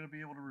board going to be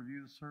able to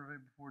review the survey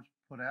before it's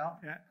put out?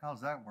 Yeah.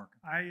 How's that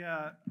working?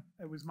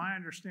 It was my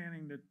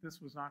understanding that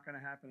this was not going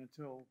to happen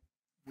until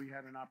we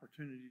had an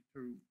opportunity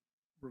to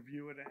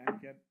review it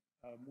and get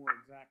more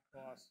exact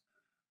costs.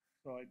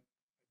 So I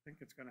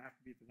think it's going to have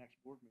to be at the next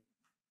board meeting.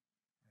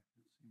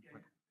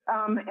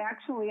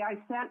 Actually, I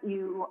sent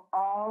you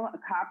all a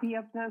copy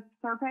of the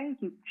survey.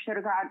 You should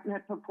have gotten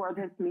it before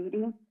this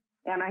meeting,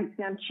 and I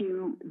sent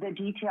you the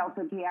details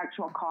of the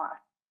actual cost.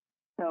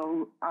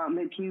 So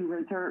if you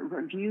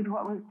reviewed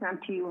what was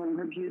sent to you and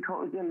reviewed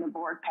what was in the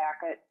board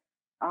packet,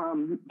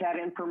 that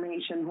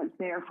information was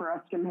there for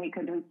us to make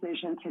a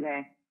decision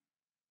today.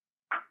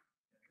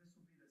 This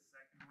will be the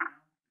second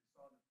round. You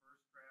saw the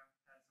first draft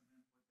had some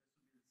input. This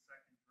will be the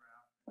second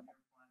draft, the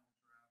near final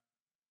draft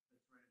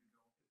that's ready to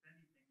go. If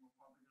anything, we're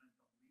probably going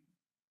to delete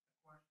a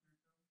question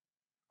or two.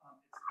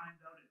 It's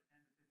timed out at 10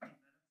 to 15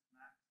 minutes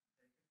max to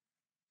take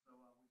it. So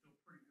we feel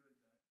pretty good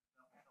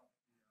that will help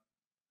the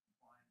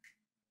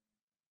compliance.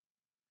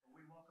 But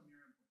we welcome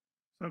your input.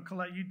 So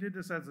Colette, you did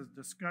this as a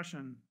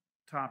discussion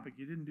topic.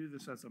 You didn't do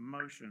this as a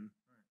motion.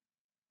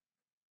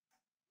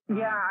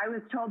 Yeah, I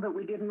was told that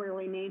we didn't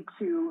really need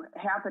to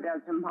have it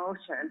as a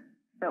motion,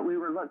 that we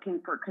were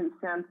looking for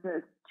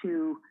consensus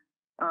to,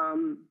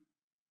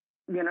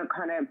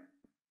 kind of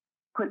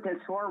put this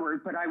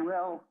forward, but I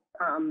will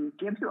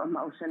give you a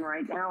motion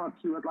right now if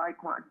you would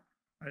like one.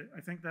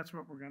 I think that's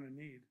what we're going to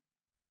need.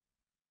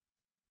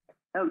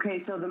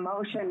 Okay, so the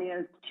motion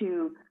is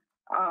to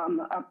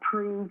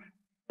approve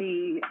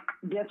the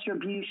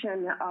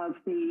distribution of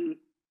the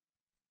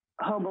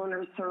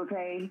homeowner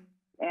survey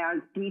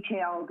as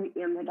detailed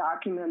in the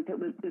document that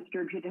was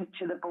distributed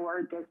to the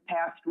board this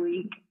past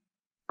week,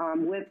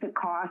 with the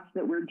costs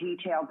that were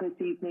detailed this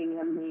evening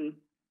in the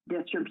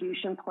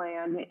distribution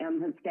plan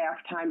and the staff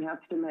time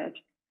estimate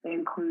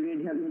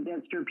included in the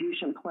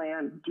distribution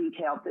plan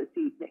detailed this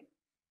evening.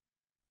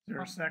 Is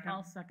there a second?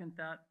 I'll second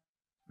that.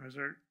 Is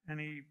there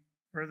any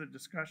further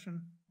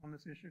discussion on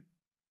this issue?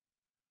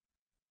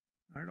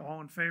 All right,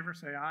 all in favor,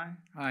 say aye.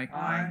 Aye.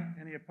 Aye.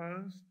 Any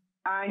opposed?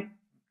 Aye.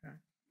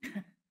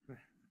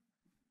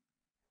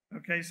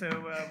 Okay, so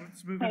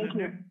let's move Thank into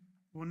you.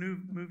 we'll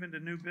move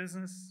into new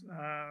business.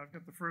 I've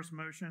got the first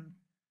motion.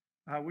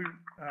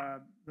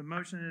 The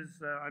motion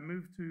is I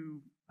move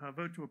to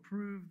vote to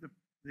approve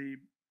the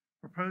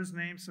proposed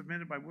name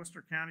submitted by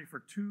Worcester County for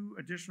 2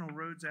 additional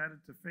roads added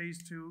to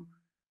Phase 2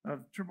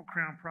 of Triple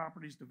Crown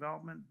Properties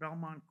Development.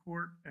 Belmont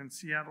Court and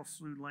Seattle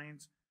Slough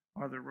Lanes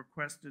are the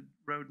requested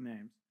road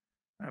names.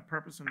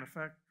 Purpose and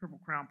effect: Triple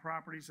Crown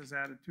Properties has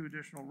added 2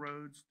 additional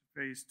roads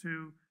to Phase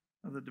 2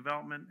 of the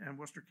development, and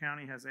Worcester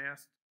County has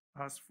asked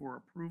us for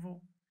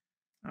approval.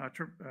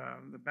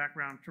 The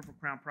background: Triple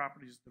Crown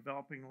Properties is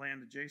developing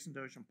land adjacent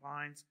to Ocean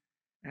Pines,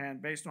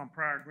 and based on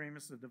prior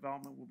agreements, the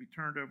development will be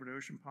turned over to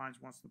Ocean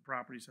Pines once the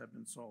properties have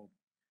been sold.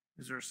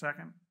 Is there a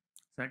second?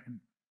 Second.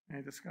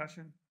 Any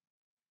discussion?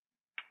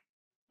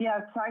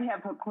 Yes, I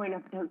have a point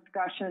of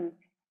discussion.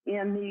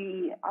 In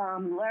the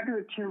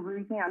letter to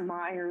Ruth Ann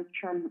Myers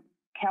from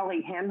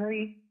Kelly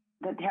Henry,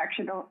 the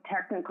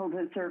Technical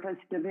Service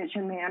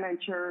Division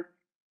Manager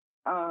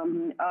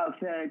of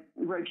the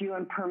Review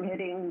and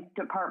Permitting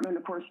Department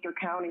of Worcester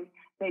County,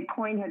 they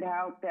pointed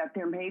out that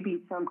there may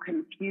be some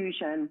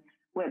confusion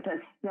with a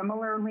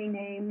similarly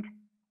named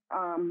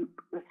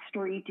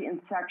street in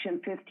Section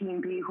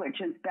 15B,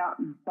 which is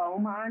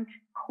Beaumont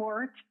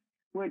Court,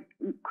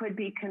 could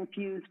be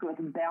confused with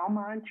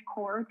Belmont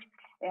Court,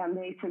 and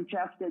they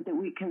suggested that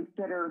we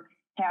consider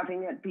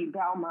having it be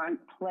Belmont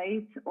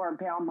Place or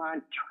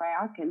Belmont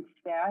Track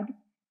instead.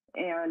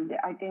 And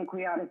I think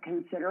we ought to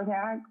consider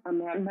that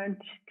amendment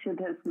to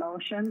this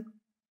motion.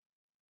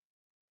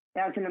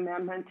 As an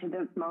amendment to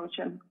this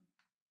motion.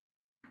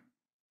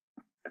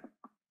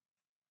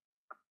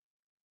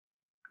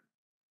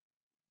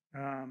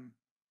 I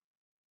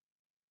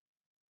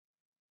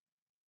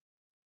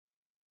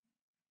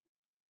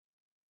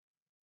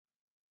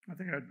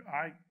think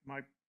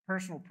my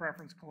personal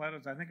preference, Coletta,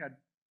 is I think I'd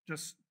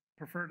just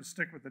prefer to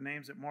stick with the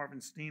names that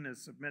Marvin Steen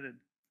has submitted.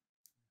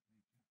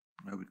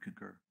 I would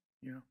concur.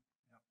 Yeah.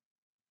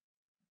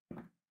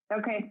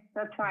 Okay,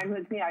 that's fine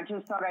with me. I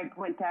just thought I'd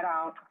point that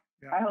out.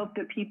 Yeah. I hope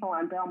the people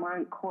on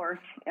Belmont Court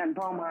and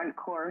Beaumont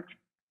Court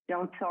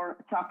don't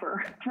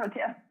suffer for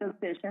this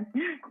decision.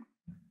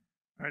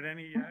 All right,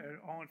 any,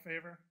 all in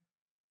favor?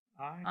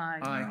 Aye?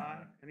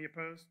 Aye. Any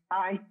opposed?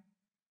 Aye.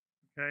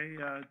 Okay,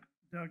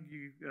 Doug,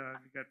 you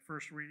got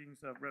first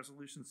readings of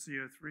resolution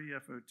CO3,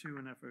 FO2,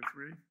 and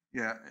FO3.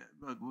 Yeah,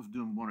 we'll do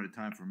them one at a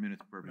time for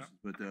minutes purposes.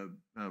 But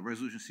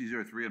resolution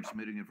C03, I'm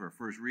submitting it for a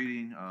first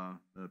reading.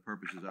 The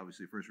purpose is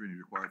obviously first reading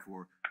is required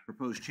for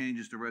proposed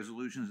changes to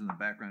resolutions, and the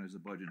background is the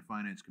Budget and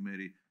Finance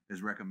Committee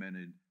has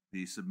recommended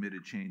the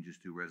submitted changes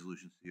to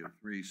resolution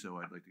CO3, so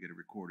I'd like to get it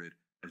recorded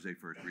as a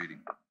first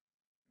reading. All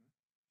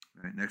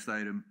right, next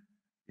item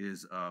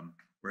is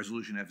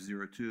resolution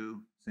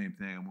F02, same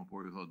thing. I won't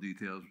bore you with all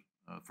details.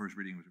 First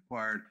reading was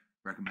required,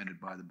 recommended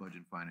by the Budget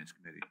and Finance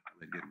Committee. I'd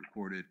like to get it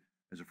recorded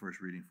as a first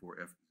reading for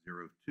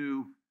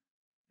F02.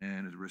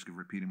 And at the risk of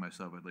repeating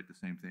myself, I'd like the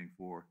same thing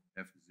for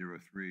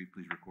F03.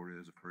 Please record it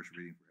as a first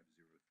reading for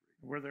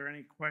F03. Were there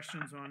any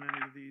questions on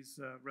any of these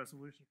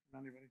resolutions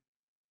from anybody?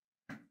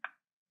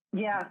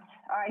 Yes,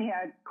 I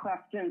had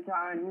questions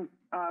on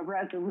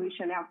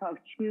resolution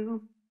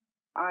FO2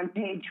 on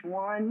page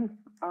 1,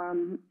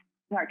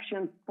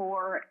 section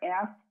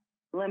 4F,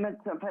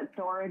 limits of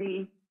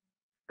authority.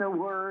 The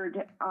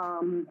word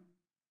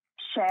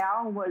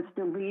shall was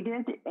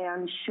deleted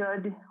and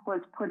should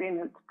was put in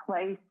its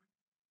place.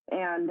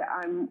 And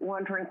I'm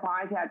wondering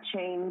why that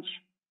change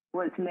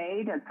was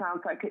made. It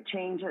sounds like it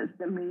changes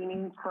the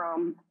meaning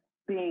from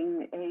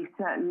being a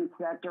sentence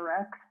that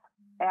directs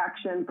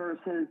action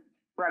versus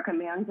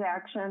recommends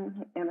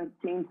action. And it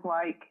seems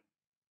like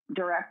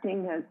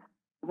directing is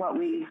what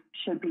we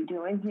should be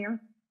doing here.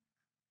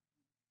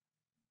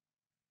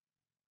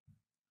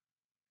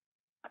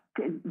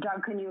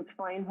 Doug, can you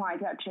explain why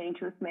that change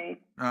was made?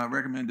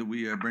 Recommend that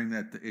we bring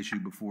that issue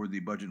before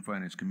the Budget and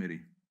Finance Committee.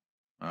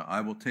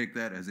 I will take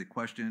that as a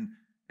question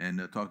and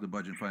talk to the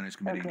Budget and Finance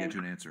Committee and get you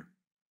an answer.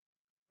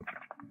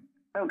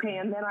 Okay,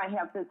 and then I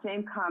have the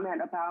same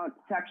comment about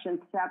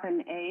section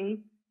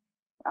 7A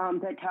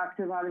that talks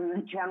about in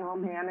the general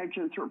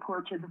manager's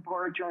report to the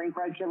board during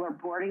regular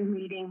boarding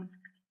meetings,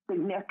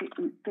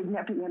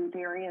 significant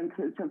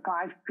variances of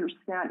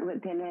 5%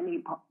 within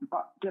any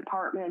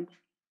department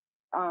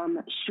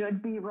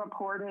should be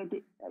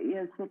reported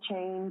is the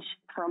change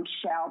from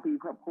shall be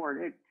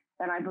reported.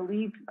 And I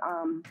believe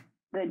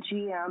the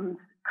GM's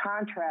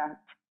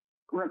contract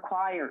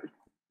requires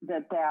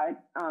that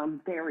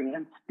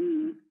variance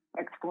be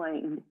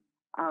explained.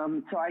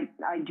 So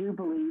I do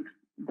believe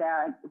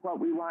that what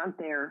we want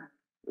there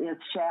is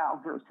shall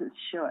versus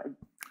should.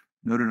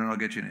 Noted, and I'll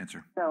get you an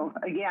answer. So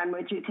again,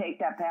 would you take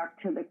that back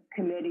to the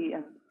committee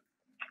and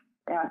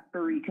ask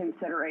for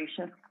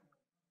reconsideration?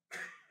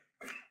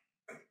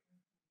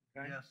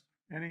 Okay. Yes.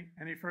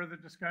 Any further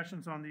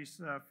discussions on these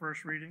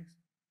first readings?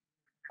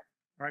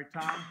 All right,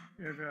 Tom,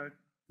 you have a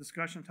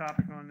discussion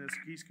topic on this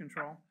geese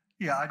control?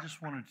 Yeah, I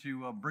just wanted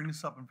to bring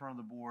this up in front of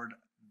the board.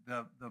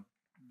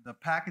 The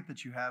packet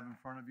that you have in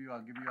front of you, I'll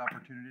give you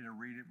opportunity to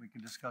read it. We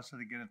can discuss it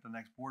again at the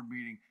next board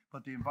meeting.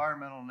 But the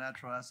Environmental and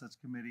Natural Assets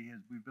Committee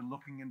we've been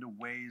looking into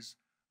ways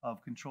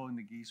of controlling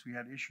the geese. We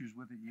had issues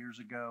with it years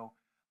ago,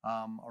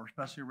 or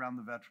especially around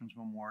the Veterans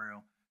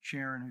Memorial.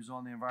 Sharon, who's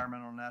on the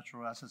Environmental and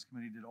Natural Assets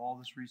Committee, did all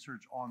this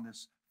research on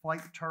this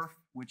flight turf,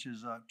 which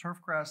is a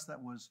turf grass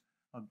that was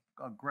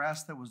a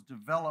grass that was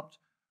developed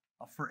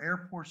for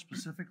airports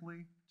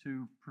specifically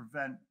to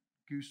prevent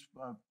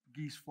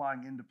geese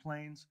flying into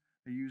planes.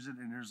 They use it,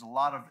 and there's a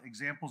lot of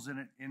examples in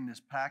it in this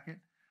packet.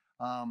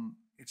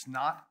 It's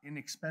not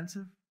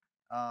inexpensive.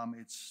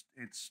 It's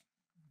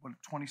what,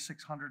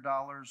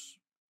 $2,600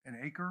 an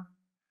acre.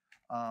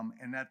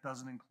 And that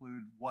doesn't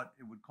include what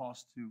it would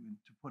cost to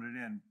put it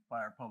in by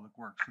our public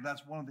works. So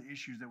that's one of the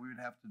issues that we would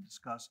have to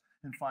discuss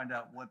and find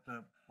out what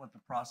the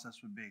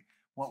process would be.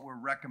 What we're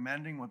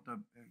recommending, what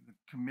the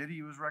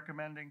committee was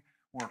recommending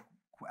or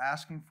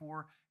asking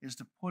for, is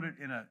to put it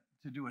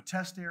to do a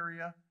test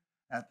area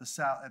at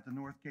the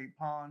North Gate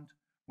Pond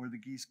where the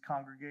geese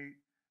congregate,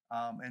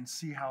 and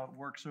see how it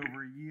works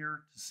over a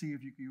year to see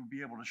if you'll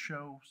be able to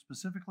show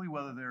specifically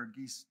whether there are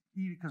geese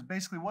eating. Because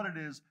basically what it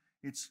is,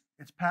 it's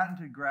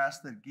patented grass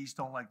that geese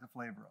don't like the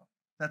flavor of.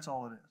 That's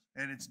all it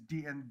is.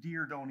 And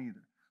deer don't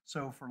either.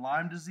 So for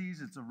Lyme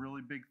disease, it's a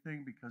really big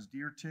thing because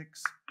deer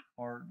ticks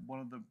are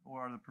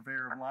the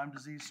purveyor of Lyme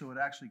disease. So it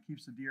actually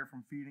keeps the deer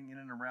from feeding in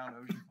and around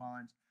ocean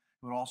pines.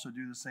 It would also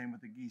do the same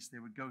with the geese. They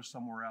would go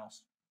somewhere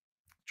else,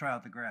 try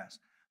out the grass.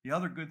 The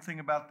other good thing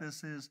about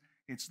this is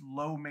It's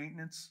low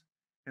maintenance.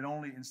 It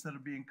only, instead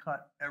of being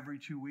cut every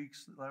 2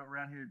 weeks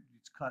around here,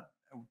 it's cut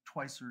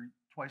twice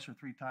or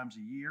 3 times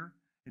a year.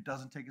 It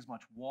doesn't take as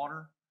much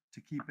water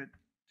to keep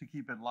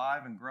it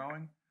live and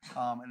growing.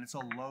 And it's a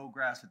low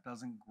grass. It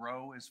doesn't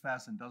grow as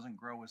fast and doesn't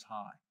grow as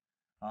high.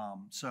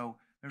 So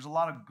there's a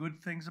lot of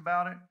good things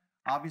about it.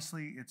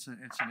 Obviously, it's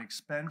an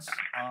expense,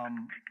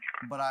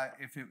 but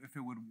if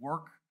it would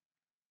work,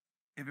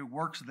 if it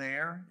works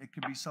there, it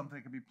could be something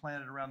that could be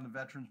planted around the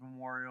Veterans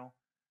Memorial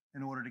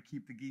in order to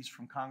keep the geese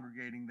from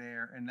congregating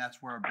there, and that's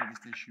where our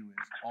biggest issue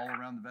is, all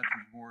around the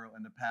Veterans Memorial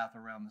and the path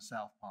around the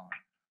South Pond.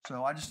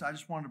 So I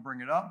just wanted to bring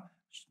it up.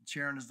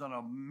 Sharon has done an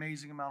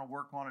amazing amount of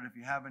work on it. If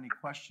you have any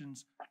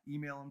questions,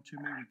 email them to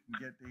me. We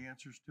can get the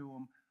answers to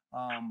them.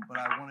 But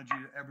I wanted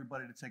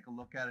everybody to take a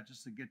look at it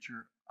just to get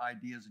your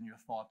ideas and your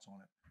thoughts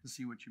on it, to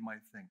see what you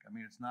might think. I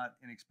mean, it's not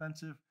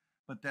inexpensive,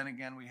 but then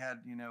again, we had,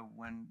 you know,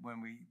 when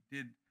we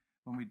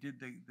did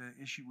the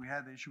issue, we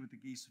had the issue with the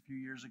geese a few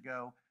years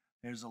ago.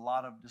 There's a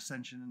lot of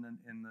dissension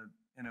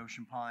in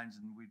Ocean Pines,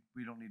 and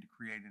we don't need to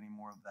create any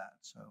more of that.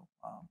 So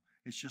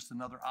it's just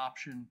another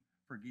option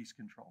for geese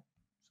control.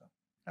 So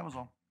that was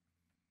all.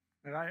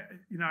 And I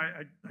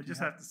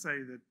just have to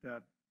say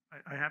that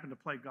I happened to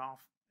play golf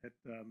at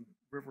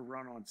River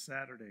Run on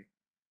Saturday,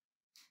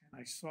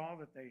 and I saw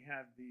that they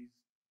had these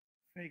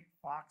fake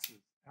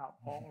foxes out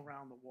all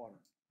around the water.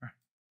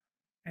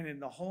 And in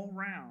the whole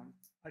round,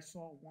 I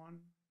saw one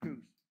goose.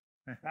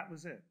 That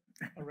was it,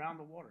 around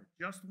the water,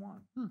 just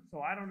one.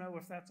 So I don't know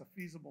if that's a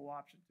feasible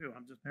option too.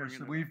 I'm just bringing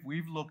it up.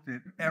 We've looked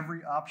at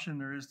every option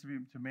there is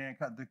to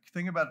mankind. The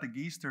thing about the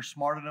geese, they're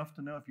smart enough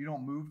to know if you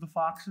don't move the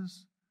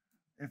foxes,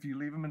 if you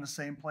leave them in the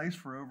same place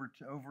for over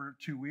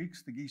 2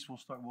 weeks, the geese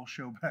will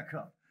show back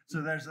up.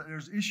 So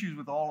there's issues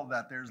with all of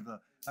that. There's the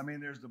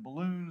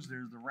balloons,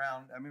 there's the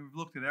round. I mean, we've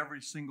looked at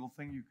every single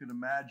thing you could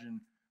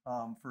imagine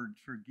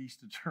for geese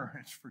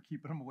deterrence, for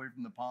keeping them away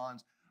from the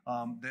ponds.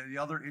 The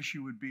other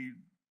issue would be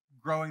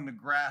growing the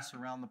grass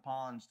around the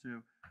ponds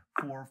to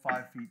 4 or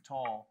 5 feet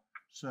tall.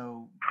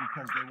 So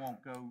because they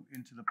won't go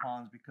into the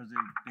ponds because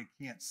they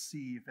can't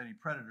see if any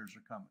predators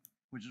are coming,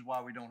 which is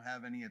why we don't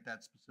have any at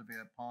that specific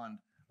pond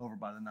over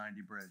by the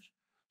 90 bridge.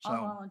 So,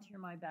 I'll volunteer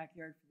my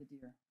backyard for the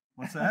deer.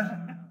 What's that?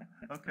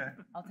 Okay.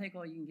 I'll take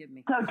all you can give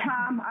me. So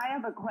Tom, I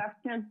have a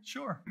question.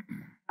 Sure.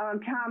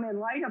 Tom, in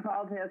light of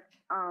all this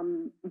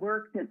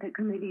work that the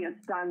committee has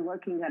done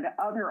looking at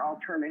other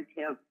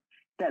alternatives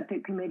that the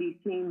committee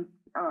seems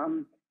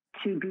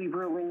to be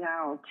ruling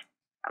out,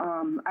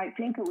 I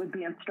think it would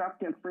be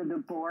instructive for the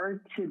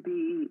board to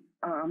be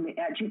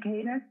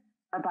educated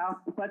about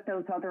what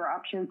those other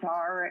options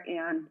are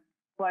and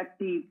what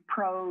the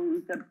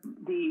pros,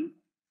 the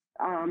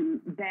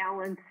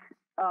balance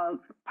of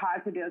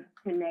positives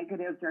to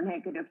negatives or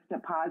negatives to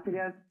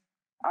positives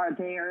are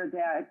there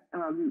that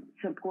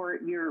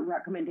support your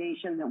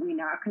recommendation that we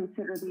not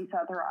consider these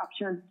other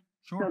options.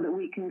 Sure. So that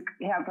we can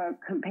have a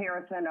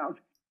comparison of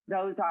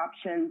those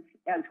options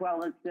as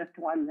well as this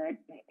one that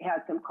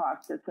has some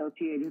costs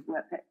associated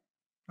with it.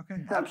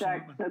 Okay, so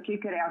absolutely. So if you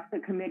could ask the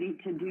committee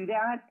to do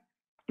that,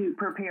 to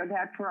prepare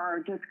that for our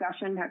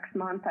discussion next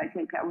month, I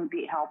think that would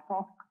be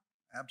helpful.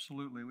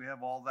 Absolutely. We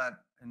have all that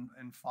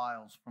in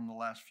files from the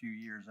last few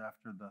years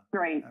after the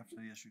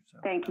issue. So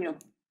thank you.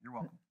 You're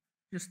welcome.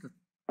 Just a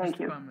Thank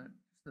you.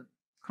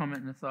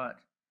 comment and a thought.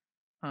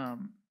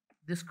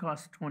 This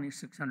costs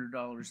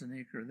 $2,600 an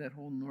acre. That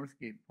whole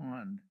Northgate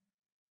Pond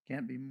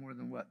can't be more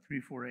than what,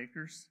 3-4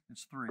 acres?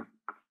 It's 3.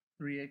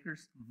 3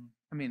 acres? Mm-hmm.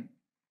 I mean,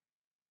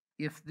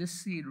 if this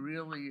seed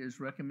really is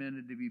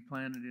recommended to be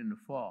planted in the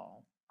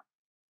fall,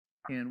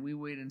 and we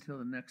wait until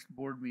the next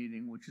board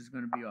meeting, which is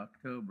going to be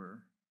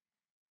October,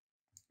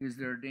 is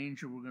there a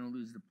danger we're going to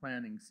lose the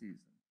planting season?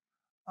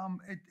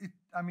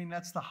 I mean,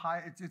 that's the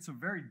high. It's a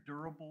very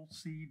durable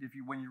seed.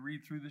 When you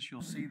read through this,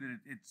 you'll see that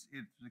it's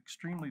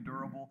extremely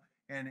durable,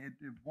 and it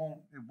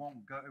won't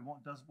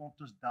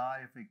just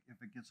die if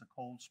it gets a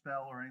cold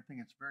spell or anything.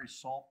 It's very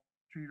salt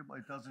treatable.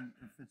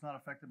 It's not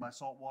affected by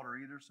salt water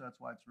either, so that's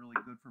why it's really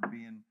good for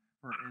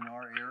in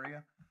our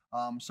area.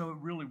 So it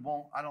really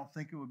won't. I don't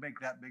think it would make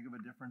that big of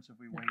a difference if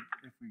we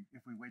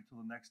wait till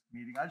the next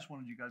meeting. I just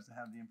wanted you guys to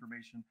have the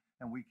information,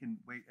 and we can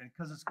wait. And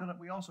because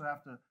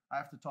I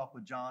have to talk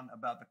with John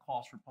about the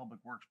cost for Public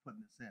Works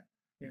putting this in,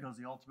 because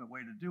the ultimate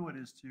way to do it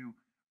is to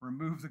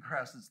remove the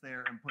grass that's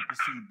there and put the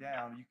seed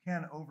down. You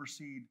can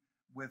overseed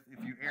if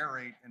you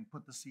aerate and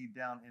put the seed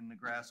down in the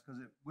grass, because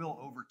it will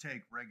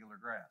overtake regular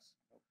grass.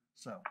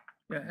 So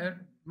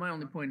my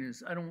only point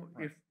is, I don't.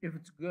 If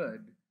it's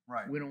good.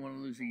 Right. We don't want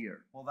to lose a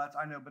year. Well,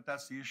 I know, but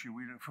that's the issue.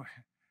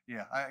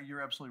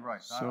 You're absolutely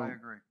right. So, I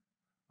agree.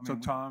 So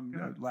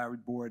Tom, Larry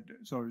Board,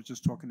 so I was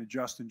just talking to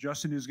Justin.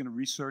 Justin is going to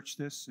research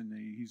this, and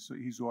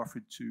he's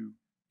offered to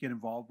get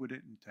involved with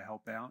it and to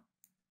help out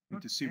and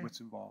to see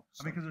what's involved.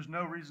 So. Because there's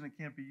no reason it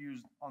can't be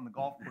used on the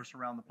golf course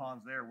around the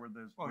ponds there where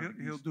there's. Well,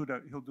 he'll do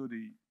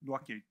the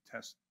Northgate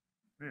test.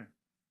 Yeah.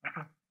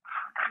 Okay.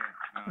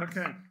 No,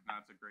 Okay. No,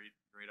 it's a great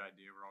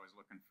idea. We're always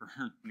looking for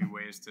new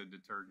ways to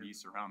deter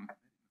geese around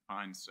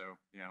pines. So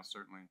yeah, I'll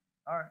certainly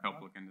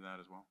help look into that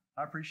as well.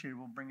 I appreciate it.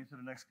 We'll bring it to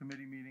the next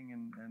committee meeting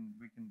and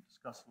we can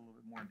discuss it a little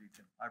bit more in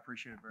detail. I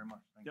appreciate it very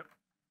much. Thank you. Yep.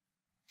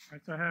 All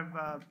right, so I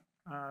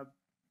have,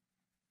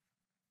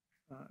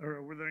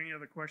 or were there any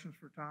other questions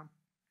for Tom?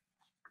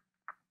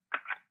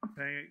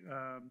 Okay,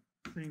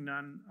 seeing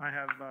none, we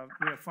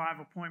have 5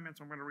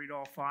 appointments. I'm going to read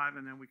all 5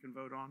 and then we can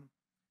vote on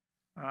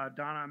them.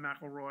 Donna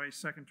McElroy,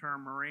 second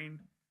term Marine.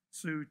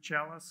 Sue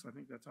Challis, I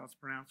think that's how it's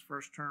pronounced,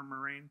 first term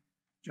Marine.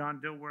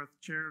 John Dilworth,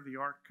 chair of the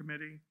Art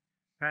Committee.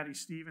 Patti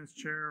Stevens,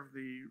 chair of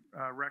the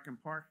Rec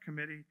and Park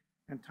Committee.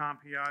 And Tom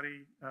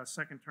Piatti,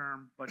 second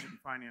term Budget and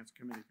Finance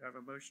Committee. Do I have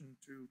a motion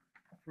to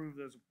approve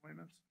those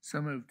appointments?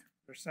 So moved.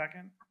 For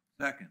second?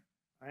 Second.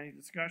 Any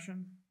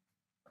discussion?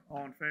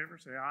 All in favor,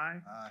 say aye.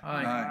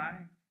 Aye.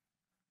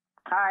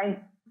 Aye.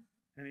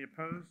 Any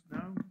opposed?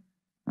 No?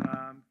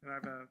 Can I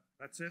have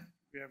that's it?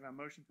 We have a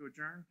motion to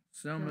adjourn?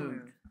 So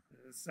moved.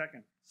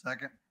 Second.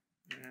 Second.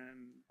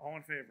 And all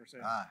in favor, say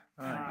Aye.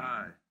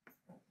 aye.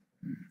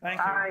 Thank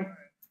you. Aye.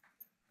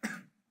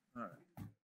 All right.